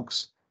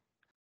sidewalks.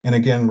 And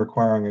again,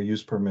 requiring a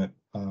use permit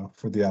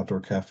for the outdoor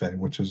cafe,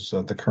 which is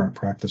the current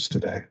practice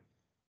today.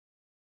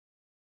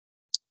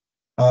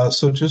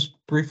 So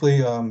just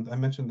briefly, I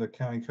mentioned the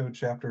county code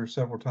chapter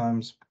several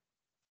times.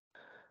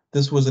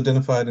 This was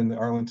identified in the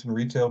Arlington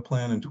retail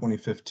plan in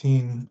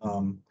 2015.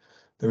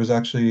 There was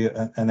actually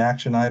an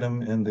action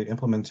item in the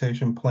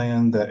implementation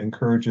plan that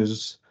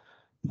encourages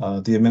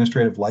The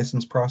administrative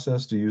license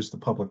process to use the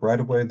public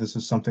right-of-way. This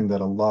is something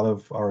that a lot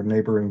of our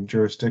neighboring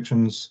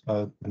jurisdictions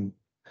and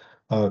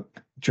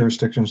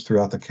jurisdictions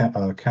throughout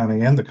the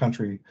county and the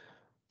country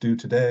do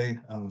today.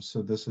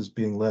 So this is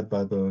being led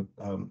by the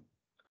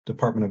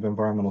Department of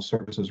Environmental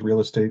Services real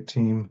estate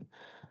team,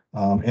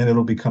 and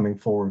it'll be coming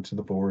forward to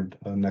the board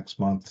next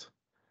month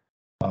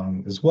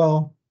as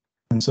well.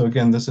 And so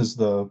again, this is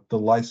the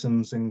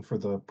licensing for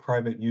the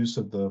private use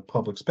of the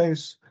public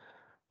space.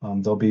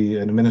 There'll be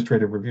an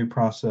administrative review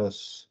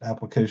process,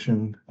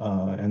 application,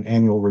 an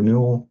annual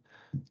renewal,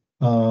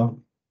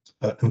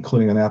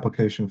 including an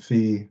application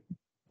fee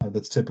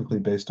that's typically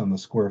based on the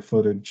square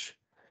footage.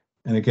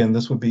 And again,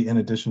 this would be in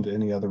addition to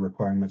any other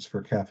requirements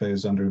for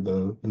cafes under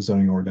the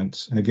zoning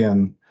ordinance. And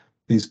again,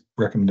 these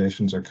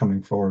recommendations are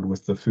coming forward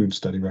with the food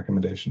study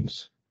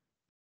recommendations.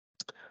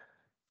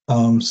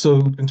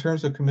 So in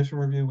terms of commission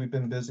review, we've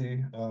been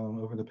busy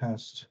over the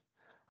past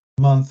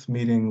month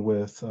meeting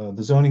with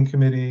the zoning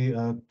committee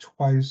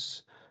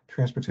twice,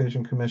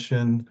 transportation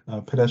commission,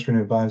 pedestrian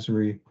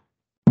advisory.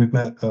 We've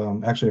met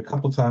actually a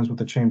couple times with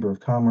the Chamber of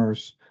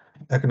Commerce,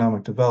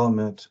 economic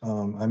development.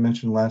 I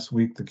mentioned last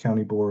week the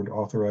county board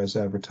authorized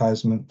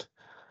advertisement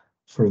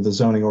for the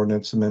zoning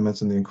ordinance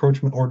amendments and the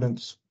encroachment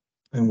ordinance.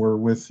 And we're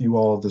with you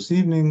all this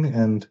evening,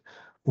 and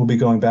we'll be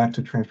going back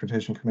to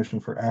Transportation Commission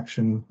for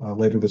action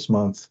later this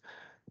month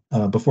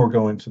before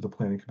going to the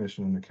Planning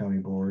Commission and the county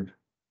board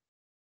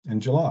in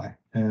July.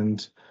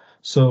 And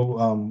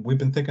so we've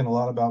been thinking a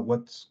lot about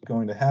what's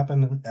going to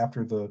happen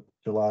after the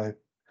July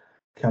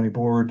county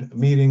board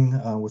meeting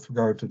with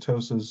regard to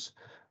TOSAs.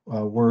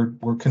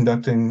 We're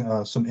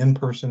conducting some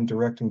in-person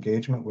direct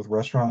engagement with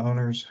restaurant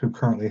owners who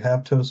currently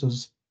have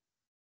TOSAs.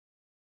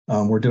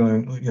 We're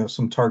doing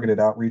some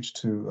targeted outreach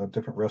to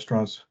different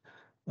restaurants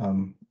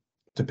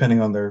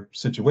depending on their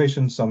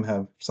situation. Some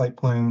have site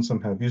plans,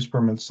 some have use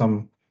permits,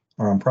 some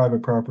are on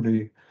private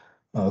property.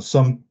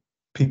 Some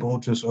people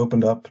just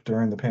opened up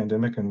during the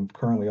pandemic and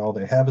currently all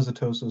they have is a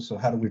TOSA. So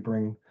how do we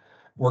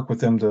work with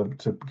them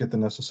to get the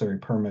necessary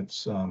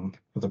permits for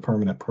the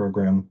permanent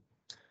program?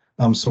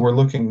 So we're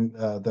looking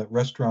that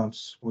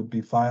restaurants would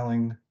be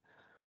filing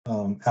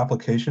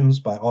applications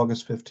by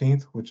August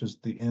 15th, which is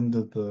the end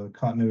of the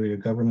continuity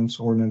of governance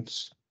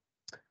ordinance.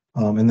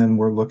 And then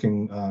we're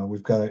looking,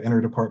 we've got an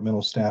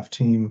interdepartmental staff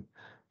team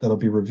that'll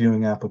be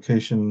reviewing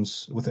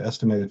applications with an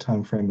estimated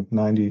time frame of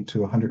 90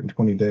 to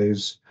 120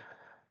 days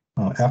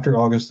after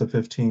August the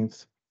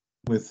 15th,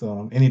 with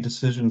any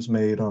decisions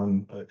made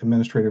on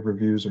administrative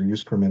reviews or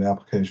use permit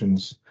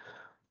applications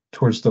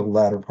towards the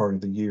latter part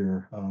of the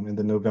year in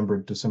the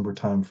November-December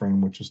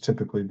timeframe, which is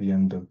typically the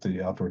end of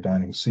the outdoor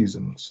dining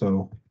season.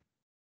 So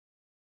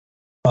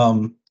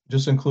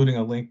just including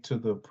a link to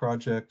the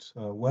project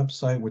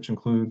website, which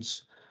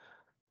includes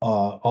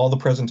all the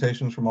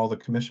presentations from all the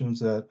commissions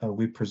that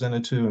we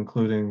presented to,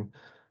 including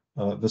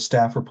the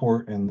staff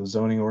report and the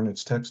zoning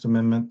ordinance text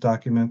amendment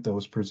document that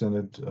was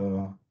presented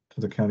to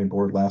the county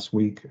board last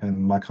week. And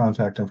my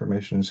contact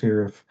information is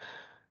here.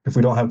 If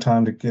we don't have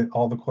time to get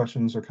all the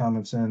questions or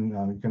comments in,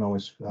 you can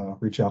always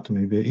reach out to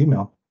me via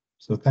email.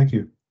 So thank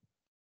you.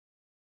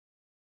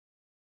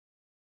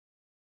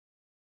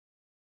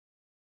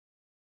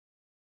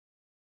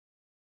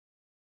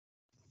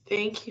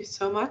 Thank you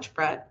so much,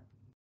 Brett.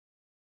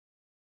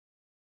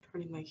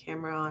 Turning my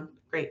camera on.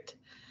 Great.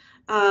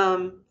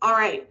 All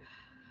right.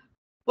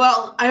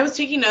 Well, I was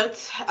taking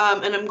notes,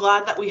 and I'm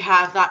glad that we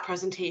have that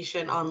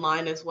presentation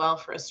online as well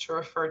for us to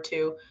refer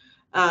to.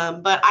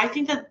 But I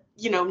think that,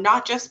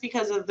 not just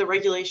because of the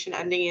regulation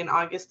ending in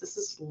August, this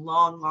is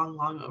long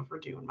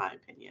overdue, in my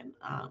opinion,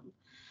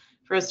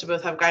 for us to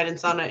both have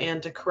guidance on it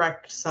and to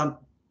correct some,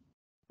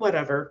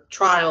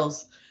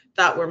 trials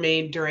that were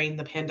made during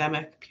the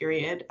pandemic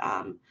period.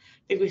 I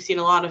think we've seen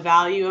a lot of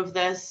value of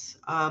this.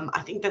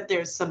 I think that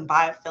there's some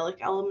biophilic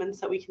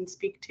elements that we can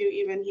speak to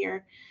even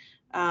here.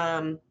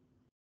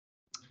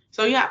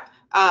 So yeah,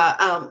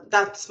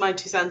 that's my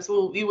 2 cents.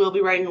 We will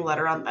be writing a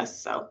letter on this.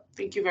 So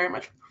thank you very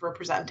much for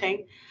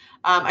presenting.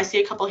 I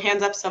see a couple of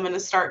hands up, so I'm going to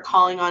start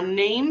calling on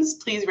names.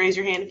 Please raise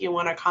your hand if you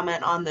want to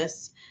comment on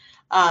this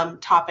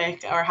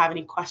topic or have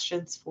any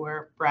questions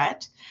for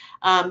Brett.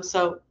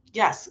 So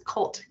yes,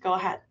 Colt, go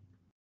ahead.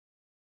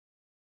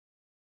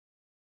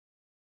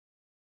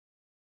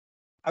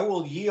 I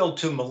will yield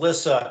to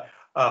Melissa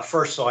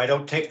first, so I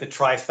don't take the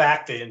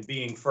trifecta in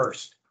being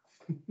first.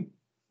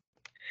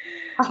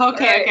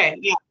 Okay, right. Okay.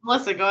 Yeah,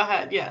 Melissa, go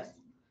ahead. Yes.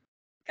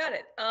 Got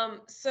it.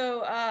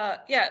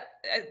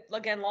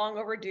 Again, long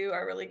overdue. I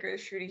really agree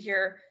with Shruti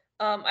here.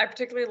 I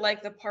particularly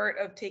like the part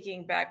of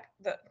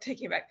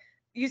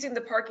using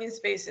the parking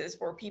spaces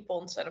for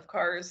people instead of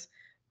cars.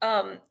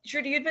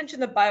 Shruti, you'd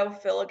mentioned the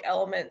biophilic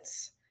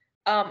elements.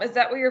 Is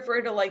that what you're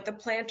referring to, like the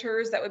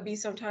planters that would be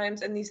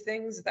sometimes in these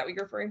things? Is that what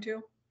you're referring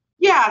to?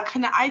 Yeah,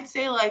 I'd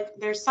say like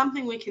there's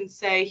something we can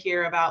say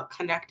here about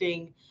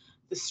connecting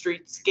the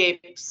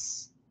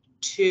streetscapes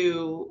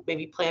to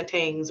maybe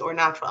plantings or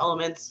natural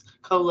elements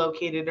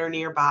co-located or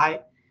nearby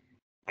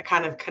that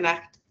kind of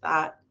connect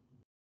that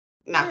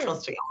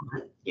naturalistic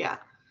element. Yeah.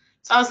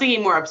 So I was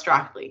thinking more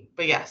abstractly,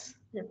 but yes.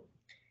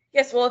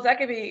 Yes, well, if that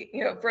could be,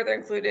 further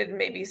included,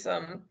 maybe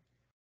some,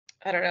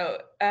 I don't know,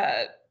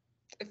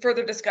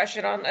 further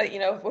discussion on,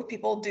 what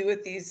people do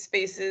with these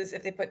spaces,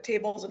 if they put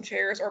tables and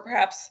chairs, or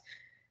perhaps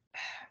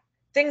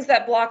things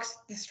that blocks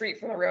the street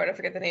from the road. I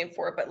forget the name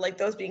for it, but like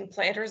those being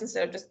planters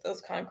instead of just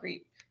those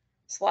concrete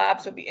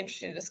slabs would be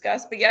interesting to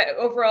discuss. But yeah,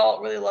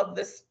 overall, really love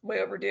this, way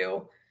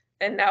overdue.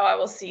 And now I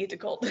will see to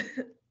Colt.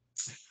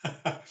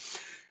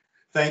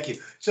 Thank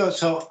you.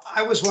 So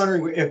I was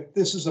wondering if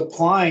this is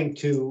applying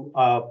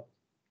to,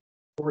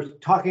 we're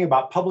talking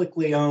about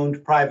publicly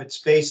owned private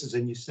spaces,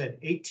 and you said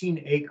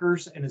 18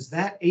 acres. And is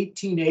that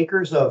 18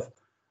 acres of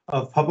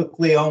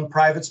publicly owned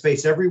private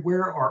space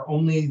everywhere, or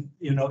only,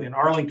 in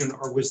Arlington,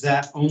 or was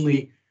that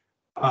only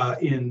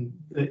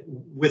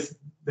with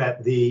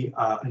that the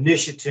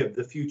initiative,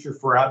 the Future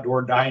for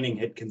Outdoor Dining,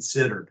 had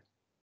considered?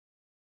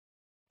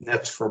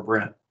 That's for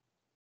Brent.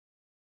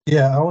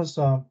 Yeah, I was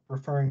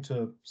referring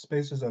to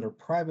spaces that are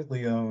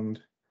privately owned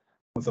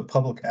with a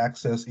public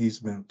access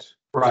easement.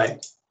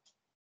 Right.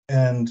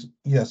 And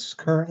yes,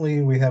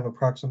 currently we have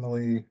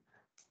approximately,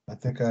 I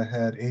think I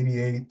had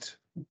 88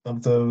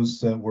 of those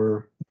that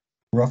were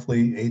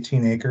roughly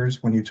 18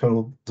 acres when you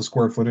total the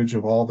square footage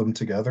of all of them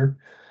together.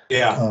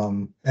 Yeah.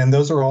 And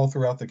those are all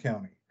throughout the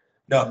county.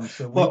 No,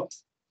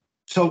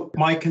 so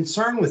my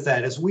concern with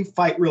that is we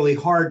fight really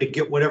hard to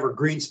get whatever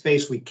green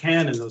space we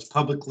can in those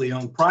publicly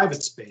owned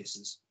private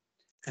spaces.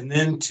 And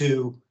then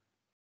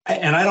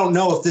and I don't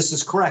know if this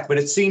is correct, but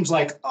it seems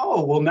like,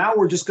 oh, well, now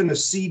we're just going to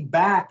cede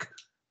back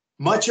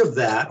much of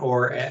that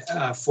or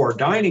for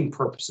dining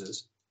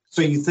purposes.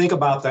 So you think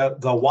about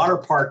the water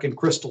park in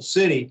Crystal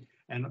City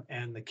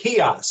and the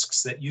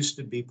kiosks that used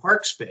to be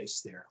park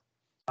space there.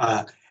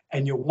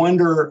 And you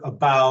wonder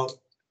about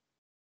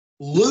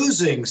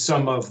losing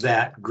some of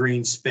that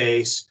green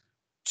space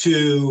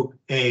to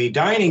a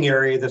dining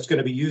area that's going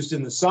to be used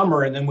in the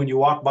summer. And then when you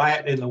walk by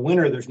it in the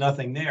winter, there's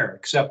nothing there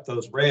except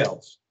those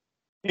rails.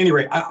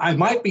 Anyway, I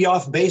might be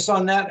off base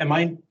on that. Am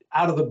I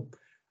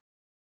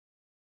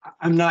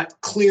I'm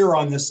not clear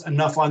on this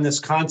enough on this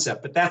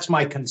concept, but that's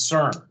my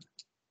concern.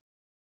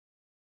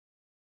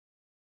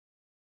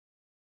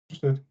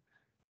 Understood.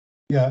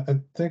 Yeah, I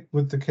think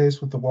with the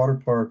case with the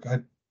water park, I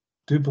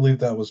do believe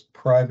that was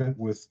private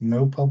with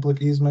no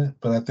public easement,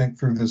 but I think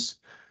through this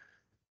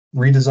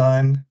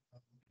redesign,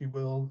 if you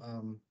will,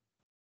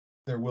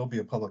 there will be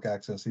a public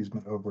access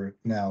easement over it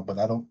now, but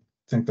I don't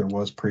think there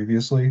was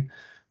previously.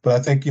 But I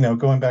think,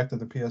 going back to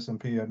the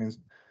PSMP, I mean,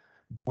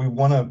 we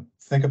want to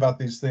think about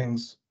these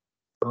things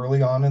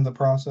early on in the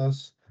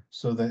process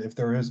so that if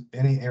there is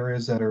any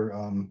areas that are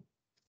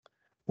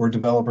where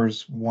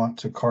developers want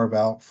to carve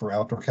out for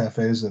outdoor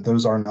cafes, that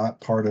those are not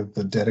part of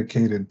the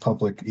dedicated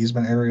public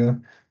easement area.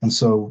 And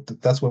so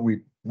that's what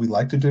we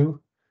like to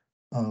do.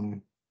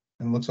 And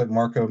it looks like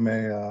Marco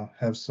may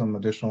have some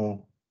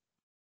additional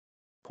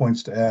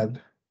points to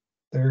add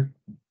there.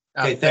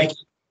 Okay, thank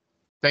you.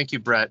 Thank you,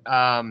 Brett.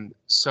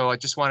 So I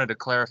just wanted to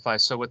clarify.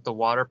 So with the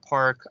water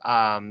park,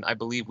 I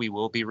believe we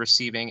will be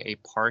receiving a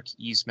park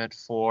easement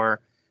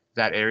for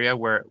that area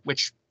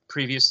which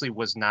previously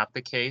was not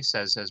the case,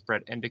 as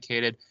Brett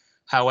indicated.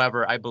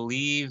 However, I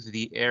believe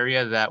the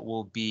area that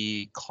will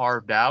be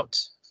carved out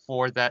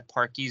for that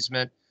park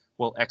easement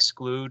will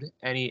exclude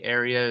any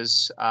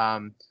areas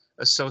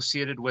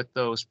associated with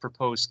those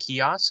proposed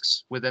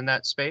kiosks within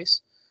that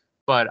space.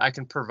 But I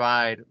can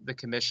provide the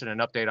commission an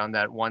update on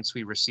that once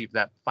we receive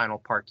that final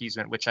park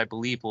easement, which I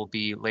believe will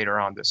be later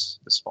on this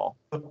fall.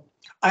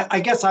 I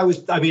guess I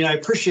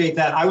appreciate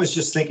that. I was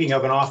just thinking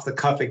of an off the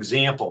cuff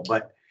example,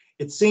 but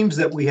it seems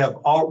that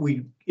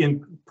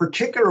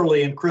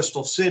particularly in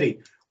Crystal City,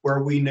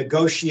 where we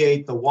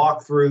negotiate the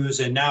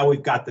walkthroughs, and now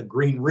we've got the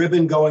green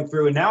ribbon going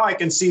through, and now I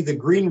can see the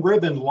green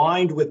ribbon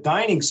lined with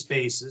dining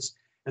spaces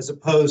as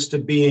opposed to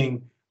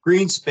being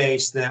green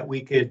space that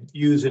we could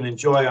use and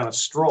enjoy on a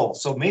stroll.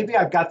 So maybe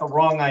I've got the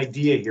wrong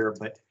idea here,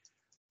 but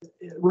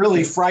it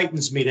really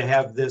frightens me to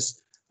have the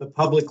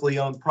publicly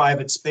owned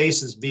private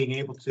spaces being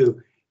able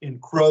to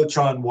encroach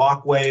on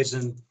walkways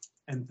and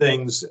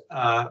things,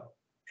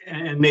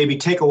 and maybe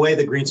take away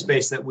the green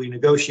space that we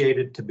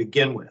negotiated to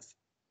begin with.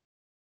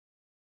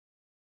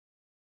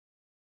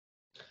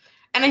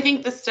 And I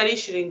think the study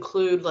should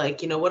include,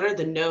 what are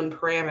the known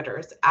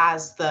parameters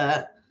as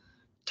the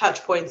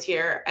touch points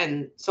here.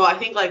 And so I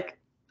think,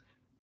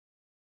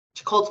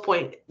 to Colt's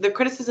point, the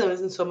criticism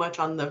isn't so much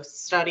on the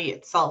study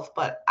itself,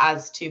 but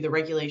as to the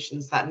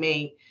regulations that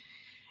may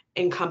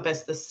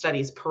encompass the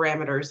study's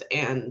parameters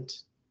and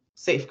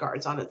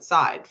safeguards on its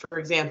side. For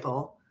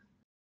example,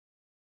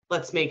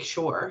 let's make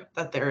sure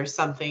that there is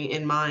something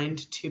in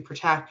mind to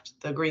protect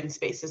the green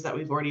spaces that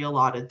we've already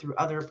allotted through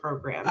other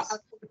programs.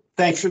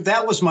 Thanks.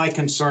 That was my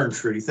concern,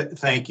 Trudy.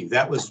 Thank you.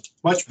 That was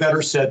much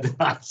better said than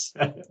I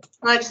said.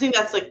 I just think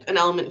that's an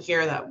element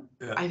here that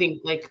I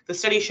think the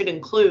study should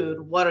include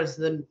what are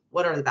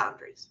the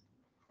boundaries.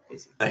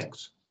 Basically.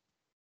 Thanks.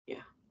 Yeah,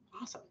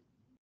 awesome.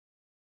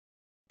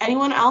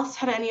 Anyone else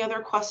had any other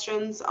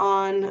questions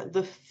on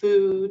the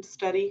food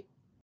study?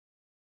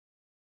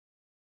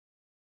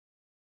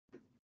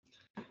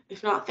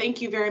 If not,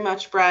 thank you very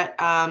much, Brett.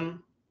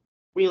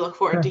 We look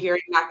forward to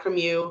hearing back from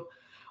you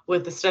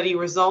with the study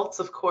results,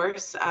 of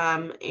course,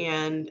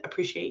 and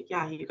appreciate,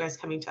 you guys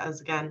coming to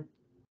us again.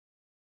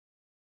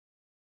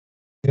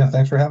 Yeah,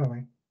 thanks for having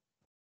me.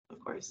 Of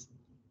course.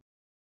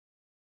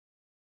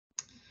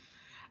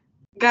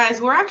 Guys,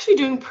 we're actually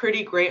doing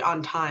pretty great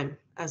on time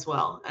as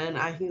well, and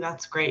I think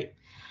that's great.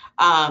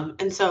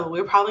 And so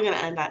we're probably going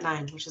to end at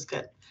 9, which is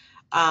good,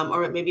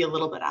 or maybe a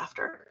little bit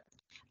after.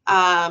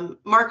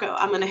 Marco,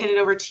 I'm going to hand it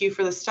over to you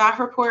for the staff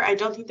report. I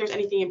don't think there's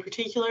anything in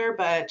particular,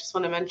 but just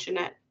want to mention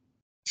it.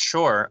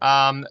 Sure.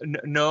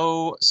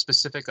 No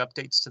specific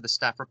updates to the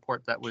staff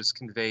report that was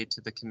conveyed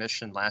to the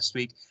commission last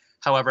week.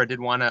 However, I did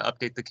want to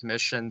update the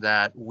commission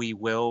that we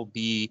will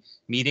be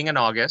meeting in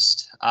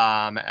August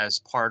as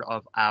part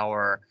of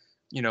our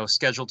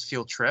scheduled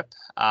field trip.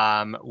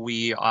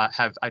 We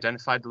have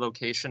identified the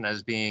location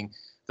as being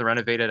the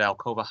renovated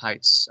Alcova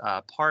Heights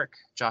Park.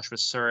 Joshua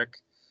Surik,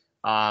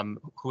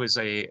 who is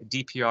a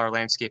DPR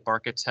landscape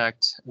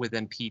architect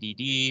within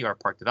PDD, our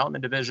Park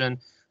Development Division,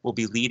 will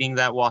be leading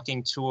that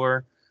walking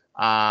tour.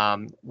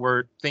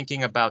 We're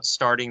thinking about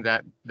starting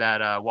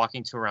that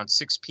walking tour around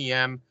 6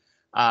 p.m.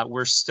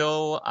 We're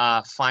still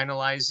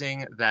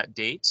finalizing that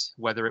date,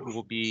 whether it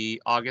will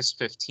be August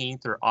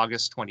 15th or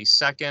August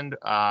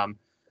 22nd.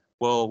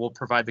 We'll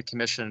provide the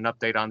commission an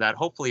update on that,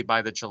 hopefully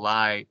by the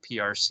July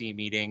PRC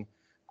meeting.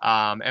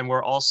 And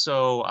we're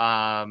also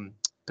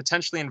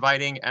potentially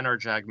inviting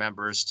NRJAG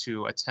members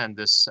to attend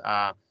this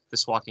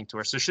walking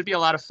tour. So it should be a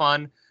lot of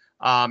fun.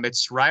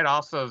 It's right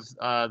off of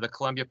the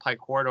Columbia Pike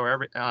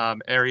Corridor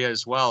area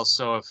as well.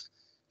 So if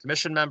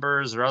commission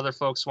members or other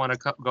folks want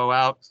to go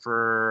out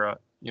for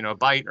a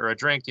bite or a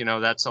drink,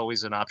 that's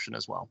always an option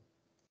as well.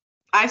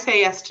 I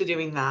say yes to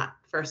doing that,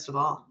 first of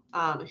all,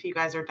 if you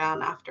guys are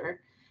down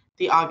after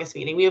the August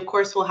meeting. We, of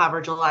course, will have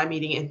our July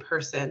meeting in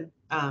person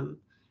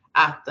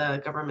at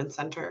the government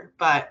center.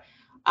 But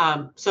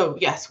so,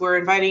 yes, we're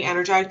inviting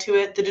NRJAG to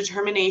it. The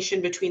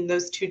determination between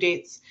those two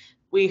dates,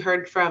 we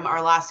heard from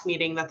our last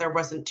meeting that there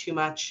wasn't too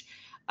much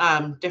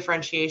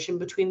differentiation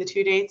between the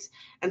two dates.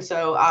 And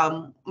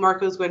so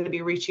Marco is going to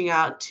be reaching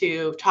out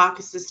to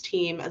Takis's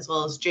team as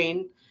well as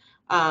Jane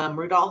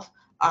Rudolph,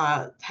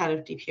 head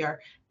of DPR,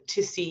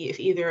 to see if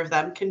either of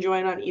them can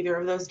join on either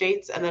of those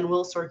dates. And then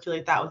we'll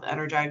circulate that with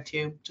NRJAG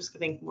too. Just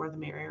think more the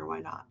merrier, why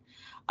not?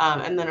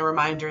 And then a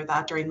reminder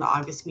that during the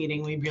August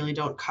meeting, we really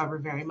don't cover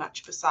very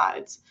much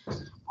besides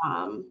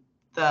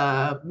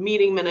the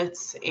meeting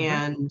minutes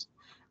and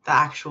the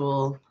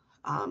actual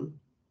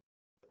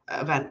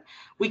event.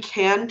 We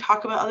can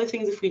talk about other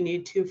things if we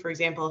need to, for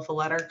example, if a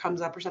letter comes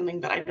up or something,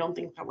 but I don't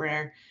think that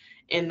we're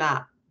in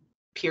that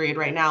period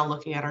right now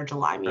looking at our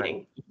July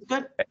meeting.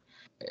 Right. Good.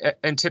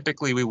 And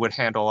typically we would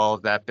handle all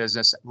of that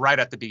business right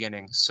at the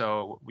beginning.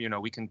 So,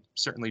 we can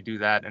certainly do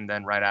that and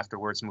then right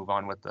afterwards move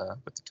on with the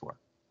tour.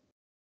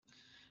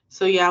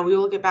 So yeah, we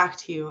will get back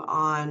to you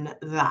on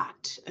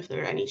that if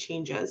there are any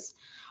changes.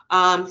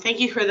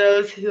 Thank you for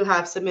those who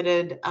have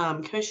submitted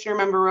commissioner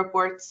member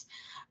reports.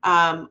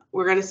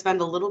 We're going to spend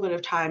a little bit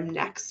of time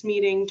next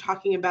meeting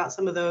talking about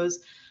some of those.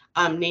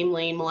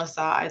 Namely,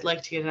 Melissa, I'd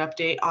like to get an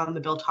update on the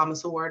Bill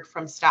Thomas Award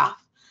from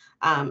staff.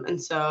 And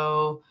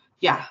so,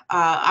 yeah,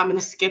 I'm going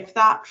to skip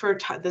that for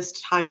this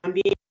time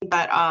being,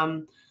 but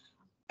and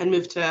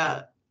move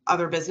to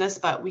other business.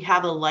 But we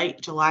have a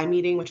light July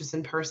meeting, which is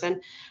in person,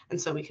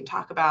 and so we can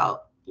talk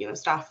about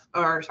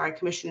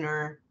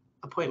commissioner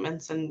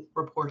appointments and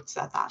reports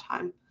at that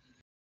time.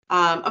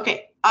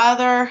 Okay,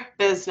 other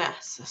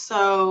business.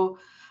 So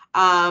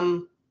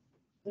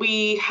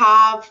we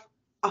have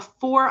 5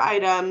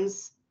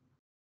 items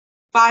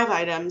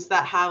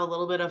that have a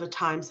little bit of a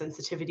time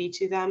sensitivity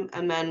to them.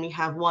 And then we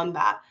have one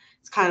that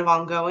is kind of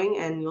ongoing,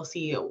 and you'll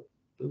see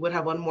we would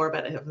have one more,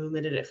 but I've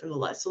omitted it from the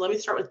list. So let me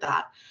start with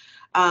that.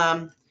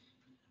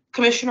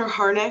 Commissioner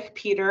Harnick,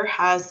 Peter,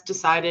 has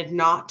decided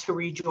not to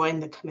rejoin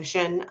the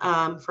commission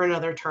for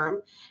another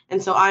term.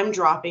 And so I'm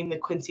dropping the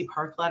Quincy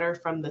Park letter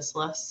from this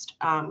list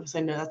because I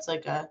know that's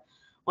like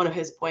one of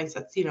his points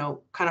that's,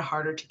 kind of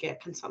harder to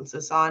get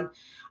consensus on.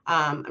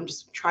 I'm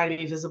just trying to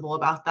be visible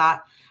about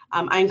that.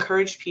 I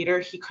encouraged Peter.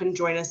 He couldn't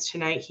join us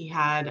tonight. He's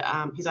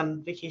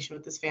on vacation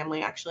with his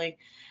family, actually.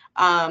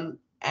 But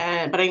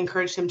I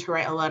encouraged him to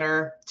write a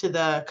letter to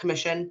the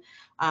commission,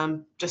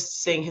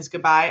 just saying his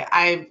goodbye.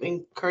 I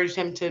encouraged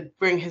him to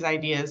bring his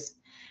ideas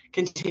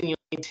continually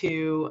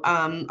to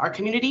our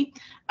community.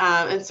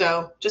 And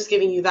so just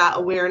giving you that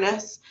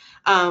awareness.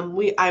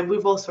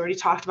 We've also already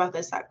talked about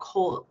this, that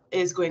Colt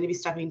is going to be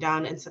stepping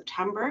down in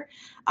September.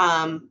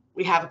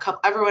 We have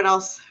everyone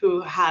else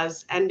who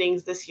has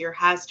endings this year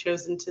has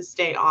chosen to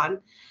stay on.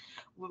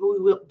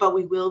 But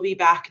we will be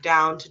back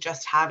down to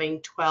just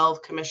having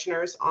 12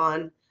 commissioners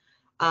on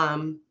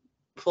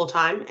full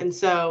time. And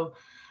so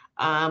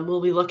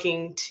we'll be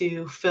looking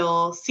to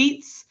fill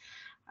seats.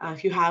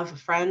 If you have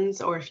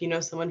friends or if you know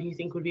someone who you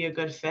think would be a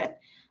good fit,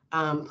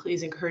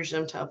 please encourage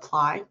them to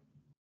apply.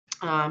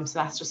 So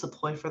that's just a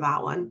ploy for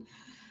that one.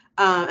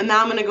 And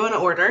now I'm going to go in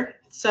order.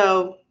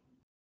 So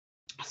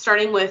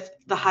starting with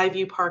the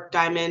Highview Park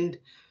Diamond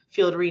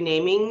field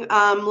renaming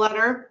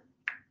letter.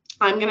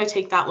 I'm going to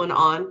take that one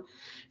on.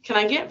 Can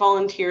I get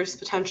volunteers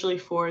potentially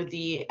for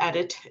the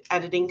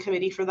editing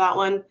committee for that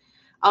one?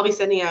 I'll be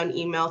sending out an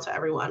email to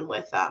everyone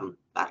with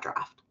that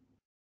draft.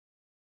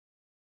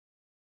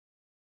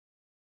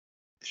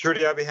 Sure,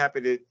 I'd be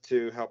happy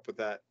to help with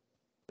that.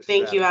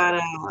 Thank you,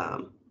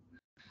 Adam.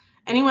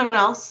 Anyone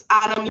else?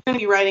 Adam, you're going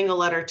to be writing a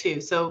letter too,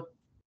 so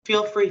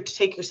feel free to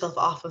take yourself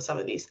off of some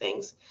of these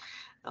things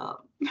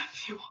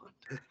if you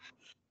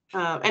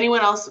want.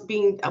 Anyone else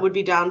would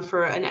be down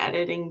for an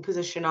editing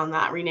position on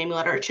that renaming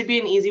letter? It should be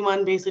an easy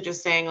one, basically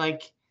just saying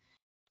like,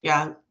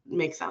 yeah,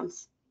 makes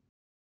sense.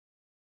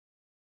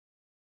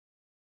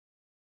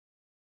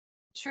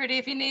 Trudy,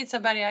 if you need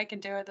somebody, I can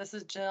do it. This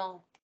is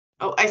Jill.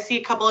 Oh, I see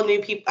a couple of new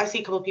people. I see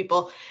a couple of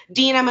people.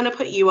 Dean, I'm going to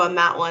put you on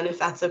that one if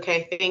that's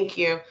okay. Thank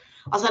you.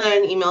 I'll send out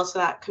an email to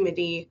that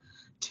committee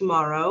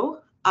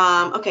tomorrow.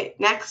 Okay,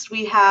 next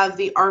we have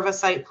the ARVA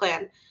site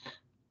plan.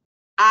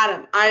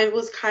 Adam, I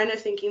was kind of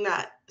thinking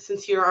that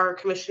since you're our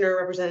commissioner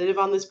representative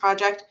on this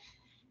project,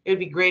 it would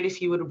be great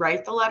if you would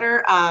write the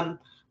letter,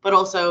 but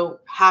also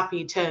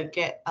happy to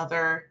get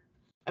other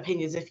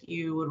opinions if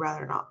you would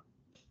rather not.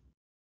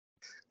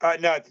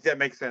 No, that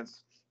makes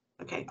sense.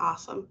 Okay,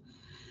 awesome.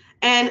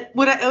 And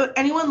would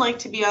anyone like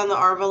to be on the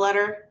ARVA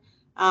letter?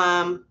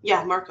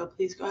 Yeah, Marco,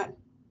 please go ahead.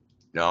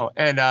 No,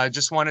 and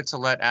just wanted to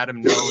let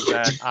Adam know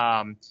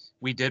that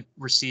we did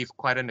receive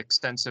quite an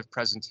extensive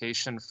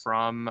presentation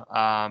from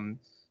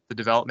the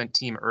development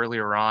team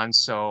earlier on.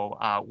 So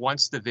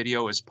once the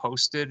video is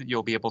posted,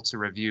 you'll be able to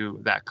review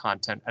that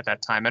content at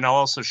that time. And I'll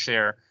also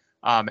share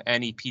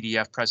any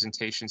PDF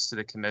presentations to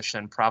the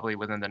commission probably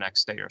within the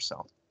next day or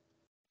so.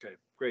 Okay,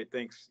 great,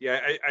 thanks. Yeah,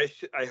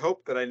 I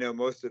hope that I know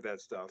most of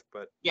that stuff,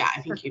 but yeah,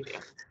 I think you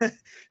do.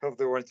 Hope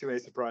there weren't too many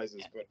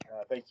surprises, but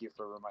thank you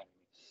for reminding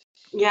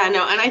me. Yeah,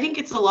 no, and I think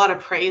it's a lot of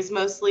praise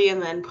mostly,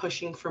 and then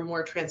pushing for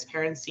more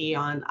transparency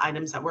on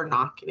items that we're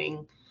not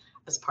getting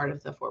as part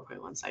of the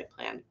 4.1 site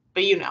plan.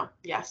 But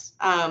yes.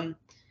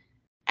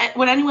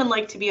 Would anyone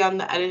like to be on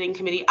the editing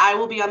committee? I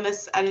will be on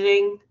this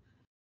editing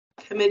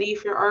committee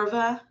for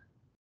ARVA.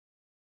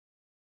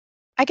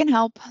 I can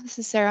help. This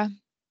is Sarah.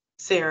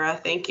 Sarah,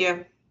 thank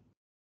you.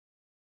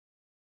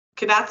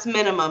 Okay, that's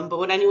minimum, but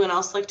would anyone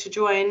else like to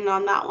join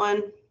on that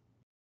one?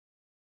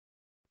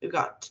 We've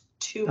got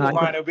two more.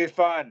 Fine, it'll be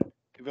fun.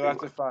 It'll be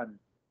lots of fun.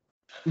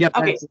 Yep.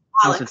 Okay,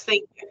 Alex,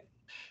 thank you.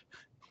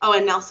 Oh,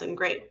 and Nelson,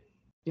 great.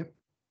 Yep.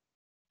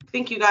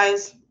 Thank you,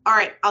 guys. All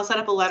right, I'll set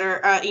up a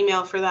letter,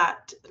 email for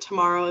that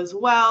tomorrow as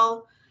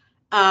well.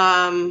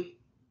 All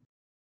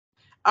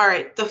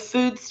right, the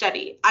food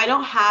study. I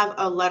don't have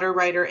a letter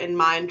writer in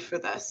mind for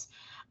this.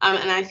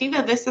 And I think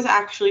that this is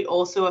actually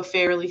also a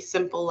fairly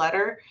simple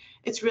letter.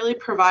 It's really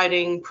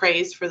providing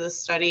praise for this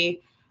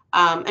study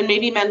and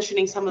maybe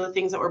mentioning some of the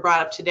things that were brought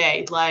up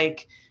today,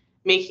 like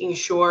making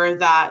sure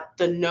that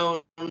the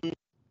known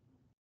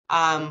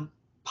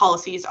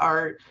policies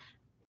are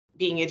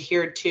being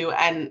adhered to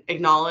and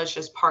acknowledged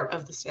as part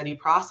of the study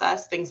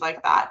process, things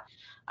like that.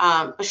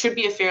 It should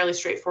be a fairly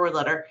straightforward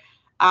letter.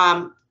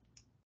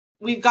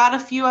 We've got a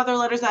few other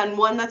letters, and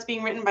one that's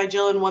being written by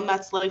Jill and one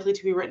that's likely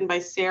to be written by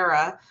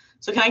Sarah.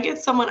 So can I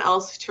get someone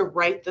else to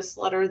write this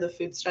letter, the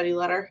food study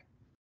letter?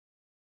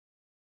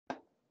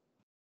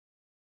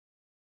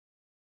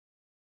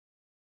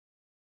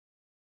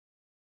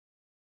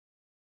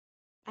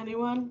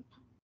 Anyone?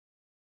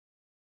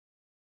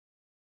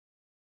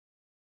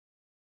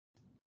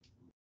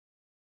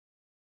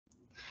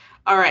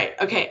 All right,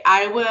 okay,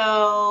 I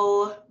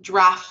will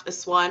draft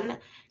this one.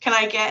 Can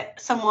I get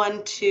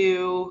someone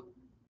to,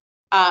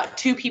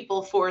 2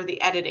 people for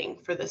the editing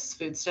for this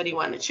food study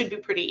one? It should be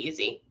pretty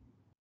easy.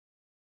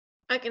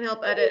 I can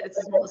help edit.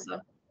 It's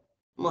Melissa.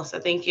 Melissa,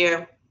 thank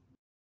you.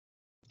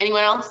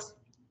 Anyone else?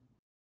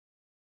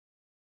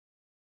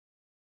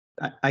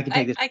 I can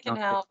take this. I can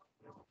help.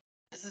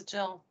 This is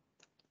Jill.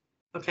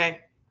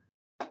 Okay.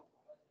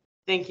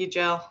 Thank you,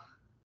 Jill.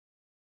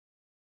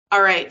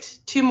 All right,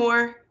 2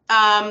 more.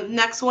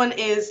 Next one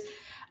is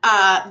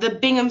the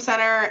Bingham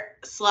Center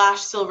 /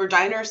 Silver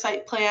Diner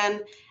site plan,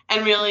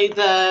 and really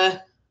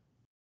the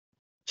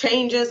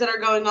changes that are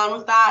going on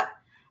with that.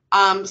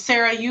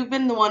 Sarah, you've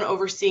been the one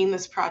overseeing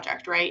this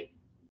project, right?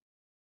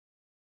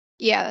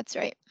 Yeah, that's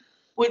right.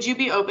 Would you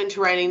be open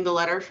to writing the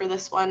letter for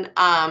this one?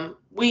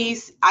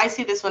 I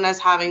see this one as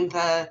having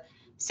the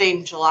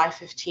same July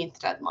 15th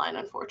deadline,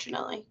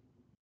 unfortunately.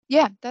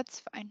 Yeah,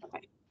 that's fine.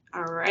 Okay.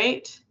 All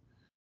right.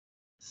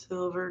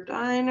 Silver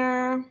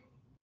Diner.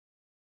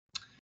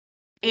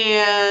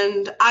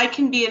 And I'll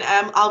be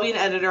an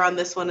editor on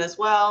this one as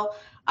well.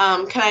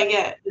 Can I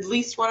get at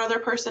least one other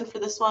person for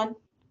this one?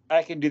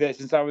 I can do that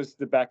since I was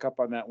the backup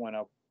on that one.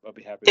 I'll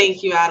be happy.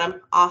 Thank you,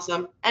 Adam.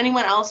 Awesome.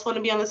 Anyone else want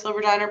to be on the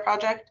Silver Diner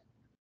project?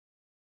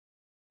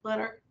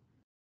 Letter.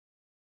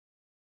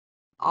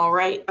 All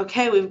right.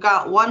 Okay, we've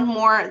got one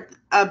more,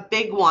 a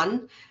big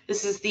one.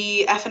 This is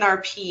the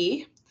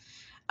FNRP.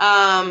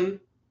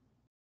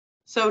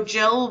 So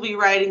Jill will be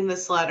writing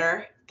this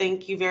letter.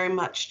 Thank you very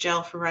much,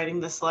 Jill, for writing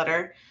this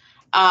letter.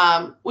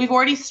 We've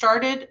already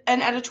started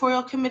an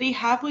editorial committee,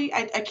 have we?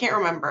 I can't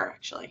remember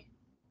actually.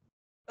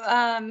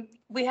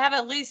 We have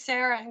at least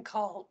Sarah and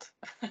Colt.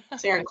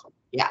 Sarah and Colt,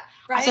 yeah.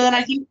 Right. So then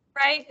I think,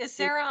 right. Is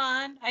Sarah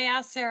on? I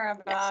asked Sarah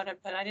about it,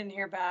 but I didn't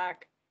hear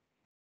back.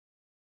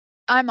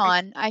 I'm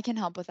on. I can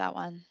help with that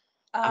one.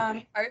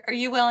 Are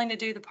you willing to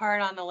do the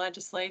part on the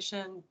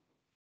legislation?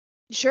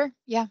 Sure.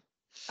 Yeah.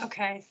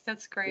 Okay,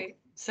 that's great.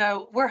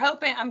 So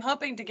I'm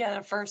hoping to get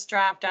a first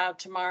draft out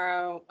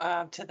tomorrow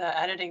to the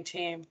editing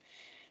team,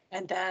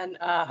 and then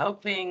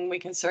hoping we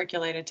can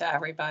circulate it to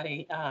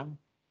everybody.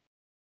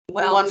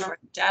 Well, Wonderful. for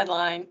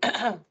deadline.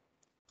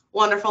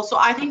 Wonderful. So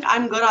I think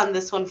I'm good on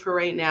this one for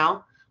right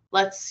now.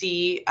 Let's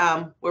see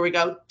where we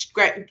go.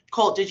 Great.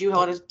 Colt, did you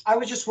hold it? I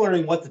was just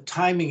wondering what the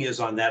timing is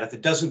on that. If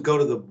it doesn't go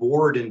to the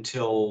board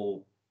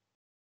until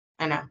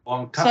I know.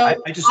 long time,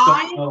 So I just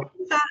don't know.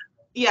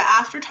 Yeah,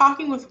 after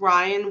talking with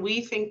Ryan,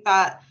 we think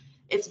that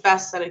it's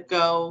best that it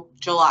go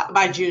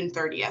by June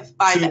 30th,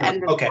 by the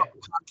end of the public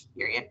comment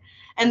period.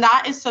 And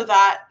that is so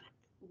that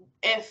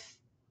if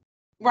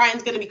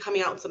Ryan's going to be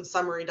coming out with some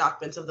summary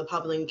documents of the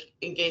public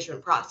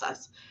engagement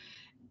process,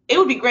 it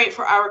would be great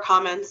for our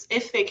comments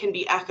if they can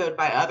be echoed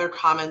by other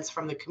comments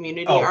from the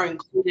community are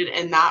included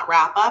in that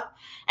wrap up.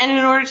 And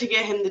in order to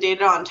get him the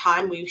data on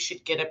time, we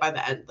should get it by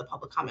the end of the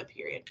public comment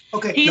period.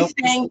 Okay. He's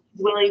saying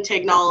he's willing to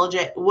acknowledge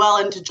it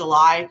well into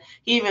July.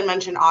 He even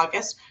mentioned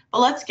August, but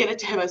let's get it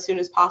to him as soon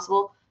as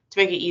possible to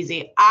make it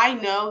easy. I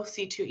know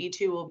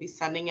C2E2 will be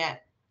sending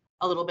it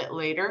a little bit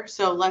later,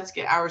 so let's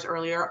get ours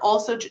earlier.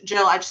 Also,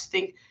 Jill, I just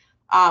think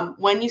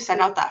when you send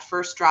out that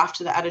first draft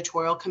to the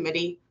editorial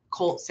committee,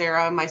 Colt,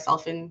 Sarah,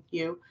 myself, and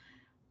you,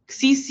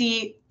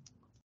 CC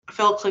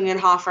Phil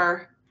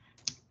Klingenhofer,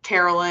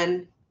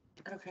 Carolyn.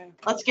 Okay.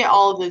 Let's get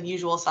all the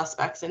usual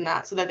suspects in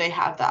that so that they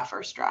have that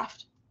first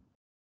draft.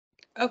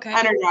 Okay.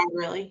 Energize,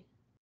 really.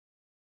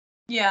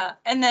 Yeah,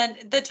 and then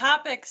the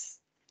topics,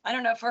 I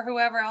don't know, for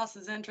whoever else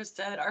is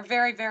interested, are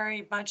very,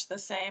 very much the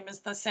same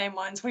as the same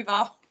ones we've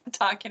all been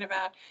talking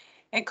about.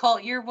 And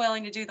Colt, you're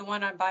willing to do the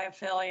one on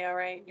biophilia,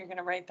 right? You're going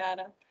to write that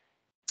up.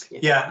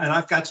 Yeah, and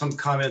I've got some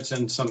comments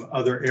in some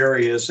other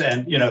areas,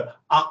 and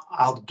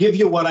I'll give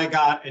you what I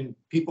got, and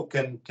people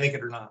can take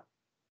it or not.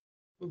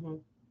 Mm-hmm.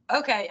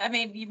 Okay, I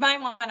mean, you might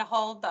want to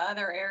hold the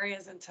other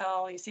areas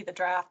until you see the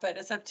draft, but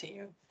it's up to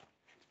you.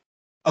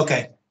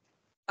 Okay.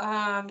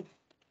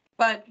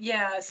 But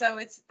yeah, so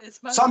it's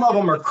some of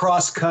them are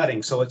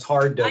cross-cutting, so it's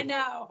hard to. I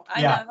know.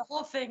 The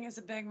whole thing is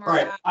a big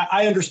morass. All right,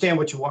 I understand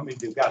what you want me to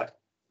do. Got it.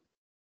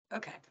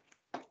 Okay.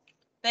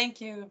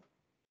 Thank you.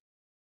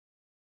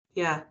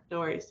 Yeah,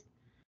 no worries.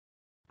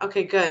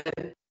 Okay,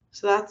 good.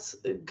 So that's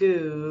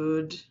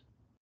good.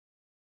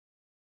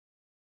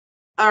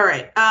 All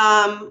right.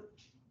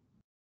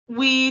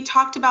 We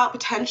talked about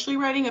potentially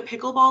writing a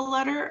pickleball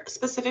letter,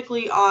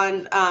 specifically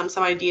on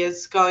some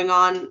ideas going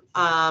on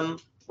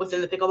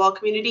within the pickleball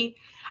community.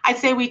 I'd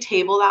say we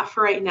table that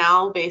for right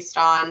now based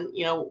on,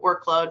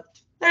 workload.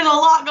 There's a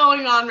lot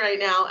going on right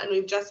now, and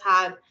we've just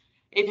had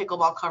a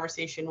pickleball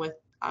conversation with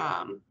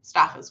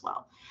staff as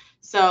well.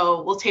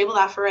 So we'll table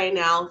that for right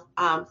now.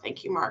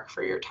 Thank you, Mark,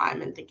 for your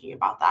time and thinking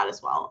about that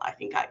as well. I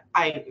think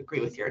I agree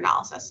with your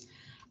analysis.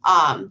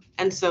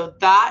 And so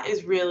that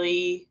is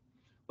really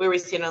where we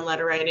stand on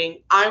letter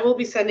writing. I will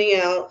be sending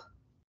out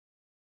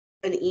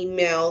an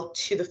email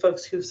to the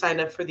folks who signed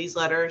up for these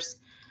letters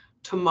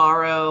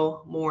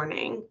tomorrow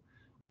morning.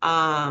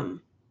 So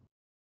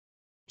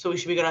we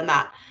should be good on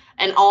that.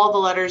 And all the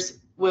letters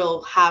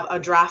will have a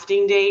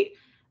drafting date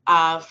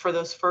for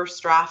those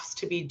first drafts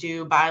to be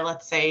due by,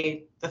 let's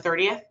say, the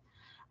 30th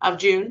of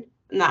June.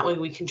 And that way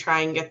we can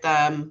try and get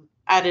them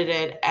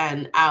edited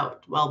and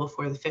out well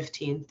before the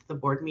 15th, the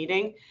board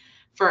meeting.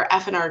 For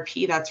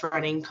FNRP, that's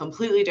running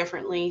completely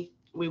differently.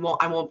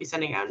 I won't be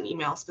sending out an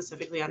email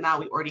specifically on that.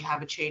 We already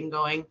have a chain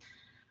going.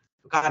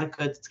 We've got a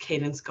good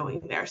cadence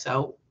going there.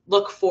 So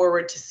look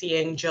forward to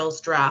seeing Jill's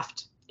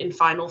draft in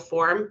final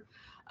form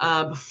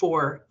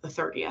before the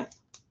 30th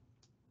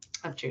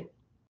of June.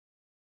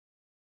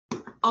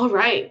 All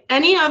right.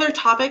 Any other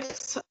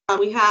topics?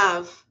 We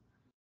have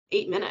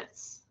 8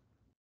 minutes.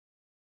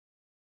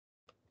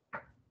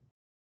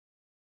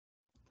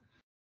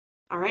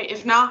 All right.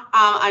 If not,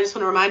 I just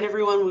want to remind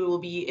everyone we will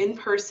be in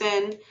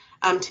person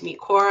to meet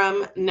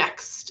quorum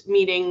next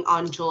meeting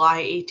on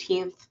July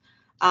 18th.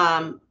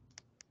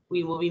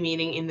 We will be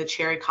meeting in the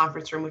Cherry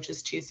Conference Room, which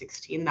is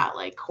 216, that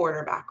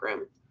cornerback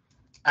room.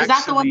 Is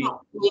that the one that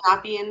may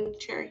not be in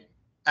Cherry?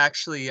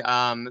 Actually,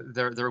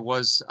 there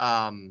was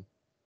a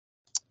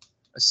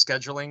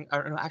scheduling.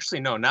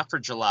 Actually, no, not for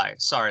July.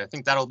 Sorry, I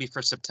think that'll be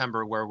for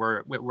September, where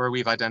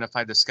we've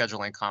identified the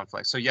scheduling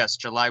conflict. So yes,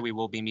 July we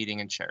will be meeting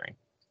in Cherry.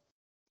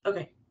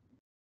 Okay.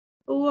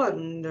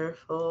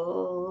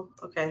 Wonderful.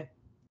 Okay.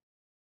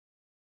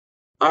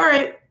 All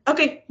right.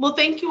 Okay. Well,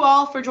 thank you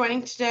all for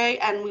joining today,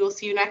 and we will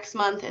see you next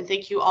month. And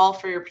thank you all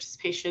for your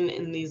participation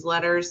in these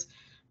letters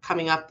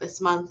coming up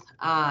this month.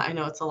 I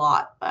know it's a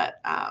lot,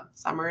 but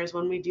summer is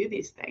when we do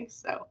these things.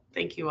 So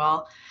thank you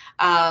all.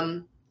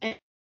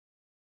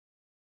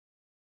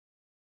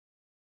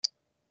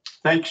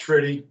 Thanks,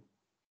 Freddie.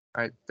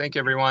 All right. Thank you,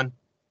 everyone.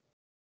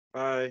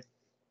 Bye.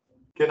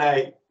 Good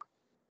night.